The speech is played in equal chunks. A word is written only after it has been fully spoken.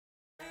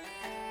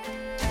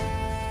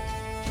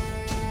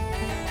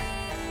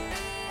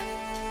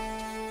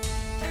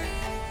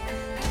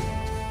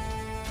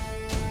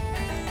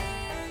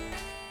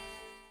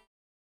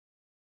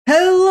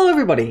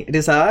everybody. It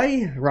is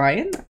I,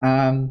 Ryan,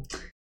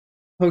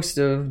 host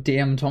of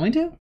DM Told Me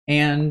To,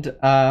 and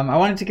I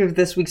wanted to give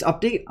this week's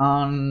update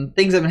on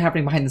things that have been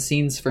happening behind the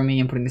scenes for me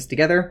in putting this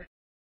together.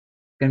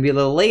 Gonna be a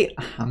little late.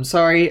 I'm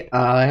sorry.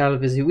 I had a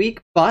busy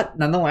week, but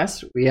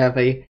nonetheless, we have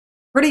a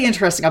pretty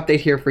interesting update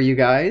here for you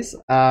guys.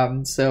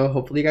 So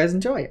hopefully you guys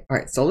enjoy it. All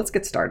right, so let's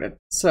get started.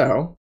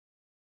 So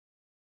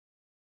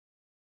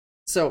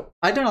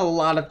I've done a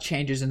lot of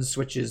changes and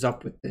switches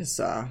up with this.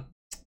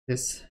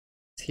 This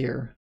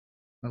here.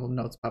 My little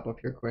notes pop up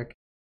here quick.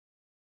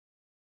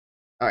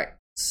 All right,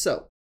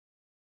 so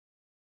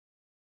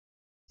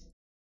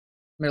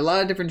made a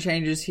lot of different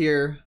changes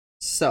here.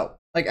 So,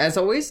 like as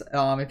always,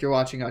 if you're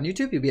watching on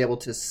YouTube, you'll be able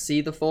to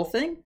see the full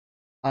thing.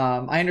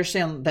 I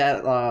understand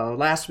that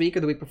last week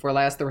or the week before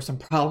last, there were some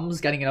problems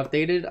getting it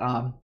updated.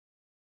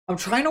 I'm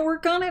trying to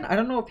work on it. I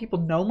don't know if people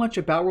know much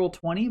about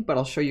Roll20, but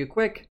I'll show you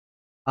quick.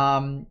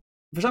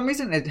 For some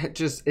reason, it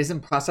just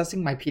isn't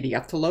processing my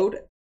PDF to load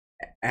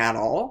at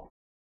all.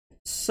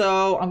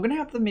 So I'm gonna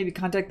have to maybe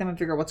contact them and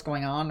figure out what's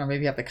going on, or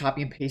maybe have to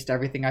copy and paste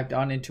everything I've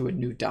done into a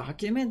new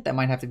document. That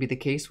might have to be the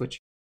case, which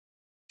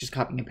just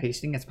copying and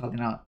pasting is probably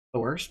not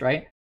the worst,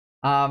 right?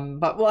 But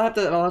I'll have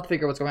to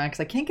figure out what's going on because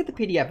I can't get the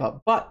PDF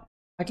up, but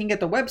I can get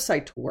the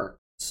website to work.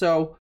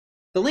 So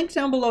the link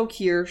down below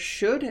here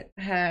should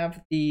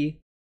have the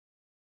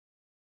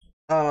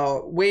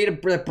way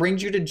that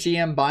brings you to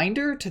GM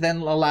Binder to then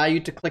allow you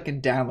to click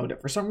and download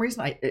it. For some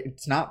reason,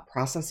 it's not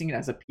processing it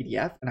as a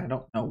PDF, and I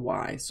don't know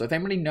why. So if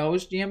anybody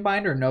knows GM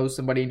Binder, or knows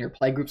somebody in your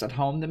play groups at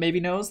home that maybe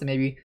knows, that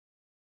maybe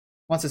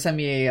wants to send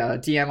me a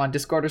DM on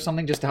Discord or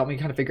something just to help me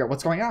kind of figure out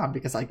what's going on,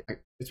 because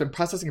it's been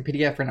processing a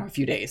PDF for now a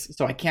few days,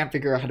 so I can't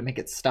figure out how to make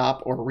it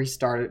stop or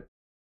restart it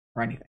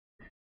or anything.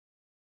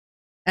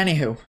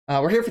 Anywho,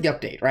 we're here for the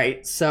update,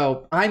 right?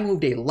 So I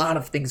moved a lot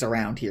of things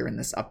around here in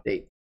this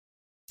update.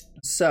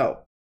 So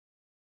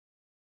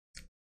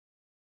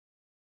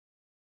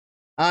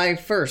I'll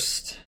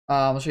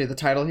show you the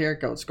title here.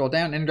 Scroll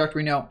down.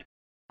 Introductory note.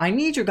 I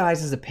need your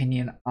guys'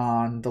 opinion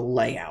on the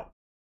layout.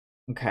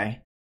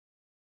 Okay.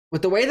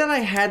 With the way that I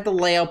had the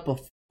layout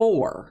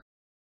before,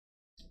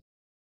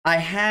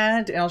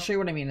 and I'll show you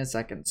what I mean in a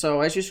second.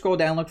 So as you scroll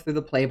down, look through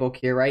the playbook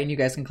here, right? And you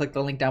guys can click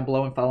the link down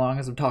below and follow along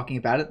as I'm talking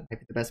about it. Might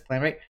be the best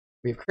plan, right?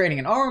 We have creating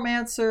an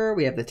Aromancer,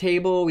 we have the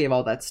table, we have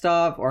all that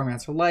stuff,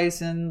 Aromancer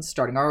license,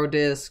 starting Aro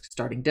disc,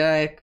 starting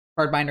deck,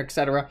 card binder,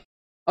 etc.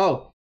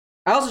 Oh,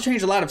 I also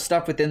changed a lot of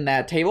stuff within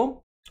that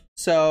table.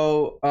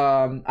 So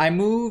I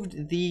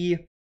moved the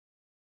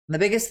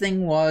biggest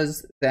thing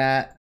was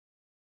that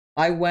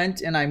I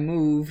went and I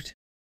moved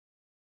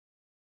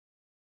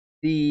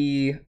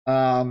the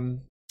what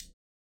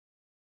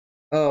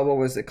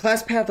was it?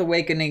 Class Path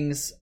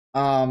Awakenings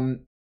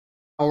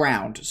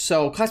around.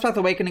 So Class Path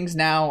Awakenings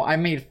now I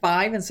made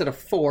 5 instead of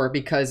 4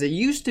 because it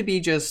used to be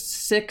just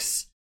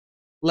 6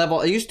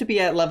 level. It used to be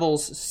at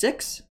levels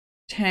 6,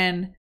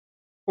 10,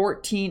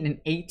 14,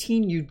 and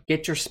 18. You'd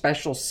get your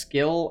special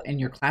skill in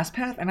your class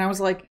path, and I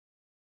was like,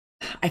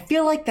 I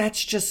feel like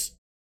that's just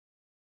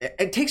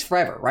it takes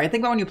forever, right?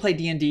 Think about when you play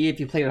D&D, if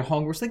you played at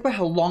home, think about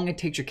how long it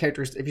takes your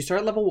characters if you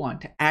start at level 1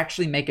 to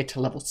actually make it to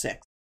level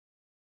 6.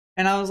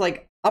 And I was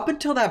like, up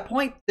until that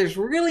point, there's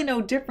really no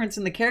difference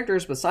in the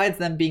characters besides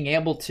them being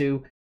able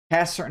to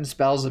cast certain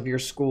spells of your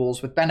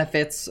schools with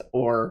benefits,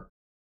 or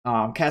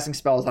casting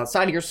spells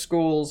outside of your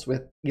schools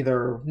with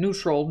either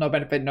neutral, no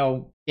benefit,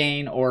 no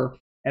gain, or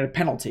at a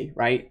penalty,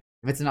 right?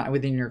 If it's not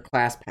within your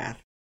class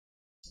path.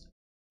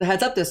 The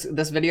heads up, this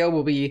video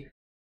will be,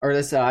 or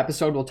this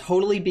episode will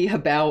totally be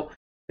about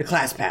the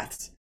class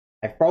paths.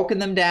 I've broken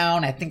them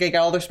down. I think I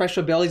got all their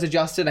special abilities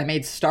adjusted. I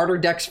made starter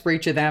decks for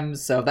each of them.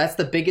 So that's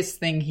the biggest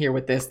thing here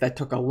with this that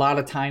took a lot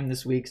of time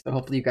this week. So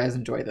hopefully you guys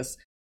enjoy this.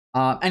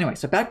 Anyway,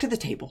 so back to the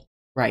table,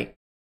 right?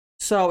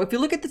 So if you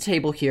look at the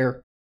table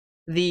here,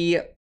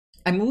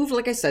 I moved,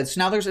 like I said,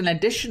 so now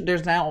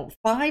there's now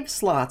 5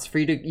 slots for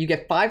you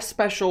get 5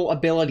 special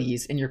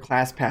abilities in your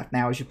class path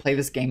now as you play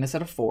this game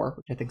instead of 4,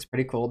 which I think is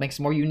pretty cool. It makes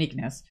more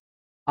uniqueness.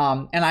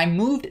 And I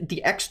moved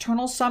the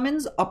external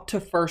summons up to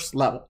 1st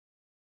level.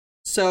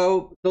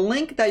 So the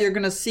link that you're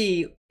going to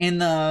see in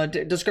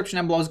the description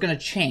down below is going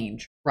to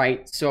change,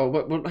 right? So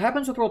what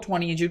happens with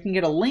Roll20 is you can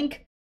get a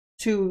link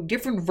to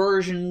different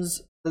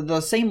versions.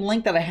 The same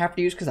link that I have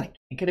to use because I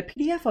can't get a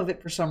PDF of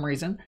it for some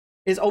reason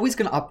is always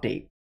going to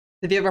update.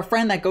 If you have a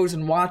friend that goes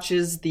and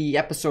watches the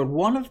episode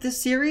 1 of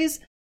this series,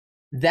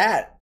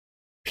 that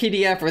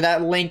PDF or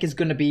that link is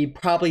going to be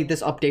probably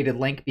this updated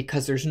link,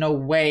 because there's no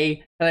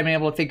way that I've been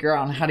able to figure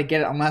out how to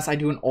get it unless I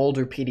do an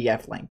older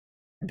PDF link.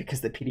 And because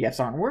the PDFs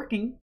aren't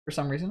working for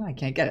some reason, I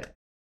can't get it.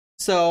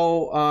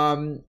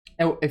 So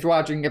if you're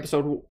watching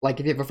episode,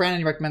 like if you have a friend and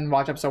you recommend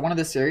watch episode 1 of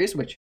this series,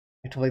 which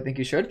I totally think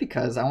you should,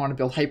 because I want to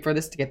build hype for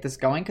this to get this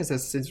going, because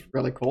this is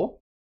really cool.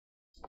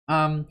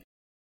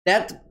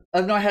 That I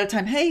know ahead of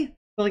time, hey,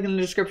 the link in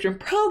the description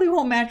probably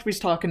won't match what he's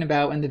talking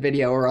about in the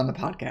video or on the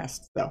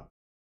podcast. So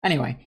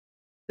anyway,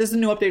 this is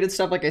the new updated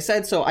stuff, like I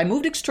said. So I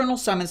moved external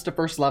summons to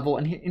 1st level,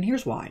 and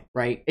here's why,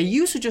 right? It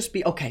used to just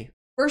be, okay,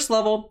 1st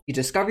level, you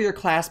discover your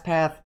class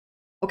path,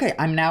 okay,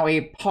 I'm now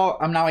a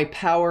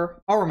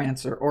power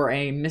auramancer, or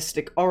a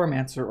mystic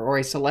auramancer, or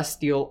a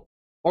celestial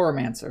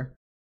auramancer.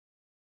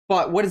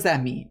 But what does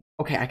that mean?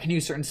 Okay, I can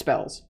use certain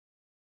spells.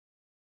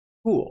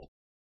 Cool.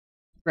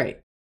 Great.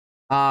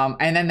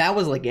 And then that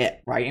was like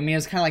it, right? I mean,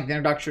 it's kind of like the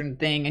introduction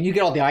thing, and you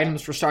get all the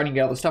items for starting, you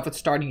get all the stuff with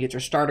starting, you get your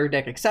starter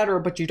deck, etc.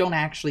 But you don't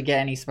actually get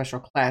any special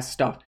class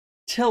stuff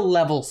till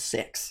level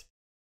 6.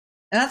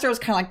 And that's where I was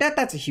kind of like,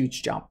 that's a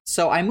huge jump.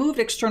 So I moved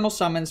external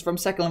summons from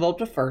second level up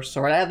to first.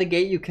 So right out of the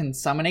gate, you can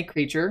summon a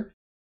creature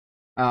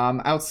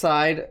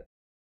outside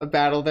of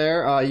battle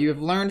there. You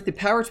have learned the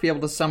power to be able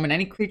to summon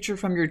any creature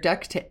from your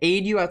deck to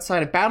aid you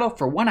outside of battle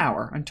for 1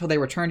 hour until they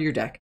return to your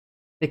deck.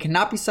 They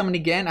cannot be summoned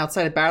again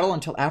outside of battle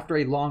until after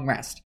a long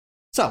rest.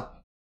 So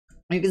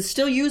you can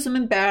still use them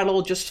in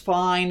battle just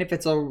fine if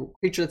it's a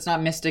creature that's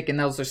not mystic, and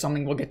those are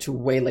something we'll get to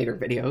way later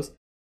videos.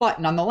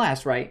 But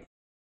nonetheless, right?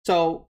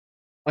 So,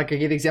 like I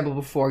gave the example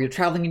before, you're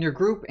traveling in your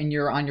group and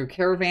you're on your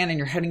caravan and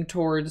you're heading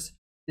towards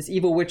this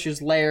evil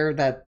witch's lair,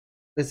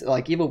 this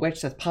like evil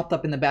witch that's popped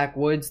up in the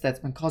backwoods that's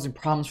been causing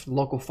problems for the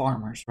local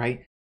farmers,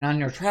 right? And on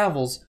your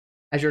travels,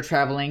 as you're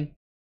traveling,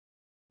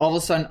 all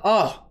of a sudden,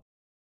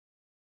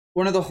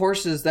 one of the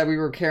horses that we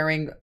were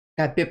carrying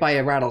got bit by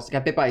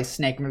a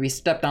snake, maybe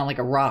stepped on like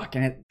a rock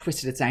and it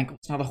twisted its ankle.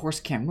 So now the horse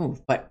can't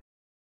move. But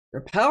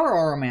your power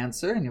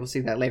auramancer, and you'll see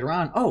that later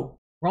on,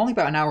 we're only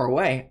about an hour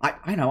away.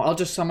 I know, I'll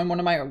just summon one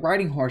of my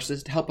riding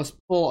horses to help us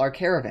pull our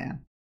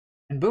caravan.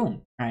 And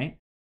boom, right?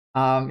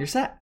 You're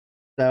set.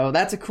 So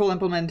that's a cool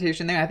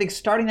implementation there. I think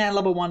starting at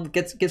level 1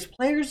 gives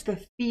players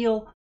the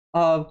feel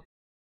of,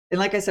 and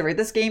like I said, right,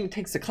 this game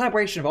takes a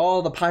collaboration of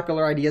all the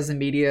popular ideas in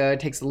media. It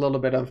takes a little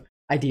bit of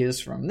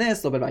ideas from this,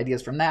 a little bit of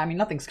ideas from that. I mean,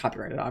 nothing's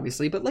copyrighted,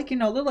 obviously, but like,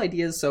 little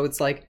ideas. So it's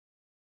like,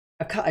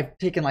 I've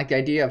taken like the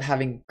idea of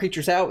having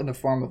creatures out in the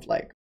form of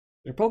like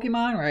your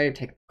Pokemon, right?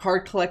 Take the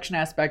card collection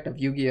aspect of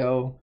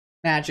Yu-Gi-Oh!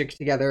 Magic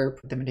together,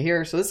 put them into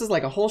here. So this is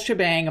like a whole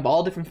shebang of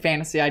all different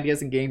fantasy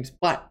ideas and games,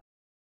 but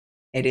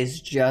it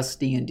is just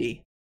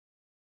D&D,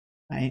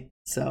 right?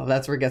 So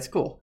that's where it gets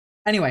cool.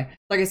 Anyway,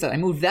 like I said, I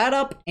moved that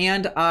up,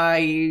 and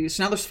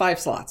so now there's 5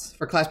 slots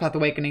for Class Path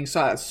Awakening.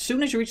 So as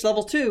soon as you reach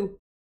level 2,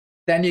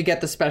 then you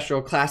get the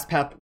special Class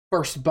Path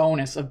First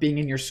bonus of being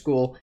in your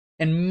school.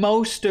 And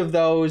most of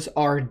those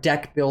are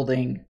deck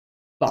building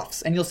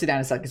buffs. And you'll see that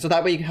in a second. So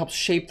that way you can help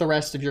shape the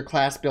rest of your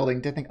class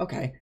building to think,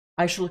 okay,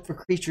 I should look for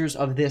creatures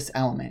of this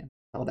element.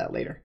 I'll tell that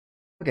later.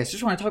 Okay, so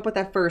just want to talk about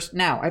that first.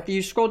 Now, after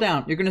you scroll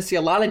down, you're going to see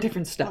a lot of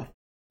different stuff.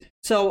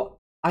 So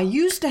I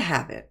used to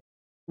have it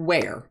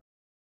where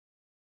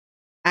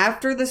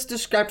after this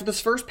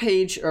first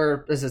page,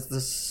 or is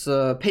this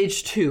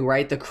page 2,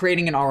 right? The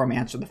creating an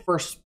auramancer, the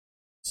first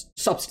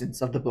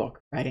substance of the book,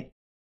 right?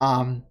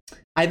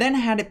 I then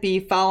had it be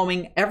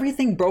following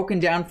everything broken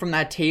down from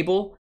that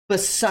table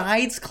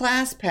besides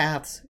class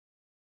paths.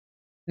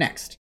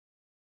 Next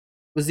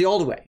was the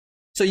old way.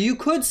 So you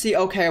could see,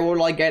 okay, what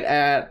will I get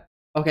at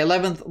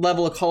 11th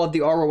level of Call of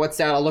the Aura? What's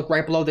that? I'll look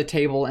right below the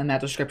table in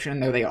that description,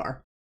 and there they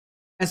are.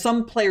 And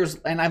some players,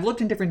 and I've looked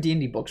in different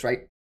D&D books,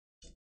 right?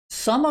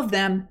 Some of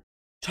them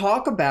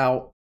talk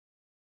about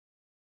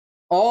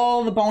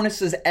all the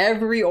bonuses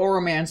every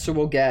auramancer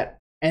will get,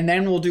 and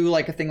then we'll do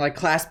like a thing like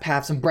class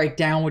paths and break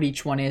down what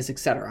each one is,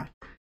 etc.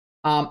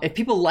 If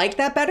people like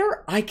that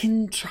better, I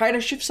can try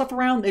to shift stuff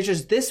around. It's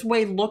just this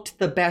way looked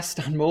the best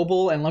on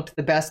mobile and looked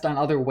the best on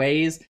other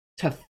ways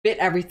to fit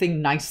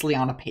everything nicely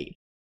on a page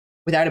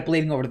without it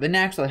bleeding over to the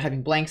next, without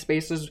having blank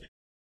spaces.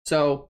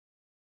 So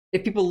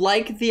if people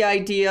like the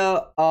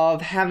idea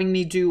of having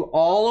me do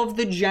all of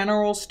the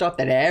general stuff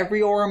that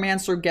every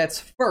auramancer gets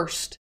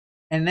first,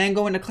 and then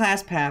go into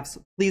class paths,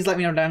 please let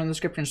me know down in the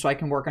description so I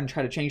can work on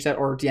try to change that,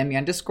 or DM me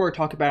on Discord,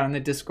 talk about it on the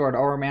Discord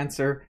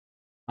Auramancer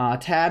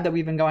tab that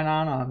we've been going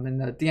on in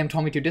the DM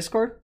Told Me To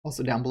Discord,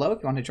 also down below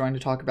if you want to join to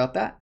talk about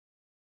that.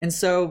 And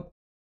so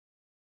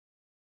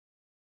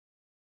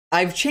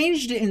I've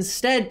changed it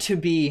instead to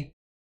be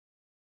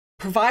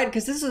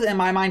because this is in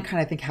my mind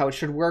kind of think how it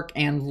should work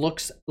and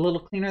looks a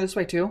little cleaner this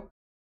way too,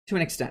 to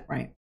an extent,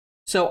 right?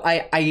 So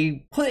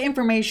I put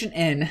information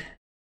in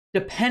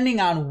depending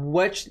on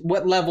what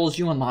levels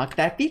you unlock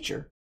that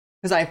feature.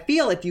 Because I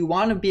feel if you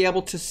want to be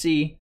able to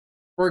see,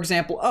 for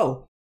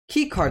example,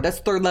 key card, that's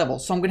 3rd level.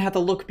 So I'm going to have to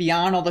look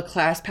beyond all the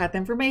class path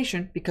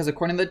information because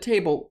according to the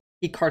table,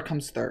 key card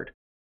comes 3rd,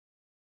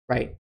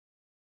 right?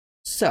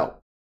 So,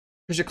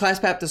 because your class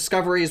path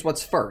discovery is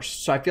what's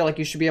first. So I feel like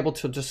you should be able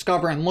to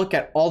discover and look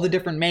at all the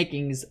different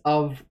makings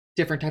of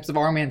different types of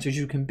auramancers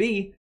you can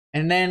be,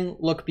 and then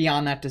look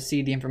beyond that to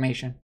see the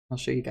information. I'll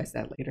show you guys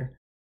that later.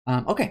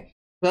 Okay.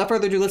 Without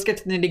further ado, let's get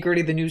to the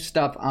nitty-gritty, the new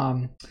stuff.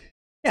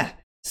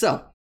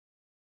 So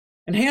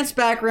enhanced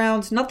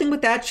backgrounds, nothing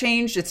with that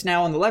changed. It's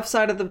now on the left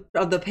side of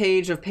the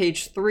page of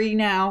page 3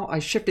 now. I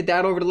shifted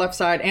that over to the left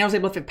side, and I was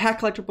able to fit pack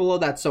collector below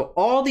that. So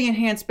all the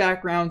enhanced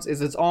backgrounds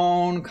is its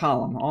own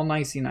column, all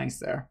nicey nice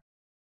there.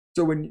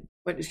 So when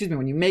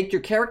you make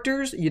your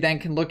characters, you then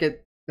can look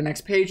at the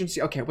next page and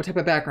see, okay, what type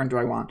of background do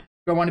I want?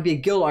 Do I want to be a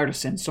guild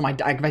artisan? So I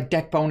have a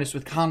deck bonus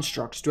with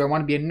constructs. Do I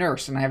want to be a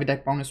nurse and I have a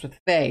deck bonus with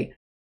fae?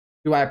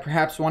 Do I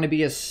perhaps want to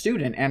be a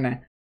student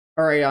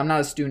or I'm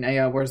not a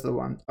student, where's the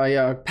one?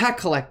 A pack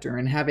collector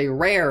and have a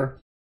rare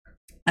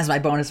as my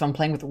bonus if I'm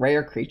playing with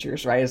rare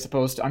creatures, right? As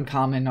opposed to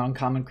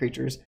uncommon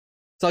creatures.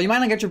 So you might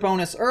not get your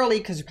bonus early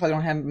because you probably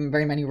don't have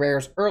very many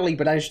rares early,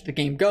 but as the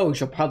game goes,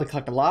 you'll probably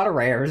collect a lot of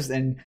rares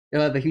and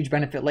you'll have a huge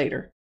benefit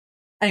later.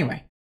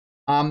 Anyway,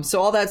 so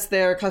all that's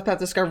there, class path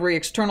discovery,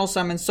 external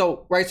summons.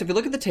 So if you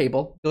look at the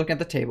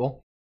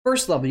table,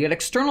 first level, you get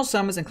external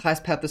summons and class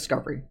path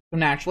discovery. So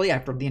naturally,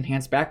 after the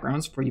enhanced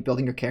backgrounds for you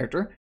building your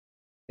character,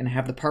 you're going to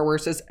have the part where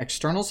it says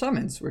external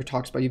summons, where it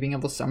talks about you being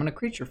able to summon a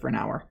creature for an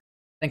hour.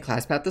 Then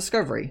class path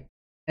discovery.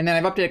 And then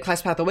I've updated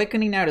class path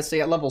awakening now to say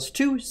at levels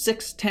 2,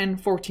 6, 10,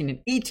 14, and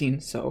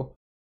 18. So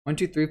 1,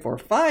 2, 3, 4,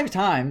 5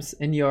 times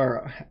in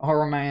your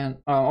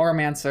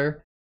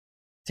Auramancer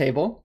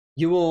table,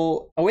 you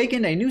will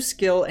awaken a new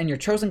skill in your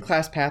chosen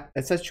class path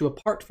that sets you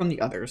apart from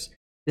the others.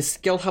 This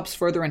skill helps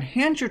further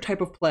enhance your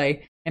type of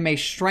play and may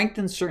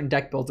strengthen certain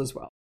deck builds as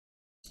well.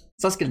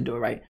 So let's get into it,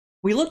 right?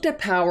 We looked at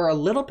power a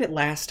little bit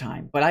last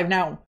time, but I've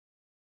now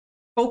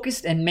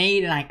focused and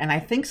made and I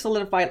think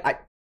solidified.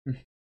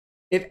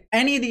 If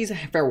any of these,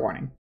 fair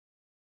warning,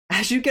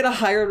 as you get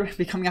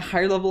becoming a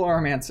higher level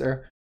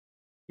Auramancer,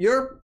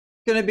 you're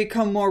gonna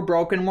become more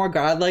broken, more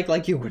godlike,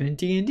 like you would in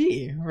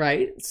D&D,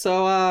 right?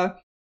 So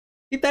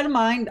keep that in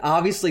mind.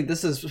 Obviously,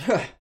 this is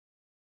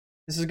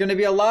gonna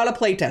be a lot of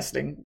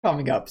playtesting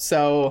coming up.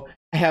 So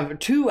I have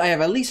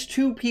at least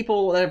 2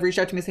 people that have reached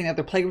out to me saying that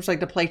their playgroups like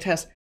to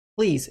playtest.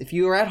 Please, if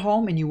you are at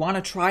home and you want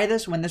to try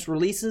this when this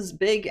releases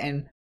big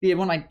and be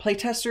one of my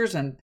playtesters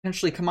and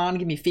potentially come on and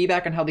give me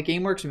feedback on how the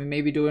game works, and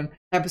maybe do an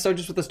episode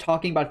just with us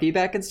talking about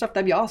feedback and stuff,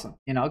 that'd be awesome,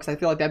 because I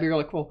feel like that'd be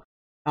really cool.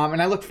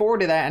 And I look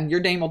forward to that, and your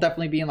name will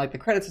definitely be in like the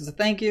credits as a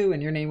thank you,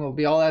 and your name will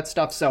be all that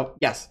stuff. So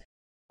yes,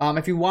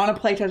 if you want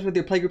to playtest with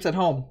your playgroups at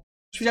home,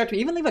 just reach out to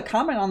me. Even leave a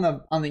comment on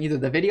the either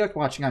the video if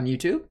you're watching on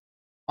YouTube,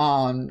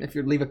 if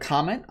you leave a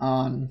comment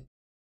on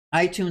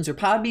iTunes or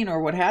Podbean or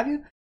what have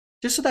you,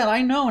 just so that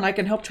I know and I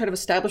can help try to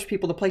establish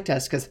people to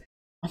playtest, because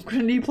I'm going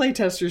to need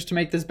playtesters to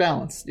make this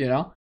balanced,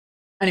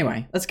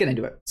 Anyway, let's get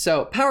into it.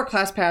 So, power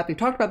class path. We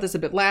talked about this a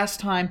bit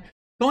last time.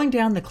 Going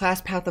down the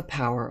class path of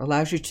power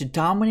allows you to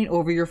dominate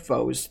over your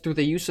foes through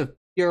the use of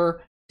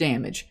pure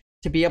damage,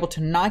 to be able to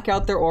knock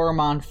out their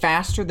Auramon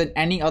faster than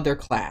any other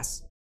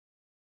class.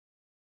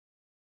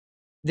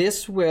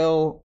 This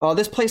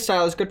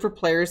playstyle is good for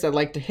players that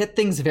like to hit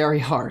things very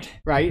hard,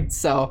 right?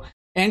 So,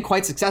 and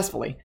quite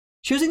successfully.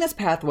 Choosing this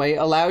pathway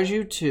allows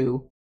you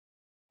to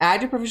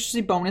add your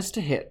proficiency bonus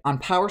to hit on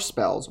power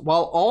spells,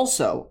 while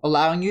also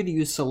allowing you to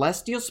use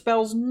celestial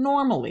spells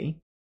normally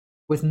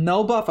with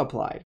no buff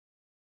applied.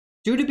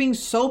 Due to being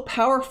so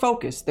power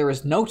focused, there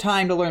is no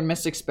time to learn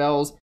mystic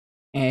spells,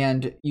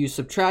 and you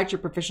subtract your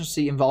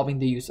proficiency involving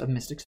the use of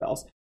mystic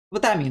spells.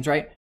 What that means,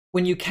 right?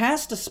 When you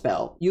cast a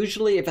spell,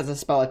 usually if it's a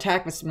spell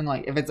attack,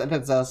 if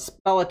it's a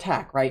spell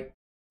attack, right?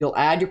 You'll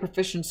add your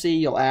proficiency,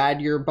 you'll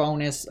add your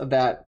bonus of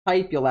that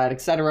type, you'll add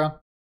etc.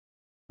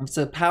 If it's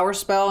a power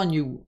spell and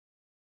you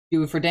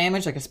do it for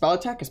damage, like a spell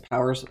attack, because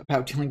power is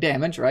about dealing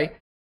damage, right?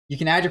 You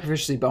can add your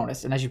proficiency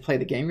bonus, and as you play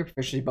the game, your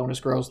proficiency bonus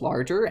grows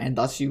larger, and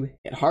thus you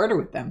hit harder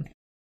with them.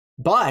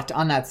 But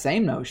on that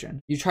same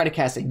notion, you try to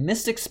cast a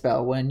mystic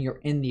spell when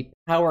you're in the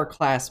power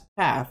class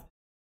path,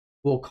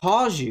 will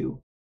cause you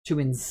to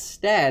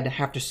instead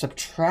have to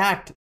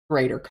subtract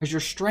greater, because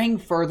you're straying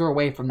further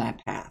away from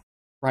that path,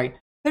 right?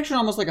 Picture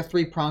almost like a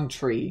 3-pronged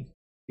tree,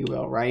 if you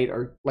will, right?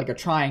 Or like a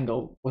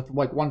triangle with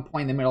like one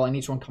point in the middle and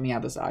each one coming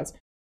out the sides.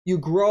 You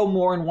grow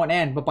more in one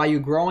end, but by you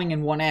growing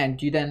in one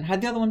end, you then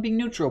have the other one being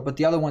neutral, but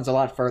the other one's a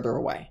lot further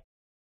away.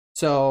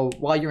 So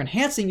while you're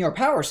enhancing your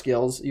power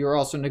skills, you're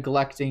also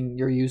neglecting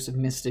your use of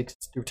mystics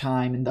through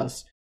time and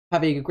thus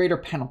having a greater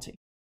penalty.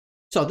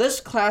 So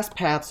this class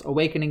path's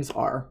awakenings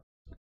are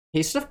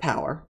Haste of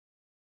Power,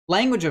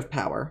 Language of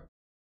Power,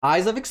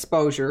 Eyes of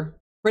Exposure,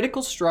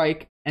 Critical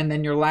Strike, and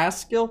then your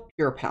last skill,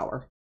 Pure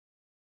Power.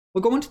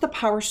 We'll go into the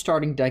power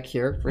starting deck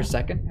here for a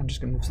second. I'm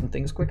just going to move some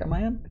things quick on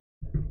my end.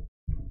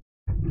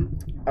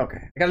 Okay,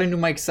 I got a new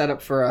mic set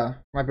up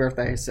for my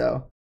birthday,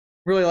 so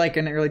really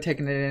liking it, really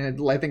taking it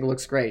in. I think it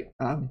looks great.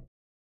 But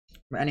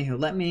anywho,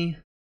 let me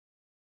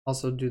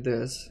also do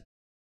this.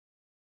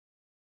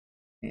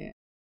 Yeah.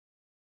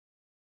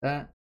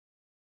 That.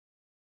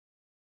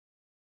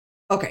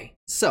 Okay,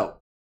 so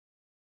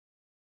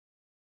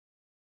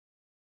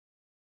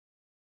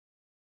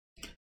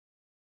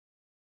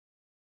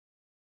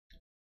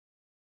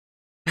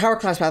power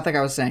class path, like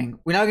I was saying.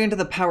 We now get into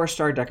the power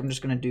star deck. I'm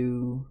just gonna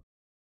do.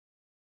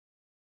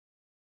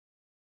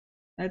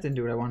 That didn't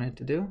do what I wanted it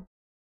to do.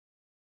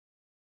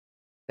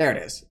 There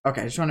it is.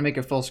 Okay, I just want to make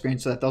it full screen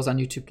so that those on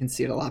YouTube can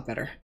see it a lot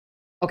better.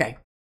 Okay.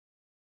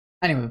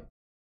 Anyway,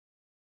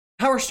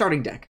 power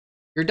starting deck.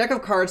 Your deck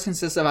of cards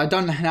consists of. I've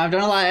done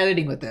a lot of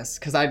editing with this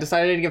because I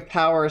decided to give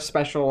power a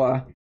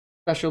special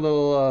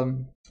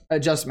little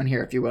adjustment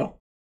here, if you will.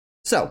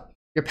 So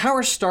your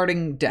power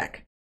starting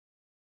deck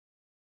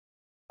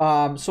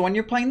So when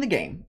you're playing the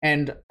game,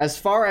 and as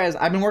far as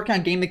I've been working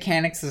on game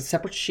mechanics as a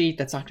separate sheet,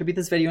 that's not going to be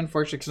this video,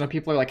 unfortunately, because some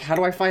people are like, how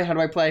do I fight? How do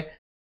I play?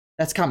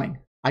 That's coming.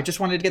 I just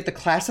wanted to get the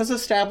classes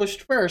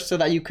established first so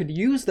that you could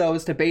use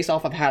those to base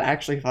off of how to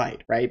actually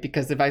fight, right?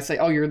 Because if I say,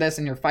 oh, you're this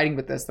and you're fighting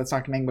with this, that's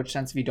not going to make much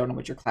sense if you don't know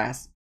what your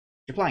class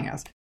you're playing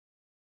as.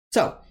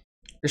 So,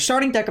 your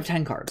starting deck of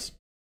 10 cards,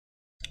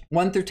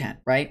 1 through 10,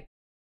 right?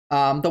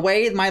 The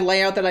way my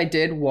layout that I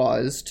did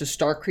was to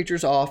start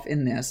creatures off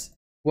in this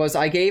was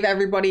I gave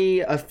everybody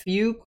a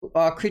few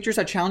creatures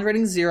at challenge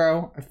rating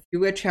 0, a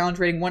few at challenge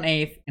rating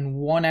 1/8, and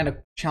one at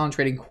a challenge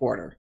rating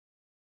 1/4.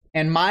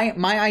 And my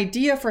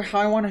idea for how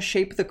I want to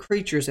shape the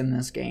creatures in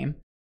this game,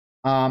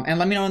 and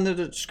let me know in the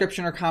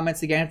description or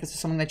comments again if this is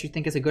something that you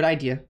think is a good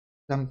idea.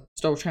 I'm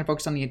still trying to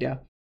focus on the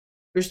idea.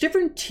 There's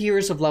different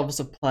tiers of levels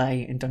of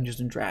play in Dungeons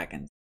and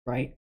Dragons,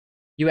 right?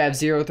 You have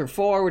 0 through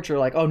 4, which are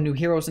like, oh, new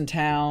heroes in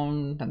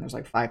town. Then there's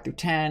like 5 through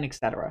 10,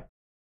 etc.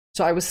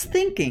 So I was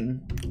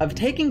thinking of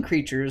taking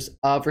creatures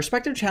of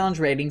respective challenge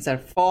ratings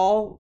that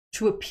fall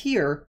to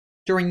appear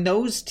during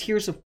those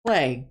tiers of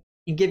play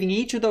and giving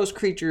each of those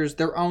creatures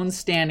their own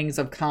standings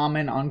of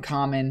common,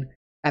 uncommon,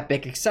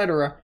 epic,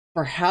 etc.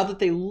 for how that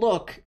they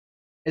look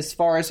as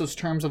far as those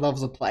terms of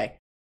levels of play.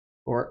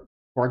 For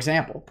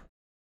example,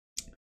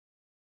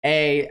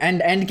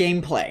 end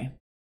game play,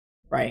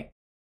 right? If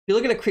you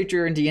look at a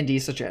creature in D&D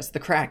such as the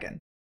Kraken,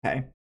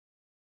 okay?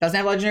 Doesn't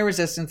have legendary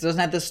resistance,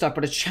 doesn't have this stuff,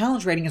 but its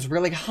challenge rating is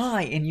really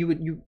high, and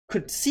you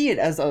could see it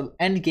as an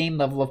end game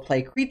level of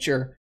play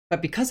creature.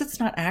 But because it's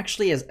not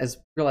actually as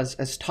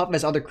tough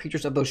as other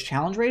creatures of those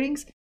challenge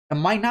ratings, it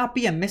might not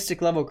be a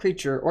mystic level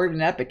creature or even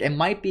an epic. It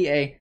might be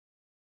a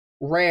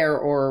rare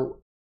or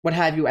what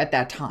have you at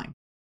that time.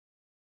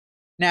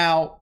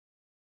 Now,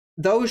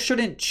 those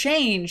shouldn't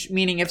change,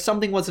 meaning if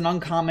something was an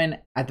uncommon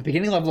at the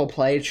beginning level of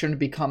play, it shouldn't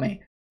become a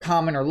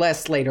common or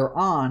less later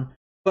on.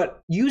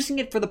 But using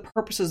it for the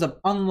purposes of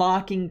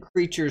unlocking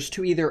creatures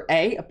to either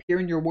A,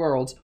 appear in your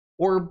worlds,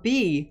 or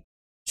B,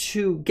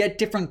 to get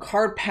different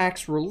card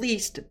packs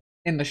released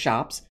in the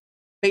shops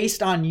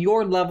based on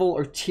your level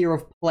or tier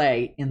of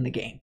play in the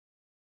game,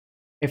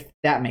 if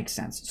that makes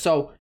sense.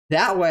 So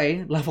that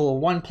way, level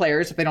 1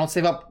 players, if they don't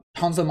save up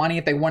tons of money,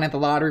 if they won at the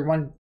lottery,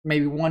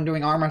 maybe one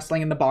doing arm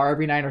wrestling in the bar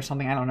every night or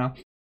something, I don't know,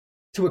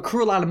 to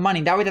accrue a lot of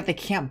money, that way that they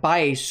can't buy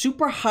a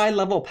super high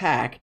level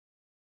pack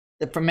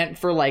that meant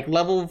for like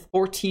level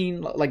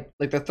 14, like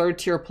the 3rd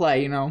tier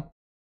play,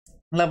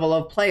 level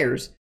of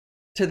players,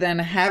 to then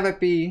have it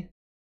be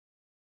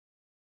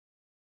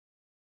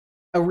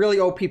a really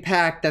OP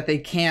pack that they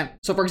can't.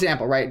 So for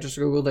example, right, just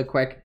Googled it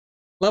quick.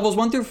 Levels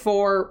 1 through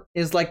 4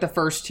 is like the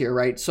 1st tier,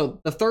 right? So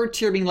the 3rd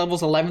tier being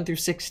levels 11 through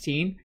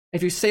 16.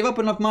 If you save up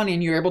enough money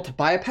and you're able to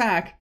buy a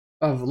pack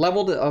of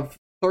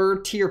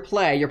 3rd tier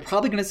play, you're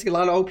probably going to see a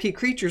lot of OP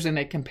creatures in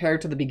it compared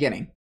to the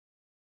beginning.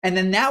 And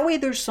then that way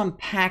there's some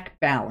pack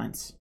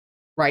balance,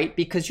 right?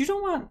 Because you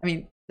don't want,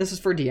 this is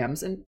for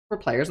DMs and for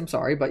players, I'm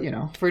sorry, but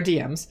for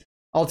DMs,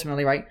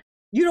 ultimately, right?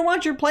 You don't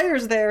want your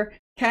players there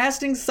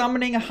casting,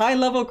 summoning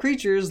high-level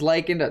creatures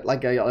like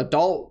a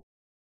adult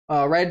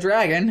red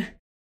dragon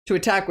to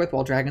attack with.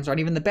 Well, dragons aren't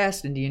even the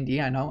best in D&D,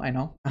 I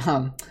know.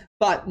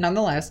 But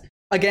nonetheless,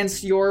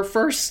 against your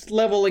first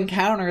level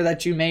encounter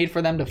that you made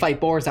for them to fight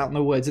boars out in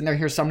the woods, and they're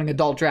here summoning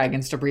adult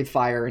dragons to breathe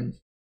fire, and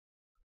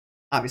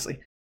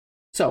obviously.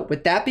 So,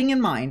 with that being in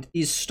mind,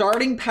 these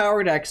starting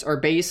power decks are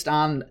based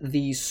on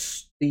the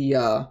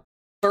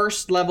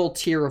first level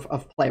tier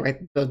of play, right?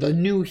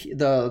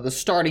 The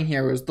starting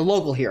heroes, the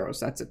local heroes.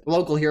 That's it. The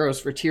local heroes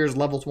for tiers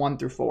levels 1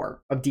 through 4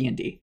 of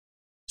D&D.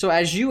 So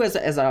as you as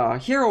a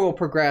hero will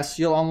progress,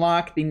 you'll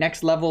unlock the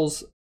next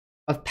levels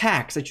of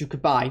packs that you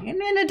could buy,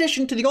 and in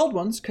addition to the old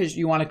ones, because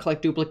you want to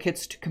collect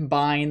duplicates to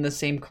combine the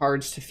same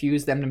cards to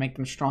fuse them to make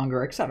them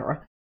stronger,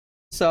 etc.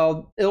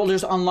 So it'll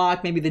just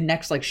unlock maybe the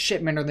next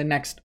shipment or the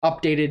next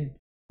updated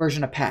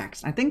version of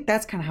packs. I think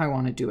that's kind of how I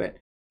want to do it.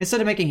 Instead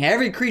of making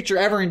every creature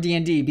ever in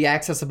D&D be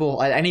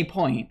accessible at any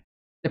point,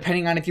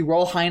 depending on if you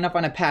roll high enough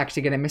on a pack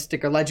to get a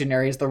mystic or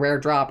legendary as the rare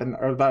drop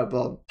or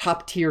the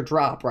top tier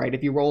drop, right?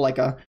 If you roll like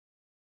a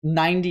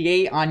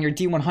 98 on your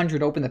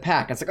D100, open the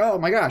pack, it's like, oh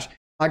my gosh,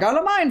 I got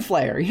a Mind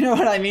Flayer. You know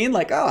what I mean?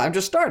 Like, oh, I'm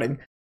just starting.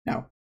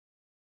 No.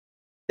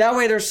 That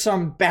way there's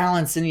some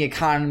balance in the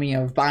economy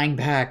of buying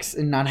packs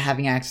and not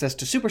having access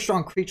to super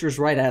strong creatures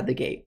right out of the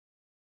gate.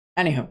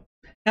 Anywho,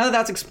 now that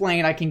that's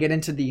explained, I can get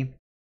into the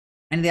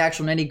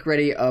actual nitty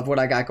gritty of what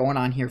I got going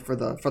on here for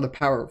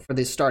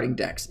the starting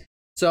decks.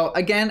 So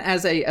again,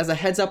 as a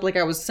heads up, like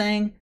I was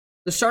saying,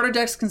 the starter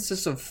decks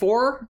consists of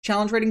 4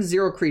 challenge rating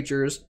 0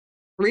 creatures,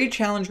 3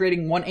 challenge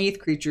rating 1/8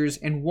 creatures,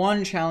 and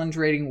 1 challenge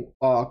rating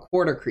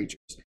 1/4 creatures.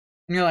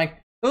 And you're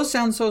like, those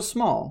sound so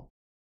small.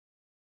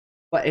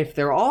 But if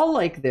they're all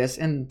like this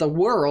in the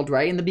world,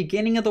 right, in the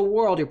beginning of the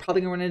world, you're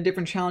probably going to run into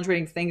different challenge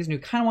rating things, and you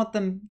kind of want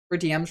them for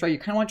DMs, right? You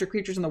kind of want your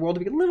creatures in the world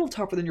to be a little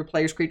tougher than your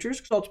players' creatures,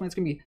 because ultimately it's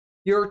going to be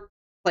your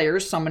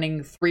players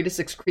summoning 3 to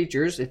 6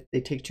 creatures if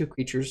they take 2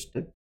 creatures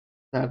to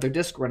have their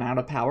disc run out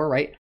of power,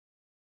 right?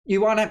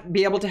 You want to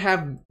be able to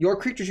have your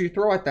creatures you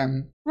throw at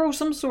them throw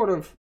some sort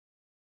of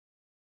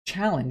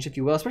challenge, if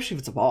you will, especially if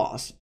it's a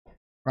boss,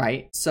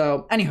 right?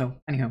 So, anywho.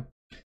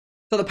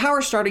 So the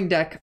power starting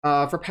deck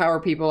for power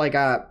people, I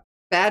got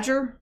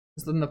Badger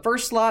is in the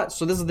first slot.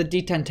 So this is the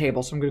D10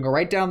 table. So I'm going to go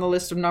right down the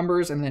list of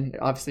numbers, and then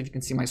obviously if you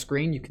can see my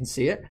screen, you can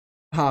see it.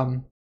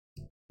 But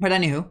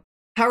anywho,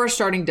 power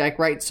starting deck,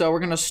 right? So we're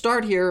going to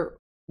start here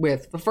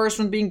with the first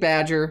one being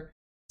Badger,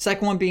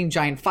 second one being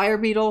Giant Fire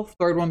Beetle,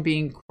 third one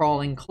being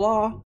Crawling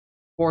Claw,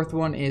 fourth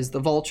one is the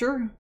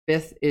Vulture,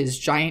 fifth is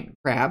Giant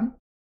Crab,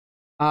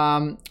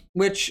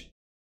 which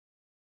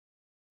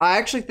I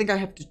actually think I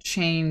have to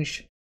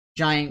change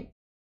Giant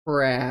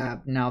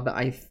Crab now that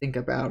I think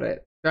about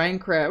it.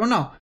 Giant Crab, oh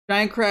no,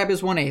 Giant Crab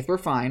is 1/8, we're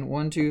fine.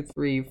 1, 2,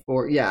 3,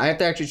 4, yeah, I have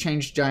to actually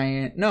change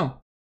Giant, no,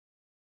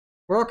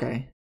 we're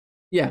okay.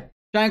 Yeah,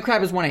 Giant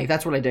Crab is 1/8,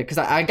 that's what I did, because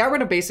I got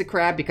rid of Basic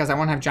Crab because I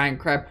want to have Giant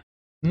Crab.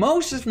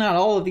 Most, if not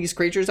all of these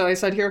creatures that I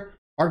said here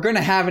are going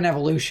to have an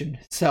evolution.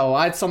 So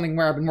that's something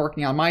where I've been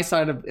working on my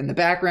side of in the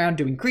background,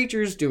 doing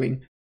creatures,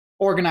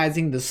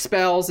 organizing the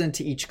spells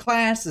into each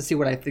class to see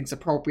what I think is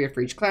appropriate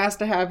for each class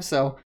to have.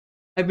 So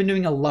I've been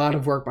doing a lot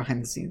of work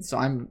behind the scenes. So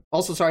I'm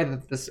also sorry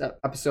that this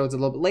episode's a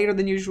little bit later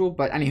than usual,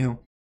 but anywho.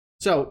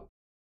 So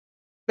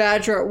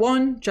Badger at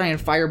 1, Giant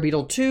Fire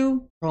Beetle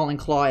 2, Crawling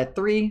Claw at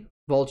 3,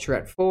 Vulture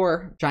at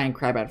 4, Giant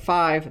Crab at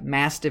 5,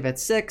 Mastiff at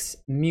 6,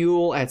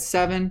 Mule at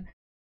 7,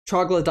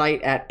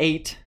 Troglodyte at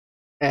 8.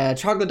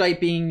 Troglodyte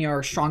being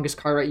your strongest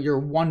card, right? Your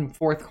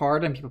 1/4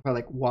 card, and people are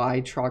probably like,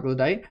 why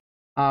Troglodyte?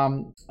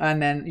 And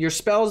then your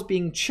spells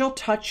being Chill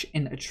Touch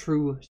and a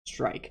True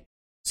Strike.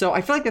 So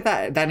I feel like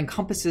that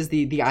encompasses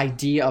the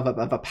idea of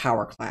a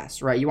power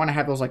class, right? You want to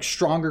have those like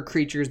stronger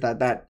creatures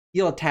that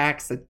heal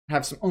attacks, that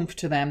have some oomph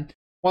to them,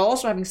 while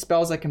also having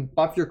spells that can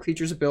buff your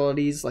creature's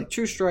abilities like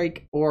True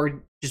Strike,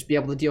 or just be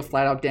able to deal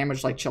flat out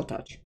damage like Chill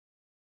Touch.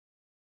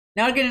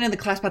 Now getting into the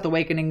Class Path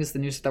Awakenings, the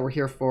news that we're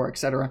here for,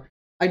 etc.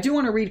 I do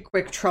want to read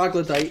quick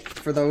Troglodyte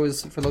for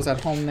those at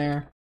home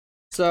there.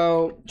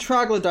 So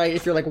Troglodyte,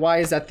 if you're like, why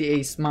is that the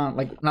ace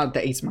like not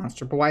the ace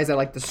monster, but why is that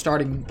like the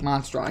starting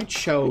monster I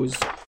chose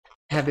to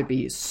have it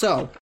be?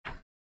 So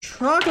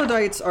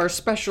Troglodytes are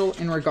special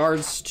in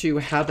regards to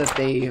how that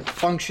they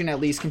function, at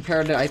least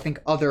compared to I think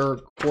other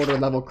quarter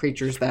level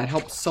creatures that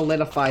help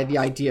solidify the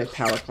idea of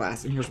power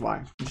class. And here's why.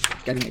 I'm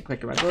just getting it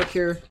quick in my book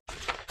here.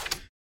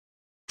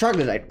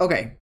 Troglodyte,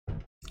 okay.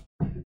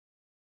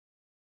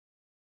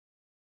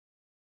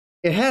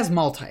 It has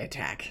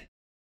multi-attack.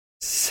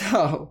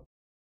 So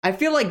I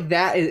feel like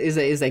that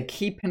is a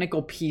key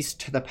pinnacle piece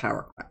to the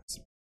power class,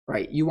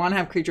 right? You want to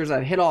have creatures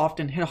that hit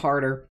often, hit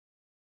harder.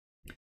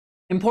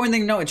 Important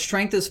thing to note, its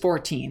strength is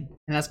 14,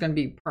 and that's going to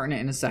be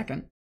pertinent in a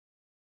second.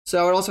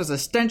 So it also has a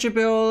stench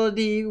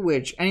ability,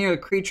 which any other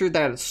creature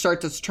that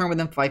starts its turn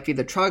within 5 feet of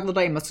the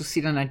Troglodyte must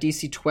succeed on a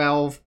DC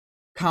 12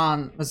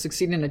 con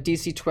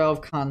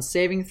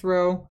saving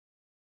throw.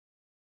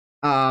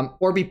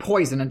 Or be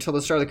poisoned until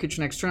the start of the creature's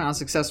next turn. On a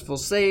successful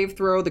save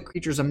throw, the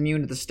creature's immune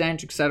to the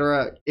stench,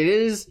 etc. It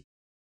is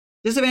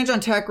disadvantage on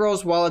attack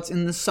rolls while it's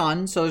in the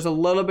sun, so there's a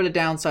little bit of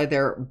downside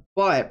there,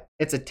 but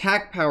its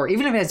attack power,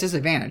 even if it has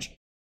disadvantage,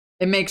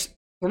 it makes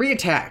 3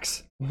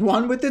 attacks.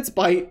 1 with its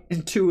bite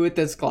and 2 with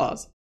its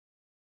claws.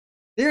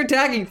 You're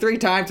attacking 3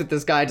 times with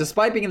this guy,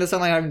 despite being in the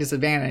sunlight and having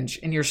disadvantage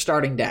in your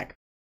starting deck.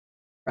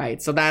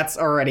 Right, so that's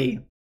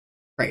already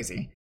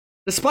crazy.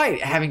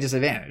 Despite having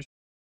disadvantage.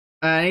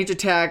 And each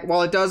attack,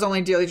 while it does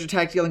only deal each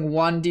attack dealing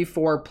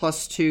 1d4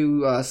 plus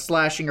 2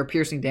 slashing or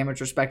piercing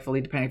damage,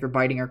 respectively, depending if you're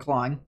biting or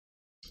clawing,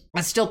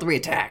 that's still 3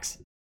 attacks.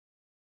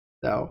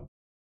 So,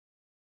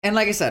 and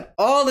like I said,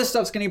 all this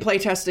stuff's going to be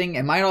playtesting.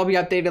 It might all be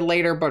updated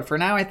later, but for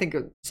now, I think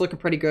it's looking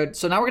pretty good.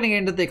 So now we're going to get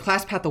into the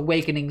Class Path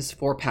Awakenings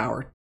for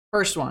power.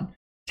 First one,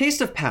 Taste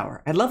of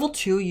Power. At level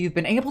 2, you've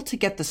been able to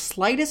get the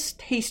slightest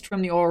taste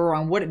from the aura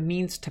on what it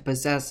means to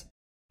possess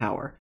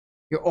power.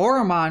 Your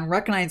Auramon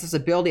recognize this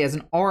ability as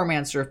an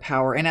Auramancer of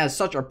power, and as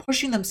such are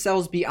pushing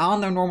themselves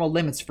beyond their normal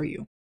limits for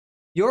you.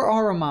 Your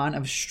Auramon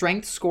of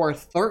strength score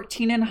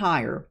 13 and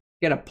higher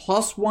get a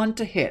 +1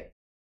 to hit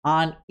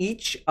on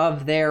each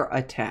of their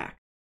attack.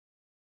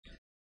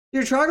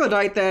 Your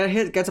Troglodyte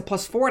that gets a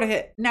 +4 to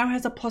hit now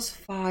has a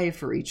 +5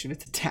 for each of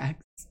its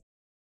attacks.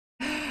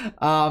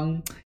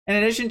 In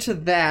addition to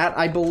that,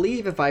 I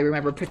believe, if I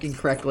remember picking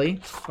correctly,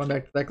 going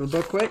back to the back of the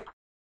book quick,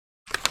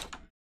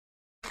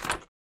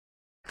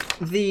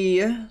 let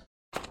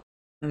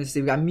me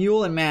see, we got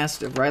Mule and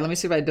Mastiff, right? Let me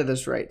see if I did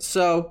this right.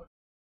 So,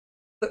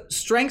 the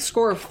strength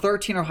score of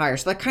 13 or higher.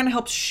 So that kind of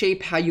helps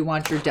shape how you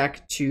want your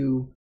deck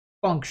to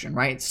function,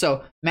 right?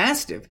 So,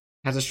 Mastiff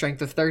has a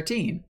strength of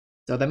 13.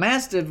 So the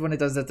Mastiff, when it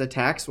does its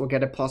attacks, will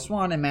get a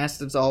 +1, and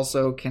Mastiffs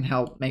also can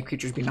help make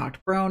creatures be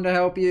knocked prone to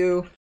help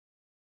you.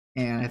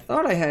 And I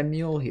thought I had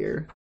Mule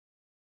here.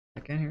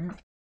 I can't hear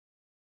it.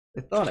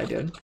 I thought I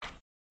did.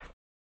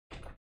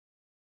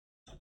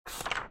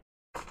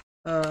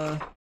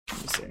 Let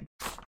me see.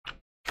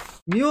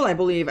 Mule, I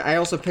believe, I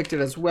also picked it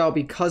as well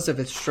because of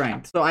its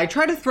strength. So I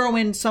try to throw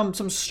in some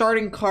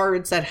starting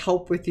cards that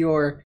help with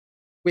your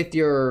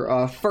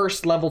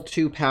first level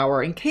 2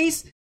 power. In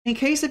case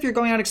if you're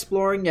going out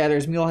exploring, yeah,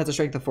 there's Mule has a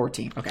strength of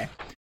 14. Okay.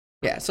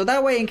 Yeah, so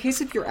that way, in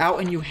case if you're out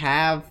and you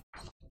haven't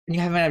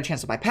had a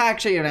chance to buy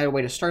packs, you haven't had a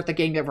way to start the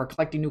game yet for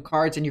collecting new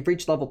cards, and you've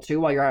reached level 2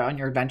 while you're out on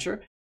your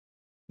adventure,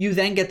 you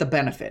then get the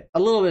benefit, a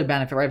little bit of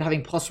benefit, right, of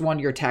having +1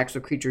 to your attacks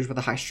with creatures with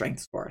a high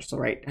strength score. So,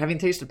 right, having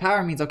Taste of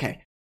Power means,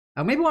 okay,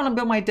 I maybe want to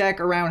build my deck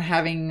around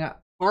having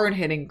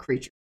hard-hitting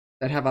creatures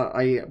that have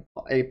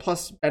a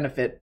plus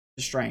benefit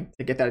to strength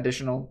to get that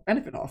additional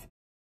benefit off.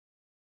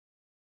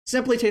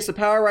 Simply Taste of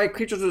Power, right,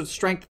 creatures with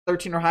strength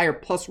 13 or higher,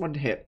 +1 to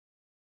hit.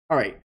 All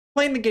right,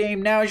 playing the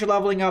game, now as you're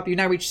leveling up, you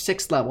now reach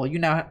 6th level. You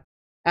now,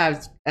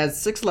 as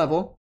 6th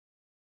level,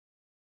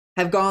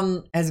 has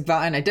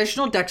gotten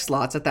additional deck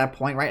slots at that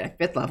point, right, at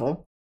 5th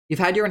level. You've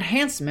had your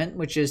enhancement,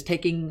 which is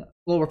taking a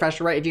little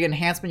refresher, right? If you get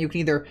enhancement, you can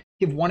either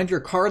give one of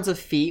your cards a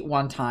feat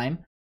one time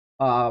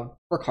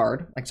per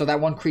card. Like, so that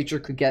one creature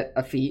could get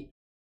a feat.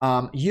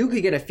 You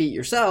could get a feat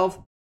yourself,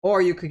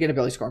 or you could get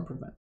ability score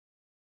improvement.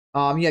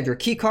 You have your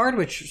key card,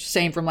 which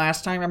same from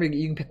last time. Remember,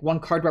 you can pick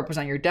one card to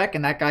represent your deck,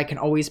 and that guy can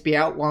always be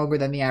out longer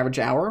than the average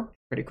hour.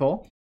 Pretty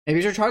cool. Maybe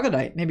it's your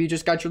troglodyte. Maybe you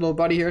just got your little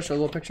buddy here, so a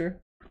little picture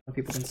so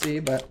people can see,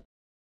 but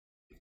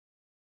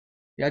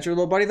you got your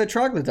little buddy, the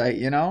troglodyte,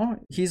 you know?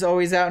 He's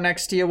always out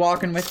next to you,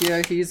 walking with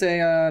you. He's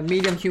a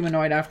medium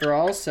humanoid after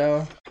all,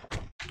 so,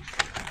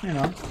 you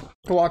know,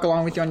 to walk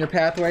along with you on your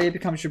pathway. He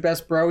becomes your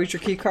best bro. He's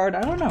your key card.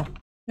 I don't know.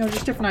 You know,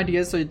 just different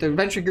ideas. So the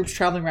adventure group's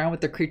traveling around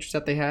with the creatures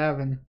that they have,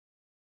 and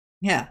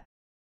yeah.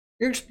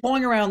 You're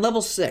exploring around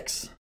level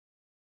 6.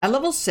 At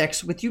level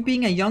 6, with you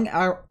being a young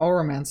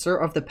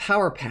Auramancer of the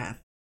Power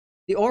Path,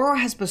 the Aura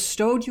has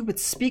bestowed you with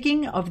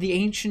Speaking of the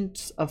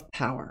Ancients of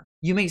Power.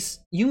 You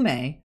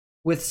may,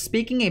 with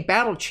speaking a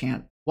battle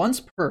chant once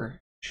per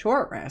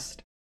short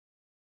rest.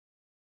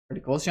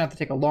 Pretty cool, so you don't have to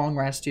take a long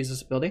rest to use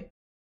this ability.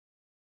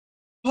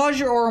 Cause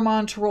your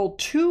Auramon to roll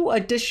 2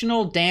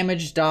 additional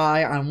damage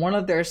die on one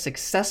of their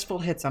successful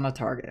hits on a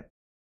target.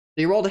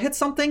 So you roll to hit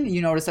something,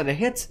 you notice that it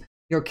hits,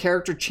 your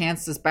character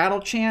chants this battle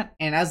chant,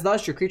 and as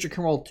thus, your creature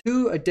can roll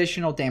 2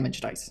 additional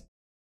damage dice.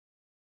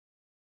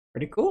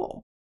 Pretty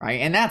cool,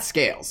 right? And that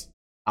scales.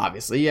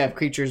 Obviously, you have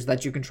creatures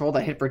that you control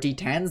that hit for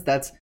D10s.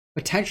 That's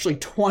potentially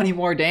 20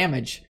 more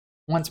damage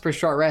once per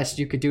short rest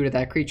you could do to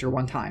that creature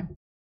one time,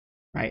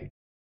 right?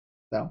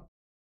 So,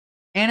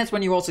 and it's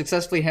when you roll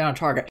successfully hit on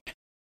target.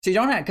 So you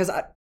don't have, because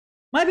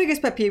my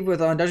biggest pet peeve with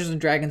Dungeons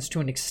and Dragons to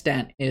an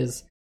extent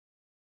is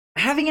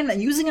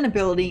using an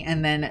ability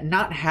and then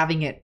not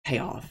having it pay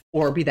off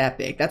or be that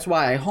big. That's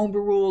why I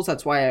homebrew rules.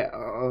 That's why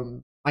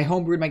I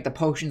homebrew to make the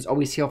potions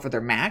always heal for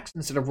their max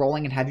instead of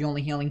rolling and have you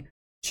only healing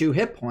 2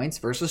 hit points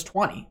versus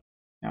 20. You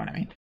know what I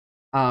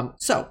mean?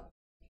 So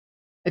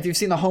if you've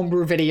seen the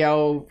homebrew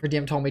video for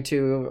DM Told Me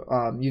To,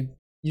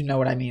 you know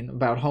what I mean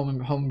about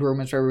homebrew,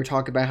 where we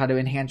talk about how to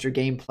enhance your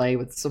gameplay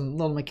with some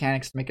little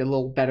mechanics to make it a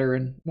little better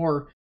and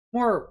more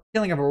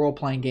feeling of a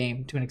role-playing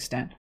game to an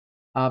extent.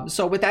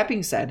 So with that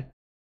being said,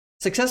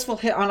 successful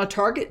hit on a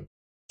target,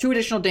 2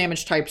 additional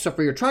damage types. So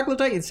for your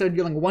troglodyte, instead of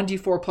dealing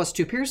 1d4 plus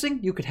 2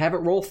 piercing, you could have it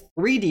roll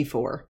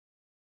 3d4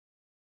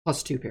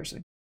 plus 2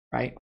 piercing,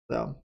 right?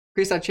 So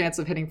increase that chance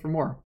of hitting for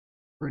more.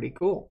 Pretty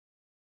cool.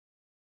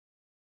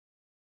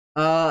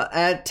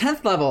 At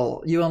 10th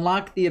level, you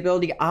unlock the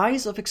ability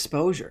Eyes of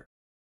Exposure.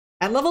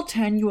 At level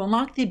 10, you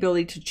unlock the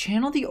ability to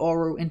channel the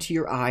aura into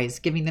your eyes,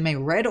 giving them a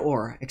red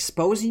aura,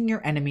 exposing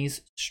your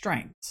enemy's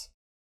strengths.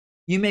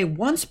 You may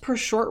once per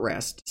short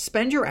rest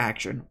spend your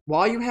action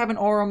while you have an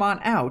Auramon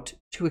out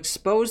to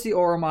expose the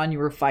Auramon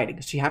you are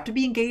fighting. So you have to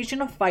be engaged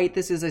in a fight.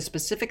 This is a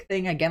specific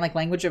thing, again, like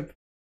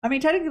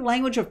technically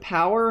Language of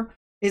Power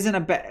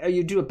isn't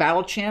you do a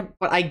battle chant,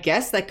 but I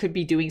guess that could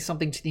be doing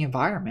something to the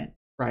environment,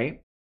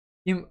 right?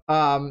 You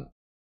to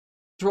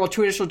roll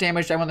 2 additional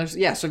damage. So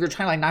if you're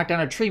trying to like knock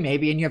down a tree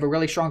maybe, and you have a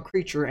really strong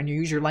creature, and you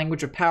use your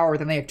Language of Power,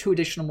 then they have 2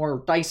 additional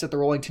more dice that they're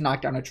rolling to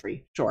knock down a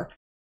tree. Sure.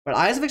 But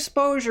Eyes of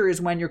Exposure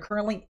is when you're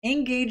currently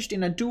engaged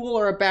in a duel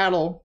or a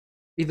battle,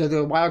 either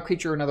the wild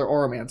creature or another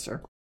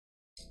Auramancer.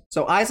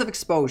 So Eyes of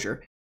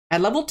Exposure.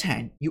 At level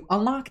 10, you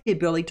unlock the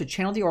ability to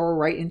channel the aura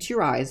right into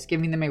your eyes,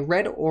 giving them a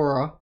red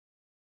aura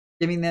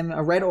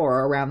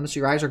around them, so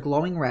your eyes are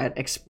glowing red,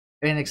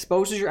 and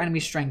exposes your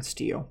enemy's strengths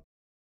to you.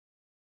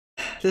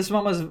 This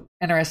one was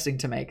interesting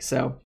to make.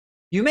 So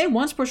you may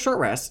once per short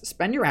rest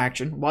spend your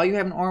action while you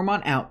have an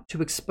Auramon out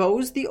to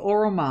expose the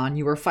Auramon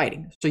you are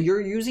fighting. So you're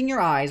using your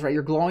eyes, right?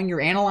 You're glowing,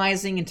 you're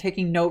analyzing and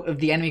taking note of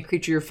the enemy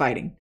creature you're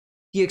fighting.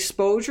 The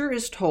exposure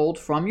is told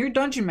from your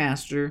dungeon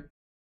master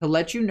to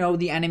let you know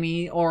the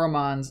enemy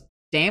Auramon's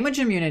damage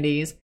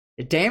immunities,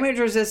 damage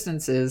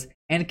resistances,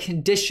 and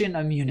condition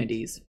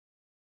immunities.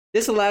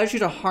 This allows you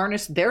to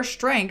harness their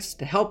strengths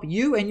to help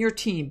you and your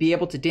team be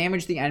able to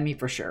damage the enemy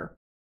for sure.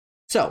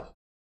 So,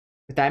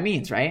 what that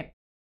means, right?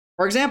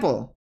 For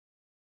example,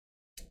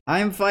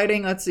 I'm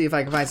fighting, let's see if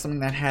I can find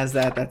something that has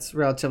that's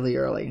relatively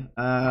early.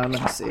 Let me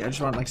see, I just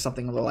want like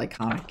something a little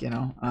iconic, you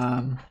know?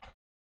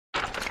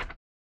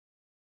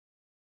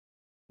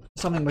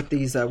 Something with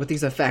these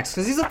effects,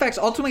 because these effects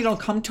ultimately don't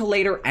come till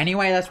later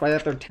anyway, that's why they're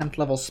 10th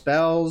level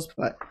spells,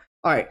 but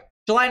alright.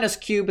 Gelatinous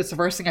Cube is the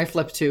first thing I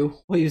flip to,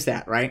 we'll use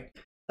that, right?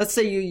 let's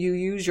say you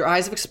use your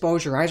Eyes of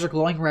Exposure, your eyes are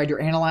glowing red,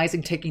 you're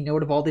analyzing, taking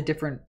note of all the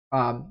different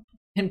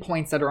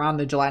pinpoints that are on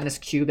the gelatinous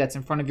cube that's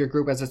in front of your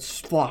group as it's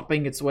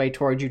flopping its way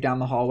towards you down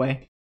the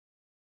hallway.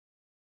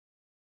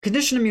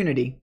 Condition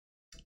immunity.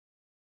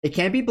 It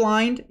can't be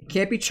blind, it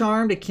can't be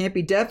charmed, it can't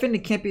be deafened,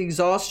 it can't be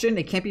exhaustion,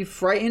 it can't be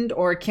frightened,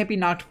 or it can't be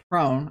knocked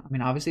prone. I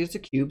mean, obviously it's a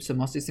cube, so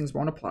most of these things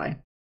won't apply.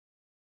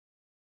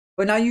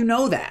 But now you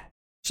know that.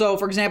 So,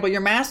 for example, your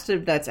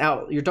Mastiff that's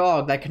out, your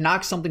dog that can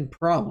knock something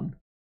prone,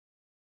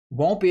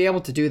 won't be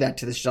able to do that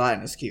to this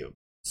gelatinous cube.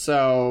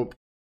 So,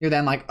 you're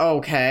then like,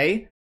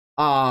 okay,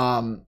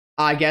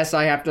 I guess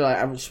I have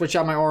to switch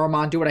out my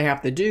Oromon, do what I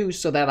have to do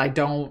so that I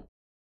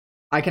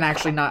can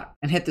actually not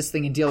and hit this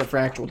thing and deal it for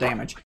actual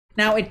damage.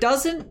 Now, it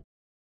doesn't...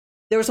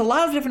 There's a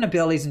lot of different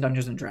abilities in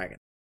Dungeons & Dragons,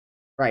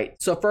 right?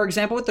 So, for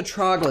example, with the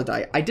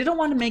Troglodyte, I didn't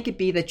want to make it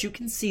be that you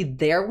can see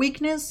their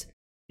weakness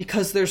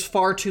because there's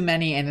far too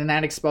many, and then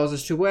that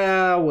exposes to,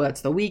 well,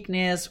 what's the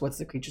weakness, what's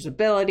the creature's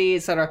ability,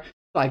 etc.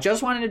 So I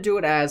just wanted to do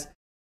it as,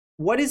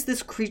 what does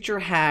this creature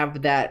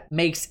have that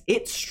makes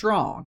it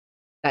strong,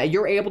 that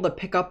you're able to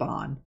pick up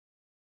on,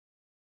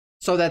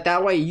 so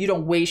that way you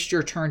don't waste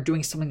your turn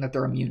doing something that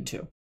they're immune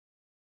to,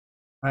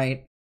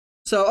 right?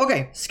 So,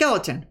 okay,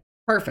 skeleton.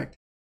 Perfect.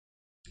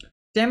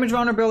 Damage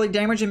vulnerability,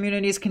 damage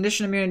immunities,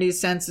 condition immunities,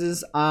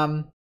 senses.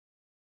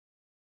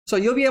 So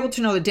you'll be able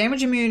to know the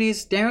damage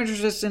immunities, damage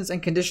resistance,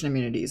 and condition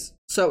immunities.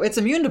 So it's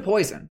immune to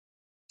poison.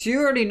 So you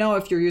already know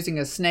if you're using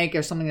a snake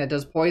or something that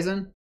does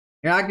poison,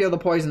 you're not going to be able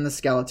to poison the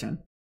skeleton.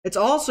 It's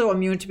also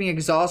immune to being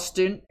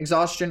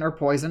exhaustion or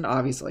poisoned,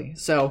 obviously.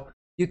 So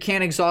you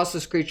can't exhaust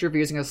this creature if you're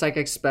using a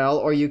psychic spell,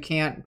 or you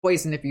can't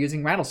poison if you're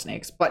using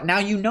rattlesnakes. But now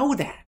you know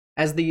that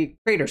as the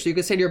creator. So you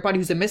can say to your buddy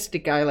who's a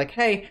mystic guy, like,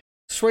 hey,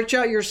 switch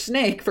out your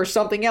snake for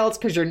something else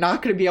because you're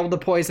not going to be able to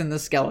poison the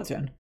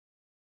skeleton.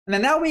 And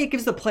then that way it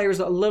gives the players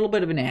a little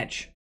bit of an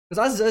edge.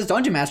 Because as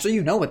Dungeon Master,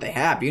 you know what they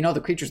have. You know the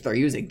creatures they're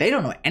using. They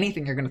don't know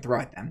anything you're going to throw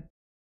at them.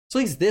 So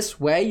at least this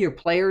way, your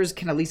players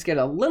can at least get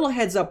a little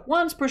heads up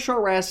once per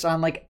short rest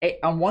on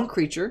on one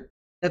creature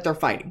that they're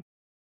fighting.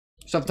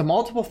 So if the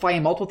multiple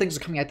things are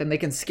coming at them, they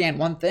can scan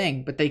one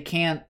thing, but they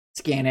can't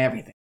scan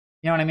everything.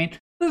 You know what I mean?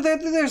 So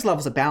there's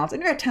levels of balance,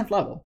 and you're at 10th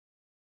level.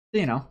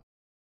 So, you know,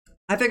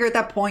 I figure at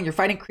that point, you're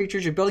fighting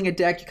creatures, you're building a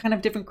deck, you kind of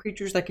have different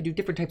creatures that can do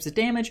different types of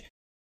damage.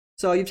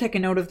 So you've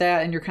taken note of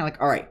that, and you're kind of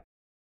like, all right,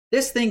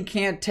 this thing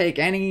can't take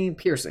any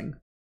piercing.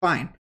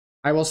 Fine.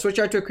 I will switch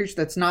out to a creature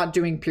that's not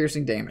doing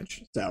piercing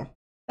damage. So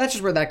that's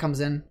just where that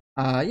comes in.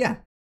 Yeah.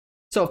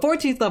 So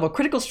 14th level,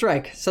 Critical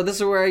Strike. So this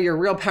is where your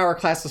real power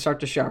class will start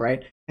to show,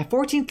 right? At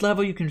 14th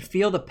level, you can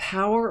feel the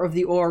power of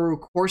the Oru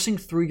coursing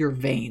through your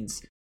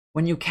veins.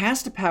 When you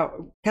cast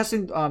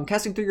casting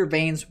through your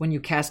veins when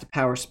you cast a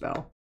power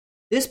spell.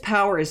 This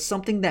power is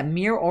something that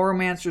mere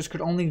Oromancers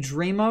could only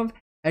dream of,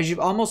 as you've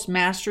almost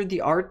mastered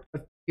the art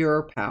of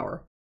pure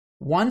power.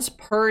 Once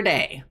per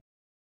day,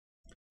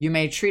 you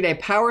may treat a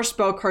power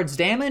spell card's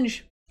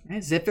damage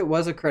as if it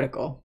was a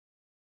critical.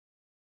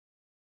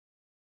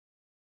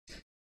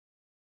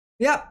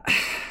 Yep.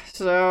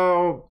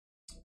 So,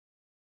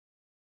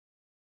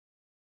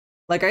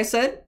 like I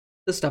said,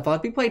 the stuff will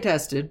have to be play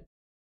tested,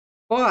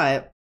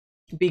 but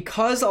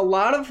because a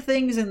lot of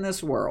things in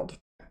this world,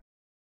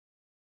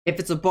 if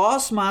it's a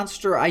boss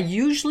monster, I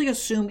usually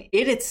assume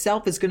it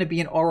itself is going to be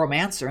an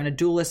Oromancer and a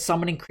duelist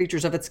summoning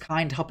creatures of its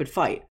kind to help it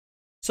fight.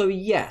 So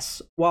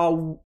yes,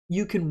 while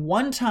you can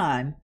one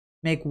time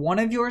make one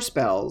of your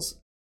spells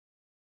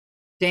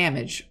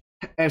damage,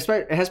 it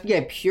has to be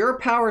a pure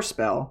power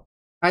spell.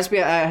 It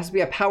has to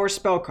be a power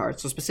spell card,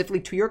 so specifically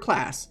to your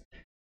class.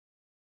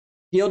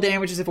 Deal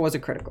damage as if it was a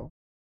critical.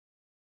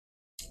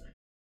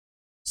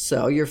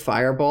 So your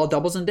fireball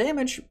doubles in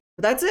damage.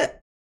 But that's it.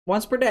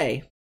 Once per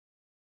day.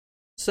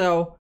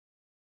 So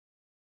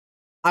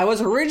I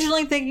was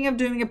originally thinking of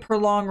doing a per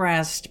long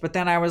rest, but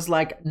then I was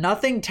like,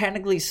 nothing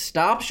technically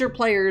stops your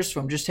players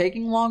from just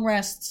taking long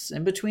rests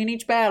in between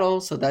each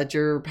battle so that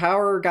your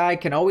power guy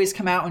can always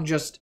come out and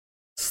just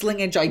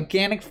sling a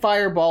gigantic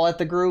fireball at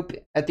the group,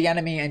 at the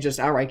enemy, and just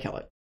outright kill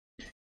it.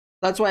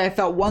 That's why I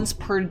felt once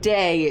per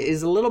day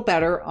is a little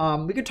better.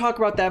 We could talk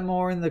about that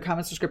more in the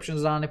comments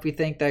descriptions on if we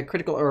think that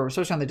critical, or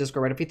especially on the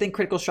Discord, right? If we think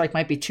Critical Strike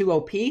might be too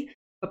OP,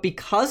 but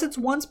because it's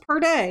once per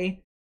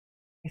day,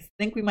 I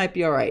think we might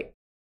be all right.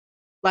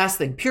 Last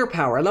thing, Pure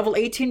Power. At level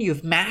 18,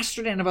 you've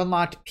mastered and have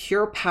unlocked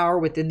Pure Power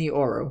within the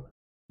Oru.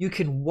 You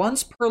can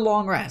once per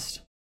long rest.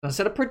 So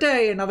instead of per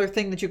day, another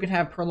thing that you can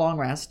have per long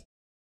rest.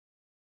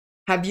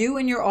 Have you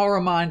and your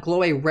Oromon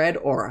glow a red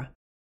aura.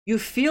 You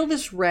feel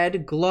this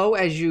red glow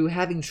as you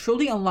having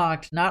truly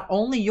unlocked not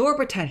only your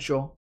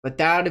potential, but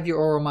that of your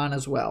Oromon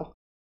as well.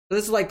 So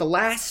this is like the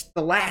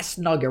last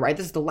nugget, right?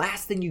 This is the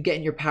last thing you get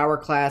in your power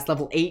class,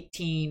 level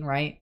 18,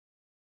 right?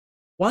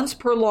 Once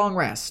per long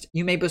rest,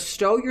 you may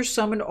bestow your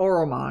summoned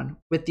Oromon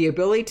with the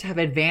ability to have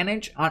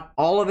advantage on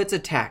all of its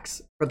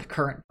attacks for the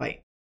current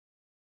fight.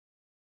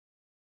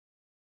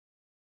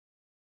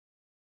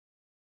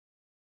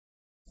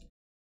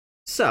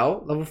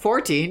 So, level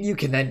 14, you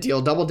can then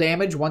deal double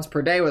damage once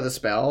per day with a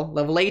spell.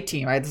 Level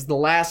 18, right? This is the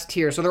last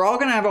tier. So they're all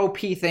going to have OP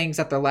things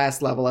at their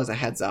last level as a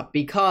heads up,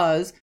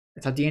 because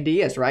that's how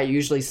D&D is, right?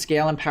 Usually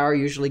scale and power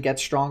usually get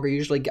stronger,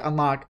 usually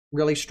unlock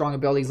really strong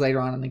abilities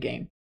later on in the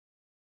game.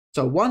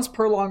 So once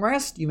per long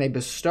rest, you may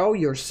bestow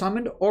your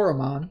summoned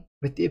Oromon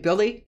with the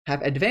ability to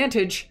have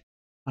advantage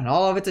on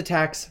all of its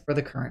attacks for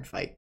the current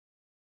fight.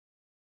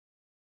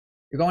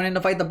 You're going in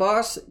to fight the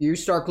boss, you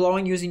start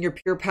glowing using your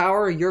pure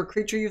power, your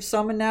creature you've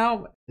summoned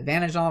now,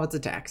 advantage on all of its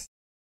attacks.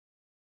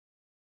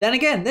 Then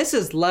again, this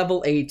is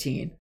level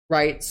 18,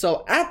 right?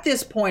 So at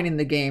this point in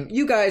the game,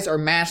 you guys are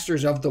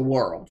masters of the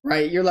world,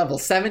 right? You're level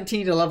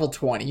 17 to level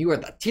 20. You are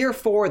the tier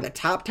 4, the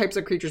top types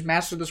of creatures,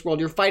 masters of this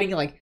world. You're fighting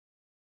like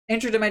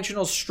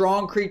interdimensional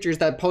strong creatures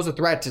that pose a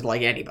threat to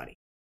like anybody.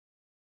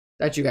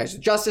 That's you guys.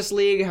 Justice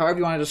League, however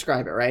you want to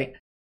describe it, right?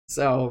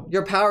 So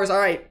your powers, all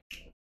right.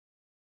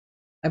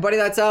 And buddy,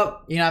 that's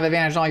up. You have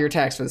advantage on all your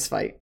attacks for this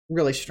fight.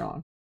 Really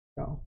strong.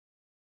 So.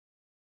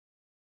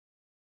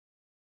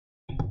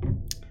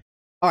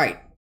 All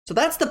right. So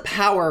that's the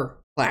power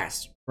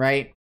class,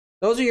 right?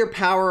 Those are your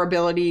power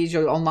abilities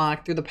you'll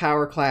unlock through the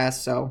power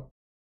class. So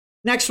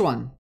next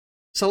one,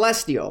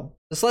 Celestial.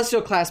 The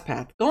Celestial class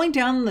path. Going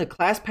down the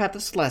class path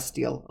of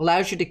Celestial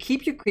allows you to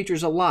keep your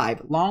creatures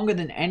alive longer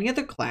than any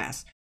other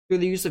class through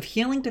the use of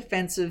healing,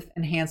 defensive,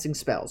 enhancing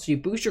spells. So you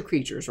boost your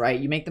creatures, right?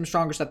 You make them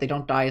stronger so that they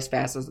don't die as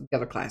fast as the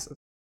other classes.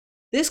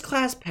 This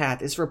class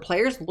path is for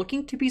players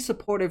looking to be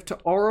supportive to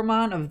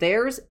Oromon of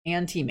theirs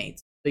and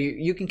teammates. So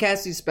you can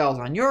cast these spells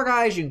on your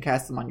guys, you can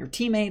cast them on your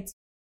teammates,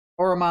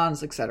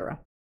 Oromons, etc.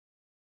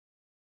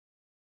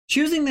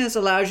 Choosing this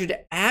allows you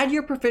to add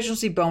your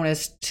proficiency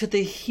bonus to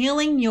the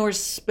healing your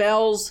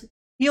spells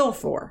heal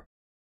for.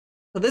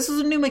 So this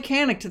is a new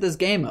mechanic to this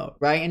game mode,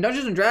 right? In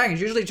Dungeons & Dragons,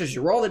 usually just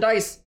you roll the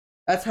dice.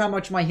 That's how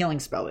much my healing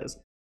spell is.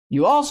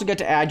 You also get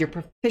to add your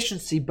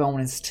proficiency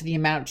bonus to the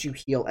amount you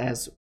heal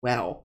as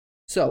well.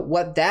 So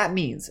what that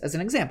means, as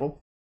an example,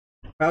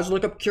 if I was to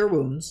look up Cure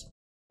Wounds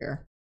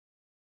here,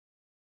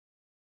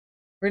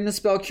 we're in the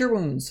spell Cure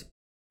Wounds.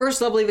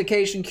 First level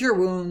evocation, Cure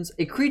Wounds.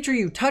 A creature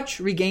you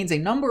touch regains a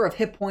number of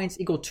hit points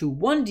equal to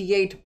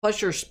 1d8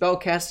 plus your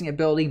spellcasting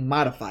ability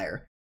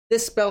modifier.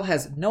 This spell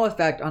has no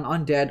effect on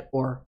undead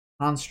or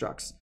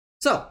constructs.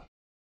 So,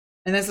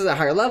 and this is at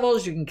higher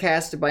levels, you can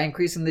cast it by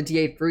increasing the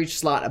d8 for each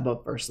slot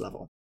above first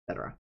level,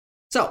 etc.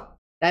 So,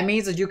 that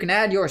means that you can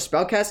add your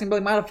spellcasting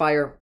ability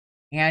modifier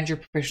and your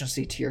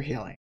proficiency to your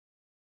healing.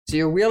 So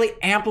you really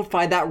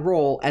amplify that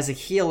role as a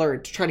healer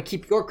to try to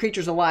keep your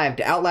creatures alive,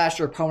 to outlast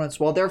your opponents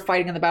while they're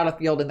fighting in the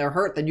battlefield and they're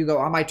hurt. Then you go,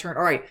 on my turn,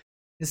 all right,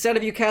 instead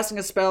of you casting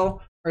a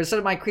spell, or instead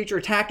of my creature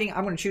attacking,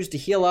 I'm going to choose to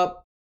heal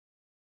up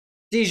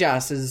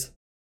Dejas's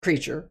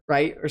creature,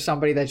 right? Or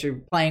somebody that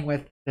you're playing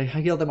with to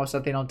heal them so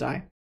that they don't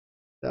die.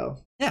 So,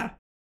 yeah.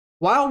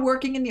 While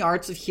working in the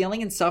arts of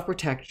healing and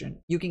self-protection,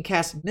 you can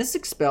cast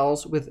mystic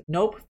spells with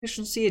no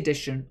proficiency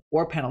addition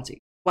or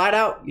penalty. Flat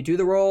out, you do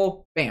the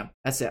roll, bam,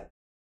 that's it.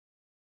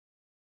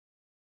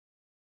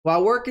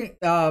 While working,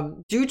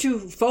 due to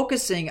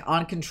focusing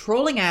on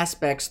controlling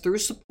aspects through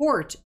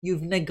support,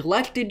 you've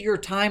neglected your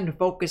time to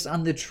focus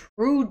on the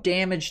true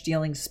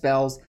damage-dealing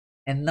spells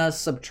and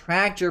thus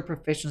subtract your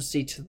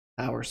proficiency to the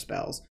power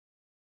spells.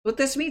 What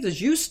this means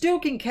is you still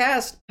can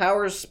cast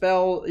power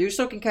spell, you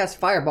still can cast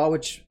Fireball,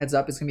 which heads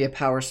up is going to be a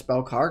power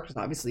spell card, because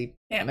obviously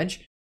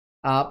damage.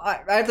 I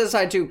have to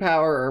decide to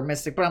power or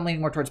mystic, but I'm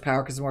leaning more towards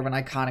power because it's more of an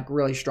iconic,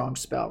 really strong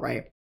spell,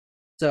 right?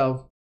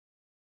 So,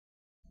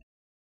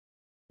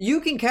 you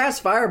can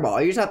cast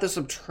Fireball, you just have to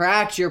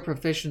subtract your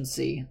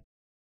proficiency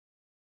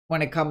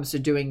when it comes to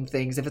doing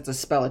things if it's a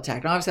spell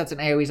attack. Now, obviously that's an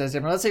AoE, so that's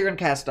different. Let's say you're going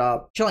to cast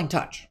Chilling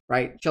Touch,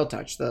 right? Chill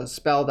Touch, the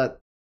spell that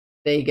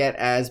they get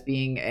as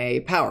being a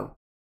power.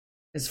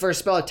 It's for a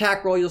spell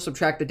attack roll, you'll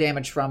subtract the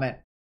damage from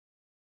it.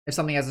 If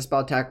something has a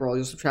spell attack roll,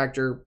 you'll subtract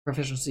your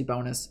proficiency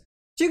bonus.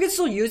 So you can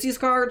still use these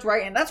cards,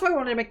 right? And that's why I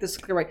wanted to make this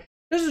clear, right?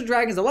 Dungeons &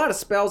 Dragons, a lot of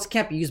spells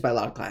can't be used by a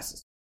lot of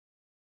classes.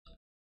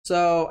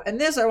 So, in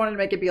this, I wanted to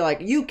make it be like,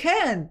 you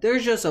can,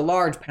 there's just a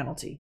large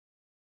penalty.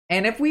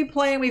 And if we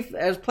play and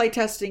as play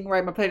testing,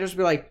 right, my players will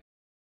be like,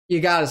 you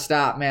gotta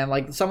stop, man.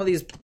 Like, some of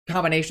these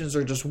combinations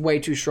are just way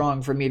too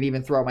strong for me to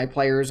even throw at my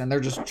players, and they're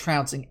just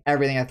trouncing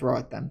everything I throw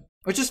at them.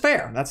 Which is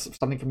fair. That's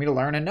something for me to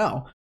learn and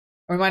know.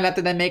 We might have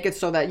to then make it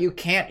so that you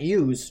can't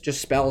use just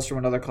spells from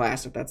another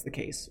class if that's the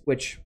case,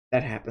 which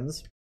that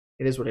happens.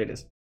 It is what it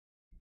is.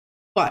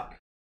 But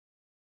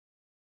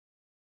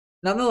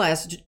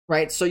nonetheless,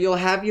 right, so you will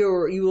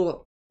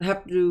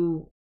have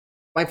to,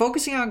 by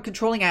focusing on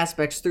controlling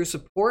aspects through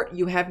support,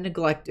 you have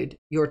neglected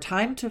your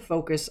time to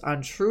focus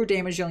on true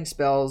damage dealing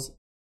spells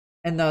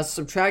and thus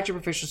subtract your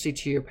proficiency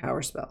to your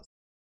power spells.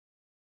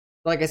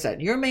 Like I said,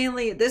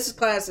 this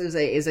class is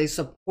a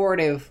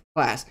supportive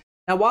class.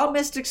 Now, while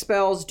Mystic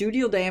spells do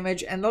deal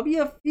damage, and there'll be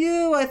a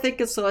few, I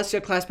think, in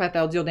Celestial class path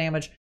that'll deal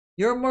damage,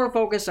 you're more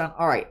focused on,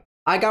 alright,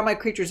 I got my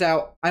creatures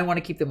out, I want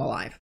to keep them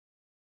alive.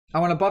 I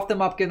want to buff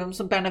them up, give them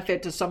some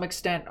benefit to some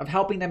extent of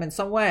helping them in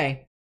some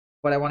way,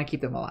 but I want to keep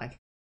them alive.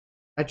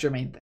 That's your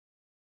main thing.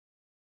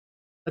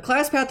 The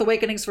class path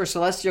awakenings for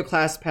Celestial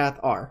class path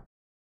are: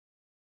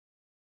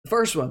 the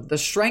first one, the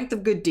Strength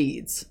of Good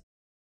Deeds,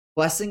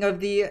 Blessing of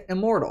the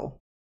Immortal,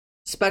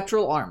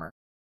 Spectral Armor,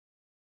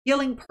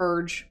 Healing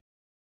Purge,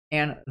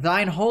 and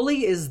Thine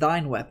Holy is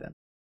Thine Weapon.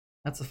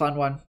 That's a fun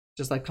one.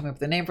 Just like coming up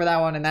with the name for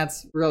that one, and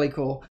that's really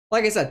cool.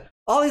 Like I said,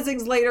 all these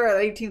things later at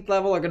 18th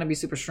level are going to be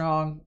super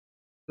strong.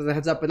 So the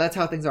heads up, but that's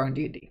how things are in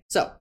D&D.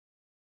 So,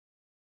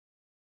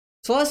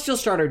 Celestial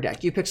starter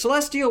deck. You pick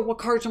Celestial. What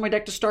cards on my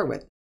deck to start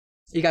with?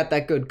 You got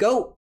that good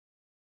Goat.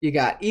 You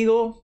got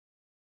Eagle.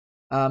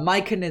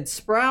 Myconid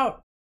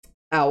Sprout.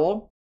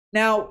 Owl.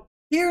 Now,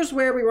 here's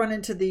where we run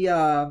into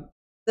the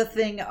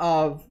thing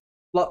of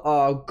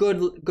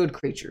good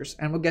creatures,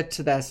 and we'll get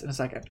to this in a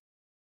second.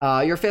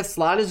 Your 5th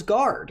slot is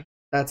Guard.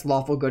 That's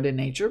lawful good in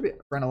nature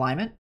for an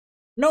alignment.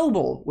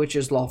 Noble, which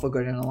is lawful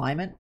good in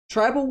alignment.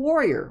 Tribal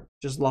Warrior,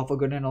 which is lawful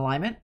good in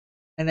alignment.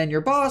 And then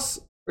your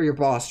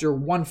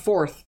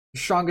 1/4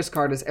 strongest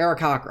card is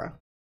Aarakocra.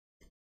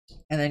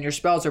 And then your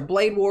spells are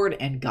Blade Ward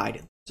and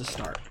Guidance to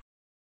start.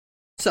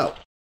 So,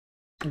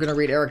 I'm going to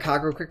read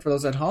Aarakocra quick for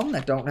those at home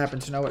that don't happen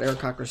to know what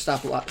Aarakocra's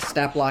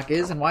stat block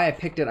is, and why I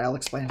picked it, I'll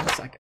explain in a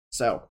second.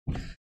 So,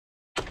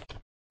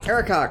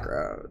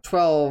 Aarakocra,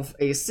 12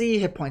 AC,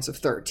 hit points of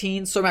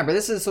 13. So remember,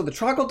 the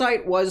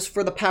Troglodyte was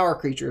for the power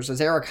creatures, as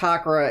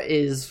Aarakocra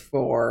is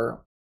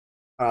for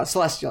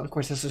Celestial. Of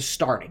course, this is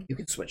starting. You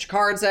can switch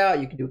cards out,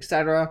 you can do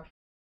etc.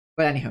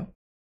 But anywho,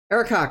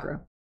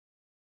 Aarakocra.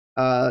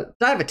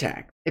 Dive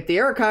attack. If the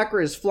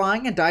Aarakocra is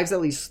flying and dives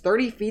at least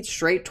 30 feet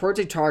straight towards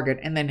a target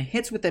and then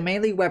hits with a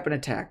melee weapon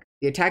attack,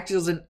 the attack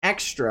deals an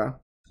extra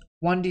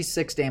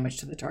 1d6 damage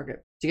to the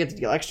target. So you get to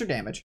deal extra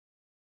damage.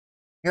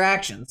 Your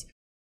actions.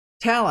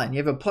 Talon, you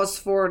have a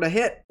 +4 to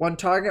hit, one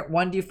target,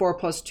 1d4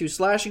 +2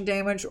 slashing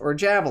damage, or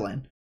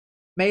Javelin.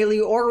 Melee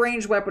or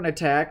ranged weapon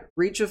attack,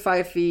 reach of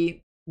 5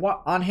 feet,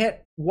 on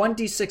hit,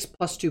 1d6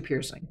 +2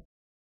 piercing.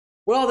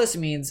 What all this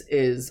means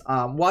is,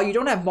 while you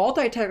don't have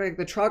multi-attack like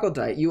the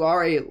Troglodyte, you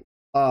are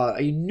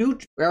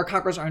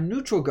Aarakocras are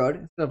neutral good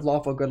instead of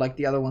lawful good like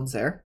the other ones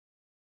there.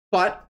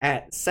 But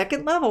at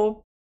 2nd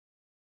level,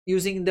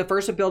 using the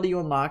first ability you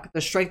unlock,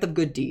 the Strength of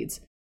Good Deeds.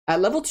 At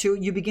level 2,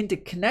 you begin to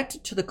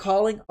connect to the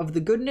calling of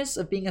the goodness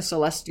of being a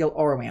Celestial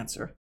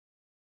Oromancer.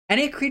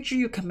 Any creature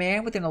you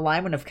command with an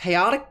alignment of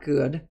Chaotic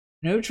Good,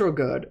 Neutral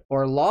Good,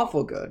 or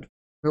Lawful Good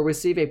will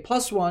receive a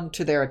 +1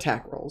 to their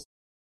attack rolls.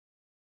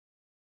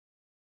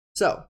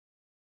 So,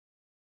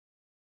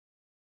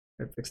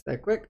 let's fix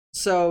that quick.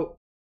 So,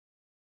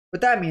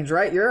 what that means,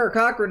 right? Your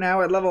Aarakocra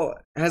now at level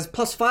has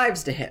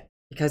 +5s to hit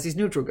because he's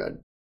Neutral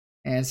Good.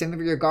 And same thing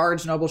for your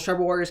Guards, Nobles,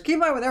 Tribal Warriors. Keep in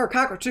mind with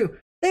Aarakocra too,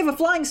 they have a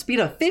flying speed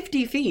of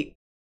 50 feet.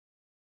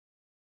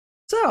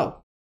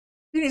 So,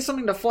 if you need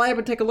something to fly up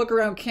and take a look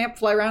around camp,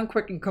 fly around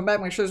quick and come back,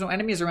 make sure there's no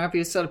enemies around for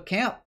you to set up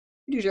camp.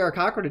 You use your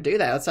Aarakocra to do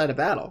that outside of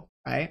battle,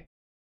 right?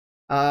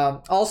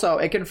 Also,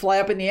 it can fly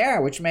up in the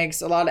air, which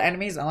makes a lot of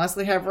enemies, unless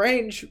they have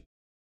range,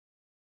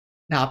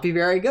 not be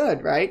very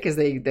good, right? Because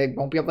they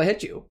won't be able to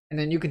hit you. And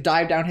then you could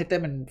dive down, hit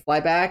them, and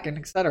fly back, and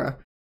etc.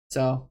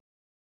 So,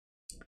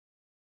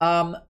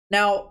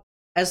 now,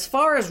 as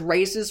far as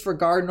races for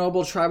Guard,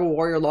 Noble, Tribal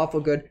Warrior, Lawful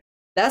Good,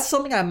 that's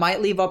something I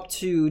might leave up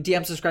to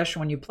DM's discretion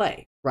when you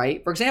play,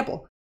 right? For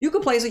example, you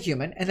could play as a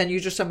human, and then you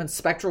just summon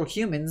spectral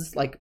humans,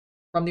 like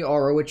from the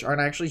aura, which aren't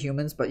actually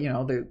humans, but,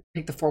 they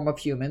take the form of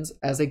humans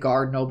as a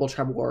Guard, Noble,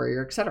 Tribal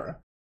Warrior, etc.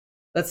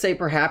 Let's say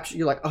perhaps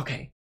you're like,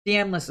 okay,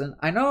 DM, listen,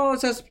 I know it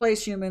says to play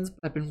as humans, but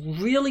I've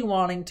been really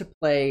wanting to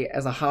play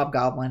as a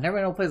Hobgoblin.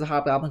 Everyone plays a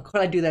Hobgoblin.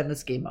 Could I do that in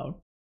this game mode?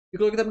 You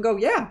could look at them and go,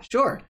 yeah,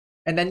 sure.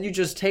 And then you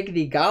just take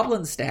the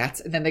Goblin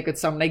stats, and then they could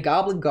summon a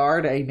Goblin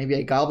Guard, maybe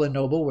a Goblin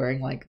Noble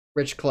wearing like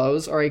rich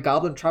clothes, or a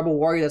Goblin Tribal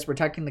Warrior that's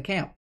protecting the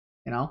camp,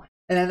 And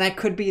then that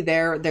could be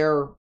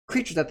their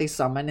creature that they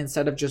summon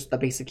instead of just the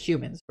basic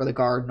humans for the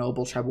Guard,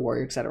 Noble, Tribal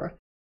Warrior, etc.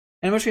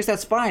 In which case,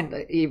 that's fine.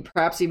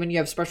 Perhaps even you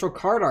have special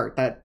card art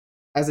that,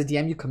 as a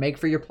DM, you can make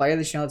for your player.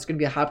 It's going to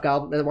be a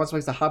Hobgoblin that wants to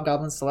play the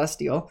Hobgoblin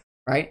Celestial,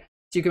 right?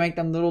 So you can make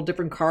them little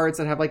different cards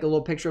that have like a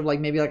little picture of like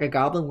maybe like a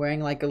goblin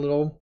wearing like a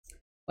little,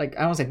 like, I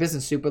don't want to say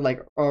business suit, but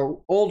like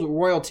old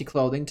royalty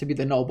clothing to be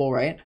the noble,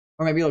 right?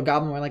 Or maybe a little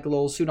goblin wearing like a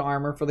little suit of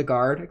armor for the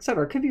guard,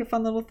 etc. It could be a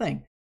fun little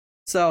thing.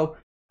 So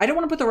I don't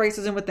want to put the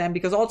races in with them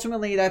because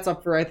ultimately that's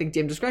up for, I think,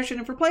 DM discretion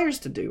and for players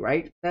to do,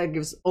 right? That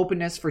gives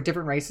openness for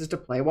different races to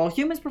play. While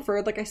humans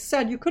preferred, like I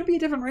said, you could be a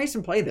different race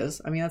and play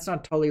this. I mean, that's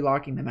not totally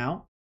locking them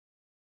out.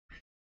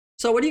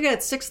 So what do you get at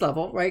 6th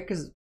level, right?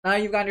 Because now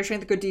you've got your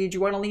Strength of Good Deeds.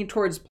 You want to lean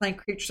towards playing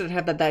creatures that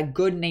have that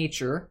good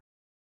nature.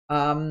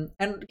 And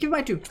keep in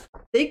mind too,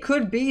 they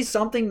could be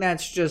something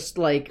that's just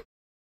like,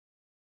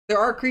 there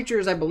are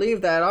creatures, I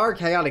believe, that are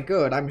chaotic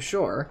good, I'm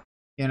sure,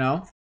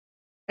 And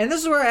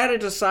this is where I had to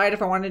decide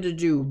if I wanted to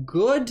do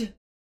good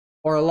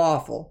or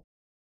lawful.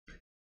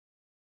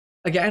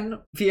 Again,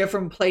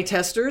 from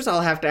playtesters,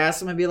 I'll have to ask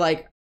them and be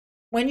like,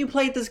 when you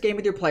played this game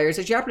with your players,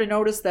 did you happen to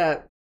notice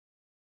that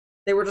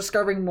they were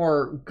discovering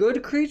more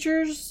good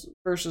creatures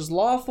versus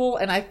lawful?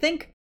 And I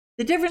think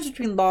the difference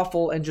between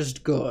lawful and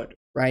just good,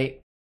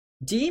 right,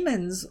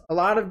 demons, a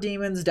lot of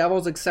demons,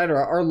 devils,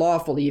 etc., are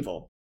lawful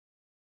evil,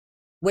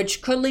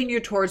 which could lean you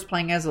towards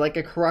playing as like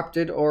a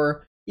corrupted,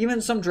 or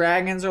even some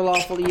dragons are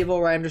lawful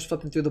evil, right? I'm just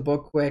flipping through the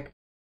book quick.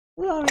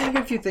 Well, I mean,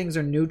 a few things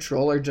are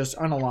neutral, or just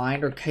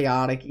unaligned, or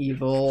chaotic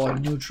evil, or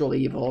neutral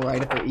evil,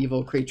 right? If they're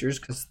evil creatures,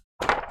 because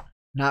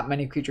not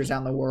many creatures out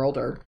in the world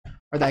are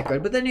that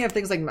good. But then you have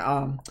things like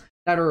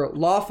that are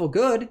lawful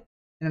good, and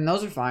then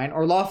those are fine,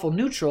 or lawful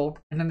neutral,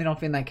 and then they don't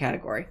fit in that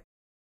category.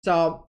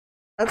 So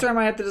that's where I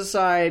might have to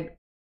decide,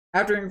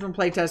 after hearing from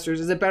playtesters,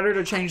 is it better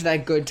to change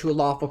that good to a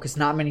lawful, because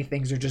not many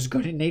things are just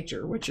good in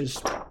nature, which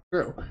is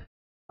true.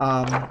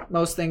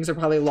 Most things are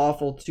probably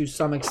lawful to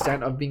some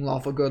extent of being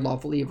lawful good,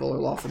 lawful evil, or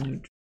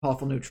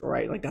lawful neutral,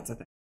 right? Like, that's a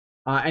thing.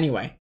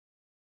 Anyway,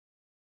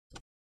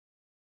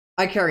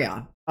 I carry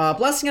on.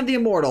 Blessing of the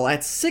Immortal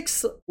at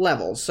 6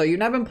 levels. So you've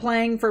now been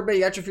playing for a bit,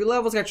 you got your few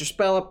levels, got your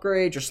spell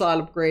upgrades, your slot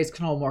upgrades,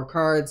 can hold more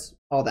cards,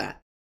 all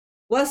that.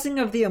 Blessing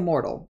of the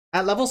Immortal.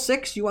 At level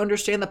 6, you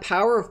understand the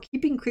power of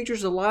keeping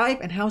creatures alive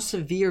and how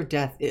severe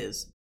death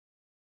is.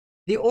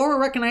 The aura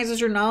recognizes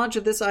your knowledge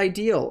of this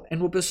ideal and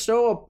will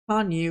bestow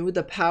upon you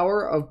the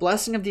power of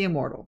Blessing of the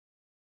Immortal.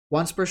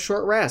 Once per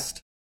short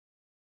rest.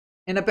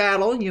 In a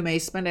battle, you may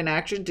spend an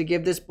action to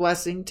give this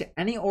blessing to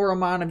any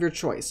Auramon of your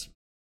choice.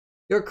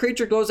 Your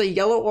creature glows a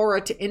yellow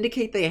aura to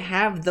indicate they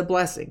have the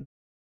blessing.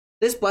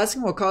 This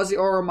blessing will cause the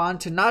Auramon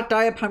to not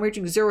die upon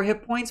reaching 0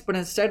 hit points, but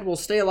instead will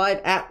stay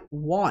alive at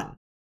 1.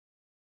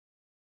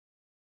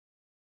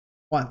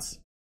 Once.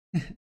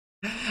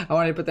 I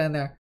wanted to put that in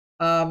there.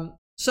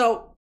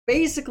 So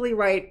basically,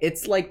 right,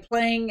 it's like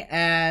playing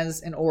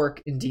as an orc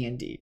in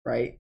D&D,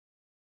 right?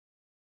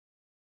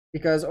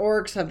 Because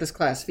orcs have this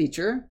class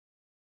feature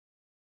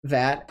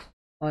that,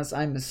 unless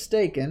I'm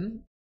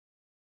mistaken,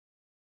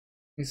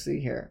 let me see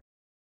here.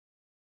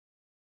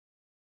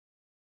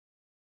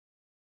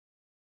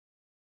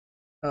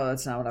 Oh,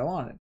 that's not what I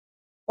wanted.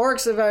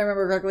 Orcs, if I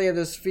remember correctly, have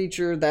this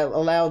feature that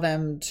allow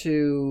them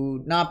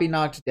to not be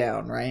knocked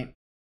down, right?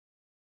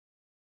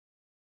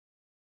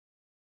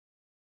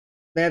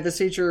 They have this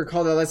feature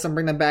called that lets them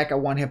bring them back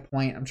at 1 hit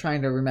point. I'm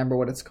trying to remember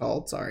what it's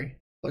called. Sorry.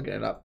 Looking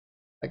it up.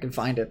 I can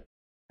find it.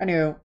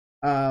 Anyway,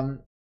 because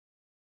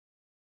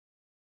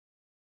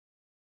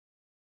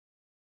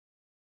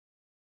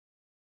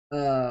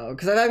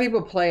I've had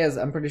people play as,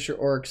 I'm pretty sure,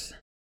 orcs,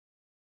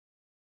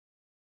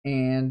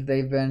 and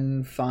they've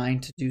been fine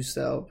to do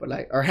so, but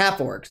like, or half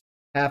orcs,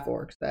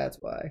 that's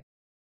why.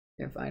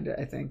 Can't find it,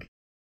 I think.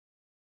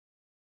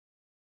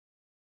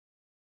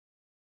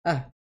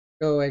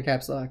 Go away,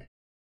 caps lock.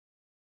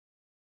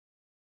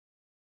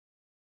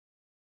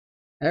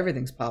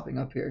 Everything's popping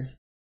up here.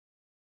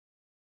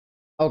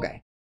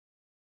 Okay.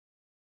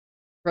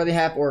 For the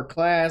half orc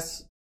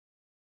class,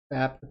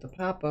 tap with the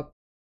pop up.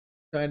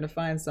 Trying to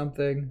find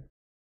something.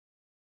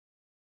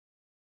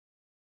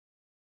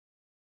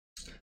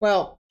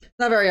 Well,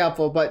 not very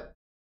helpful, but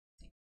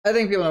I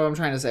think people know what I'm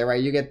trying to say,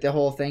 right? You get the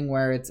whole thing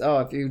where it's, oh,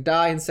 if you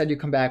die, instead you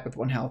come back with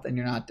 1 health and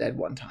you're not dead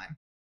 1 time.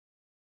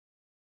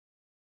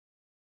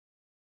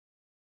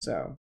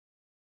 So,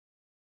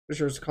 for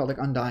sure it's called like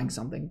Undying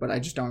something, but I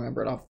just don't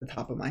remember it off the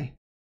top of my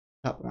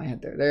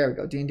head there. There we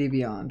go. D&D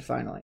Beyond,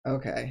 finally.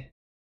 Okay.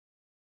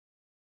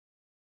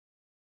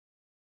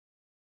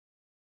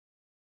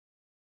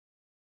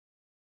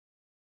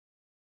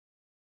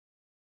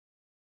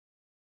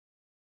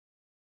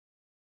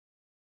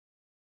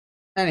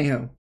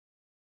 Anywho,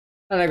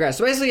 I digress.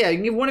 So basically, yeah, you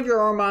can give one of your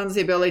Auramons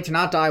the ability to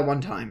not die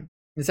 1 time.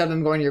 Instead of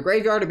them going to your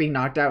graveyard or being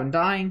knocked out and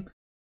dying,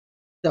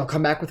 they'll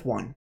come back with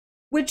 1.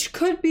 Which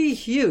could be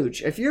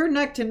huge. If you're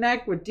neck to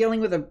neck with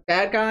dealing with a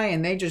bad guy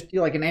and they just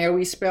do like an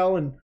AoE spell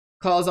and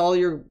cause all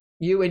you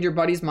and your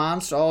buddy's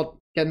mons to all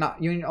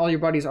your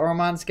buddy's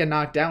Auramons get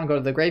knocked out and go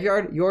to the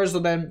graveyard, yours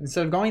will then,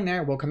 instead of going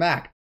there, will come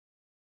back.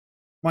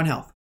 1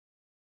 health.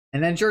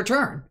 And then it's your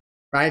turn.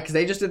 Right? Because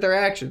they just did their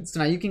actions. So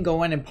now you can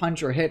go in and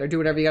punch or hit or do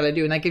whatever you gotta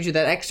do. And that gives you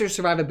that extra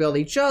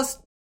survivability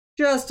just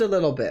a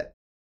little bit.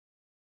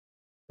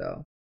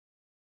 So.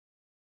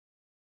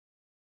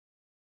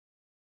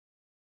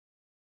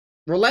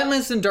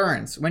 Relentless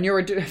Endurance. When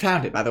you're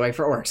found it, by the way,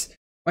 for orcs.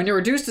 When you're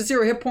reduced to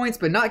 0 hit points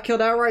but not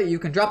killed outright, you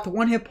can drop to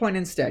 1 hit point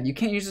instead. You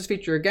can't use this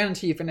feature again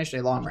until you finish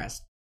a long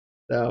rest.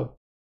 So.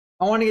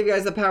 I want to give you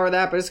guys the power of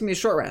that, but it's going to be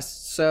a short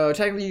rest. So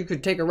technically you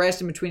could take a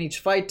rest in between each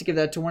fight to give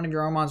that to one of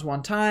your Auramons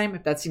 1 time.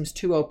 If that seems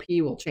too OP,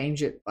 we'll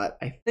change it, but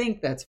I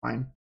think that's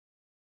fine.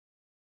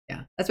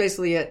 Yeah, that's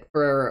basically it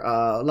for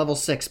level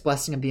 6,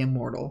 Blessing of the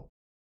Immortal.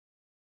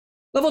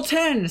 Level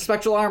 10,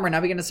 Spectral Armor. Now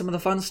we get into some of the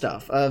fun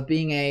stuff of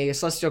being a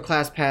Celestial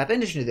class path in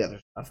addition to the other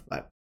stuff.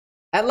 But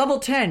at level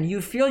 10,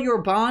 you feel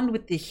your bond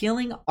with the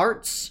healing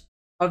arts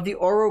of the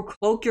Oro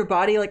cloak your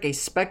body like a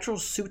spectral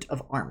suit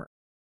of armor.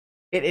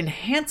 It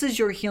enhances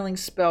your healing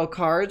spell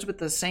cards with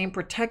the same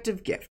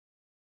protective gift.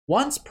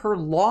 Once per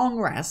long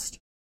rest,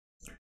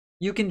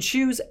 you can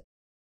choose,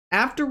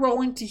 after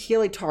rolling to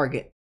heal a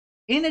target,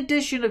 in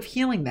addition of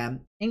healing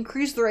them,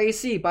 increase their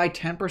AC by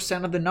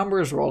 10% of the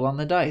numbers rolled on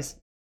the dice.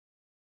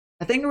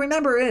 The thing to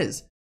remember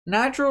is,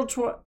 natural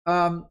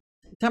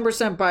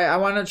 10% by, I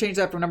want to change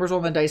that from numbers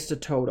rolled on the dice to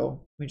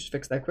total. Let me just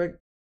fix that quick.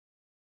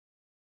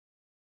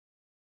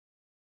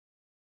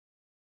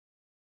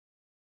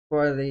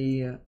 For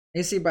the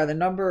AC by the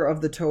number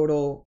of the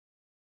total.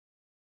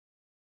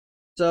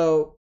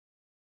 So,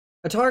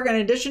 a target,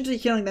 in addition to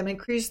healing them,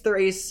 increase their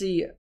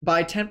AC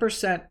by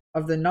 10%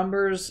 of the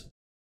numbers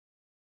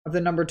of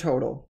the number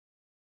total.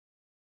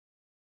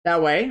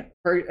 That way,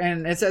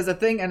 and it says a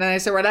thing, and then I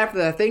say right after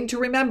that, thing to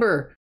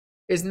remember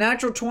is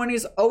natural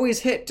 20s always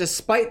hit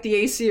despite the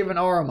AC of an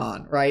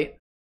Oromon, right?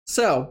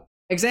 So,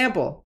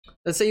 example,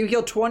 let's say you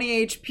heal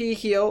 20 HP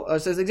heal,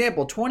 it says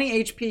example,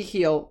 20 HP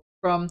heal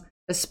from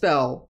a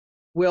spell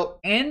will,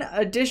 in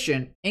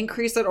addition,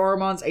 increase that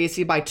Oromon's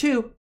AC by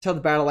 2 till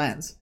the battle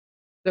ends.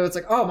 So it's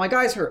like, oh, my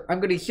guy's hurt. I'm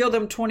going to heal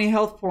them 20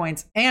 health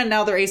points, and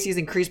now their AC is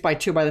increased by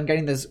 2 by them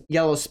getting this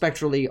yellow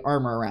spectrally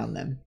armor around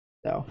them.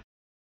 So,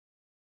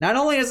 not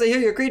only does it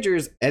heal your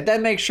creatures, it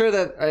then makes sure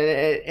that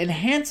it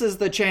enhances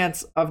the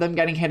chance of them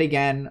getting hit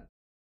again.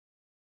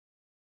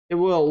 It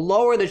will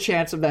lower the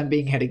chance of them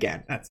being hit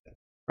again. That's it.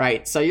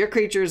 Right? So your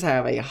creatures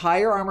have a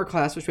higher armor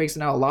class, which makes it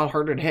now a lot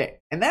harder to hit.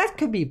 And that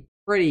could be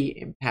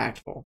pretty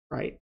impactful,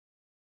 right?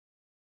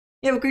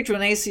 You have a creature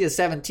with an AC of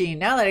 17.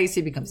 Now that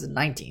AC becomes a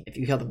 19 if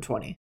you heal them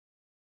 20.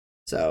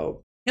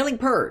 So, Healing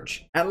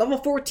Purge. At level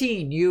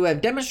 14, you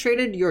have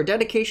demonstrated your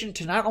dedication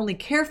to not only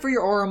care for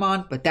your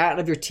Oromon, but that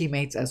of your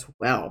teammates as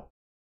well.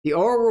 The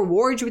aura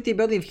rewards you with the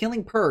ability of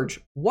Healing Purge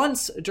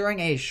once during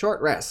a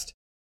short rest.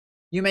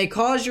 You may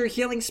cause your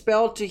healing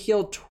spell to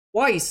heal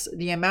twice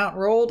the amount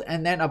rolled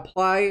and then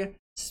apply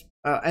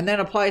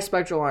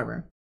spectral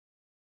armor.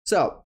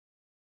 So,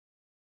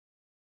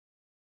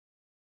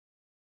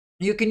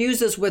 you can use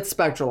this with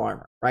spectral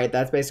armor, right?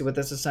 That's basically what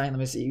this is saying. Let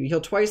me see. You heal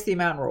twice the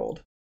amount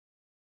rolled.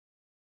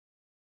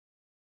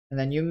 And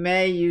then you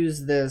may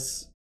use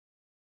this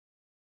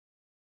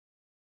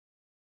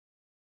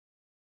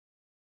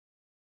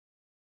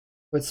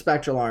with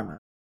spectral armor.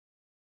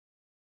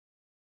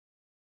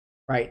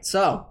 Right,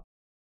 so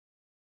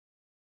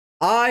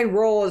I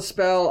roll a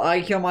spell,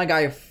 I heal my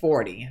guy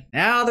 40.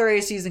 Now their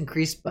AC is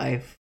increased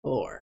by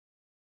 4.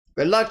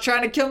 Good luck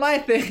trying to kill my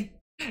thing.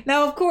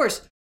 Now, of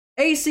course,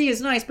 AC is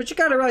nice, but you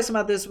gotta realize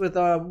about this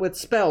with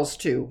spells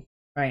too,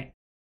 right?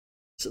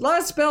 So a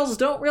lot of spells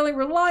don't really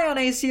rely on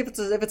AC if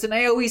it's an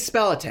AoE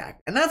spell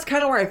attack. And that's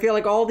kind of where I feel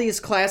like all these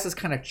classes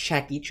kind of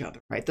check each other,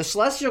 right? The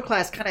Celestial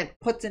class kind of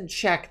puts in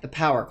check the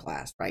Power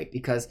class, right?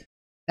 Because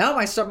now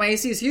my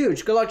AC is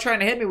huge. Good luck trying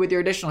to hit me with your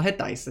additional hit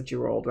dice that you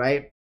rolled,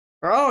 right?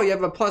 Or, oh, you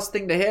have a plus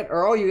thing to hit.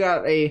 Or, oh, you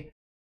got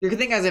your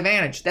thing has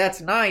advantage. That's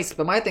nice,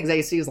 but my thing's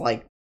AC is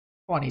like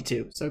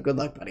 22. So good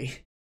luck, buddy.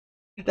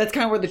 That's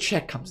kind of where the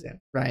check comes in,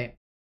 right?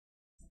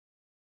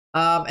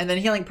 And then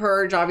Healing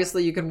Purge,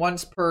 obviously you can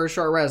once per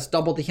short rest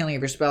double the healing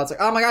of your spell. It's like,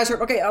 oh my guy's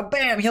hurt. Okay,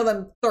 bam, heal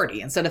them 30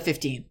 instead of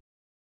 15.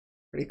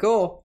 Pretty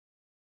cool.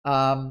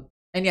 And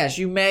yes,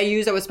 you may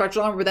use that with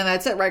Spectral Armor, but then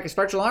that's it, right? Because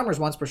Spectral Armor is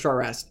once per short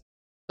rest.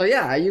 So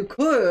yeah, you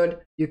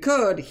could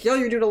heal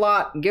your dude a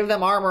lot, give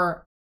them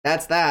armor.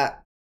 That's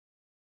that.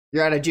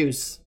 You're out of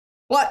juice.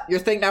 But your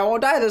thing now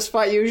won't die this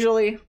fight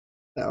usually.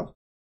 So,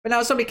 but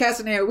now if somebody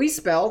casts an AoE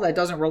spell that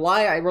doesn't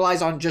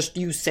relies on just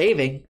you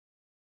saving,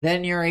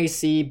 then your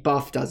AC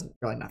buff does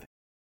really nothing.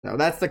 So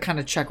that's the kind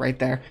of check right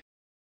there.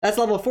 That's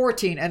level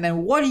 14. And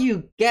then what do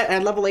you get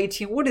at level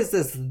 18? What is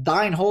this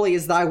Thine Holy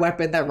is thy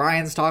weapon that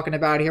Ryan's talking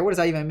about here? What does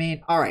that even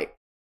mean? All right.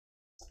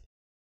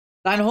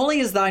 Thine Holy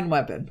is thine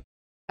weapon.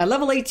 At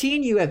level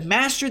 18, you have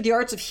mastered the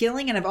arts of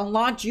healing and have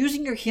unlocked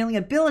using your healing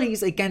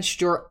abilities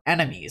against your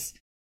enemies.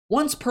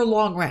 Once per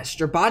long rest,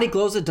 your body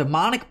glows a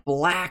demonic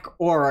black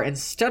aura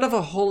instead of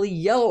a holy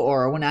yellow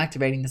aura when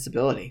activating this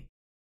ability.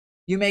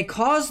 You may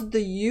cause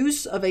the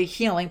use of a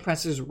healing,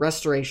 parentheses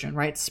restoration,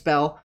 right,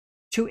 spell,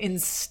 to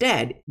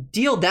instead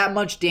deal that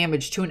much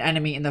damage to an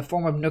enemy in the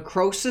form of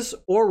necrosis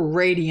or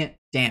radiant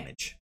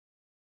damage.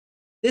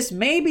 This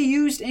may be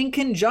used in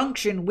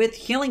conjunction with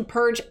Healing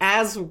Purge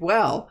as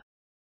well.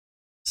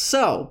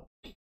 So,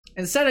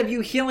 instead of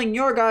you healing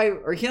your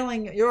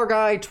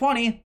guy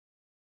 20,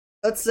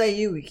 let's say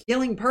you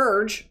Healing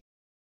Purge,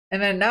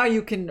 and then now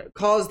you can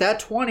cause that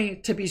 20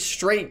 to be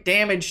straight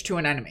damage to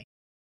an enemy.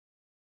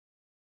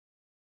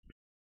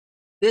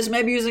 This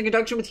may be used in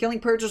conjunction with Healing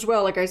Purge as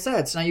well, like I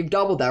said. So now you've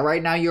doubled that,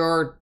 right? Now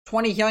your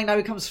 20 healing now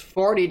becomes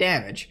 40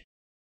 damage.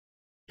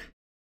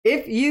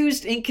 If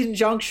used in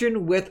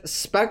conjunction with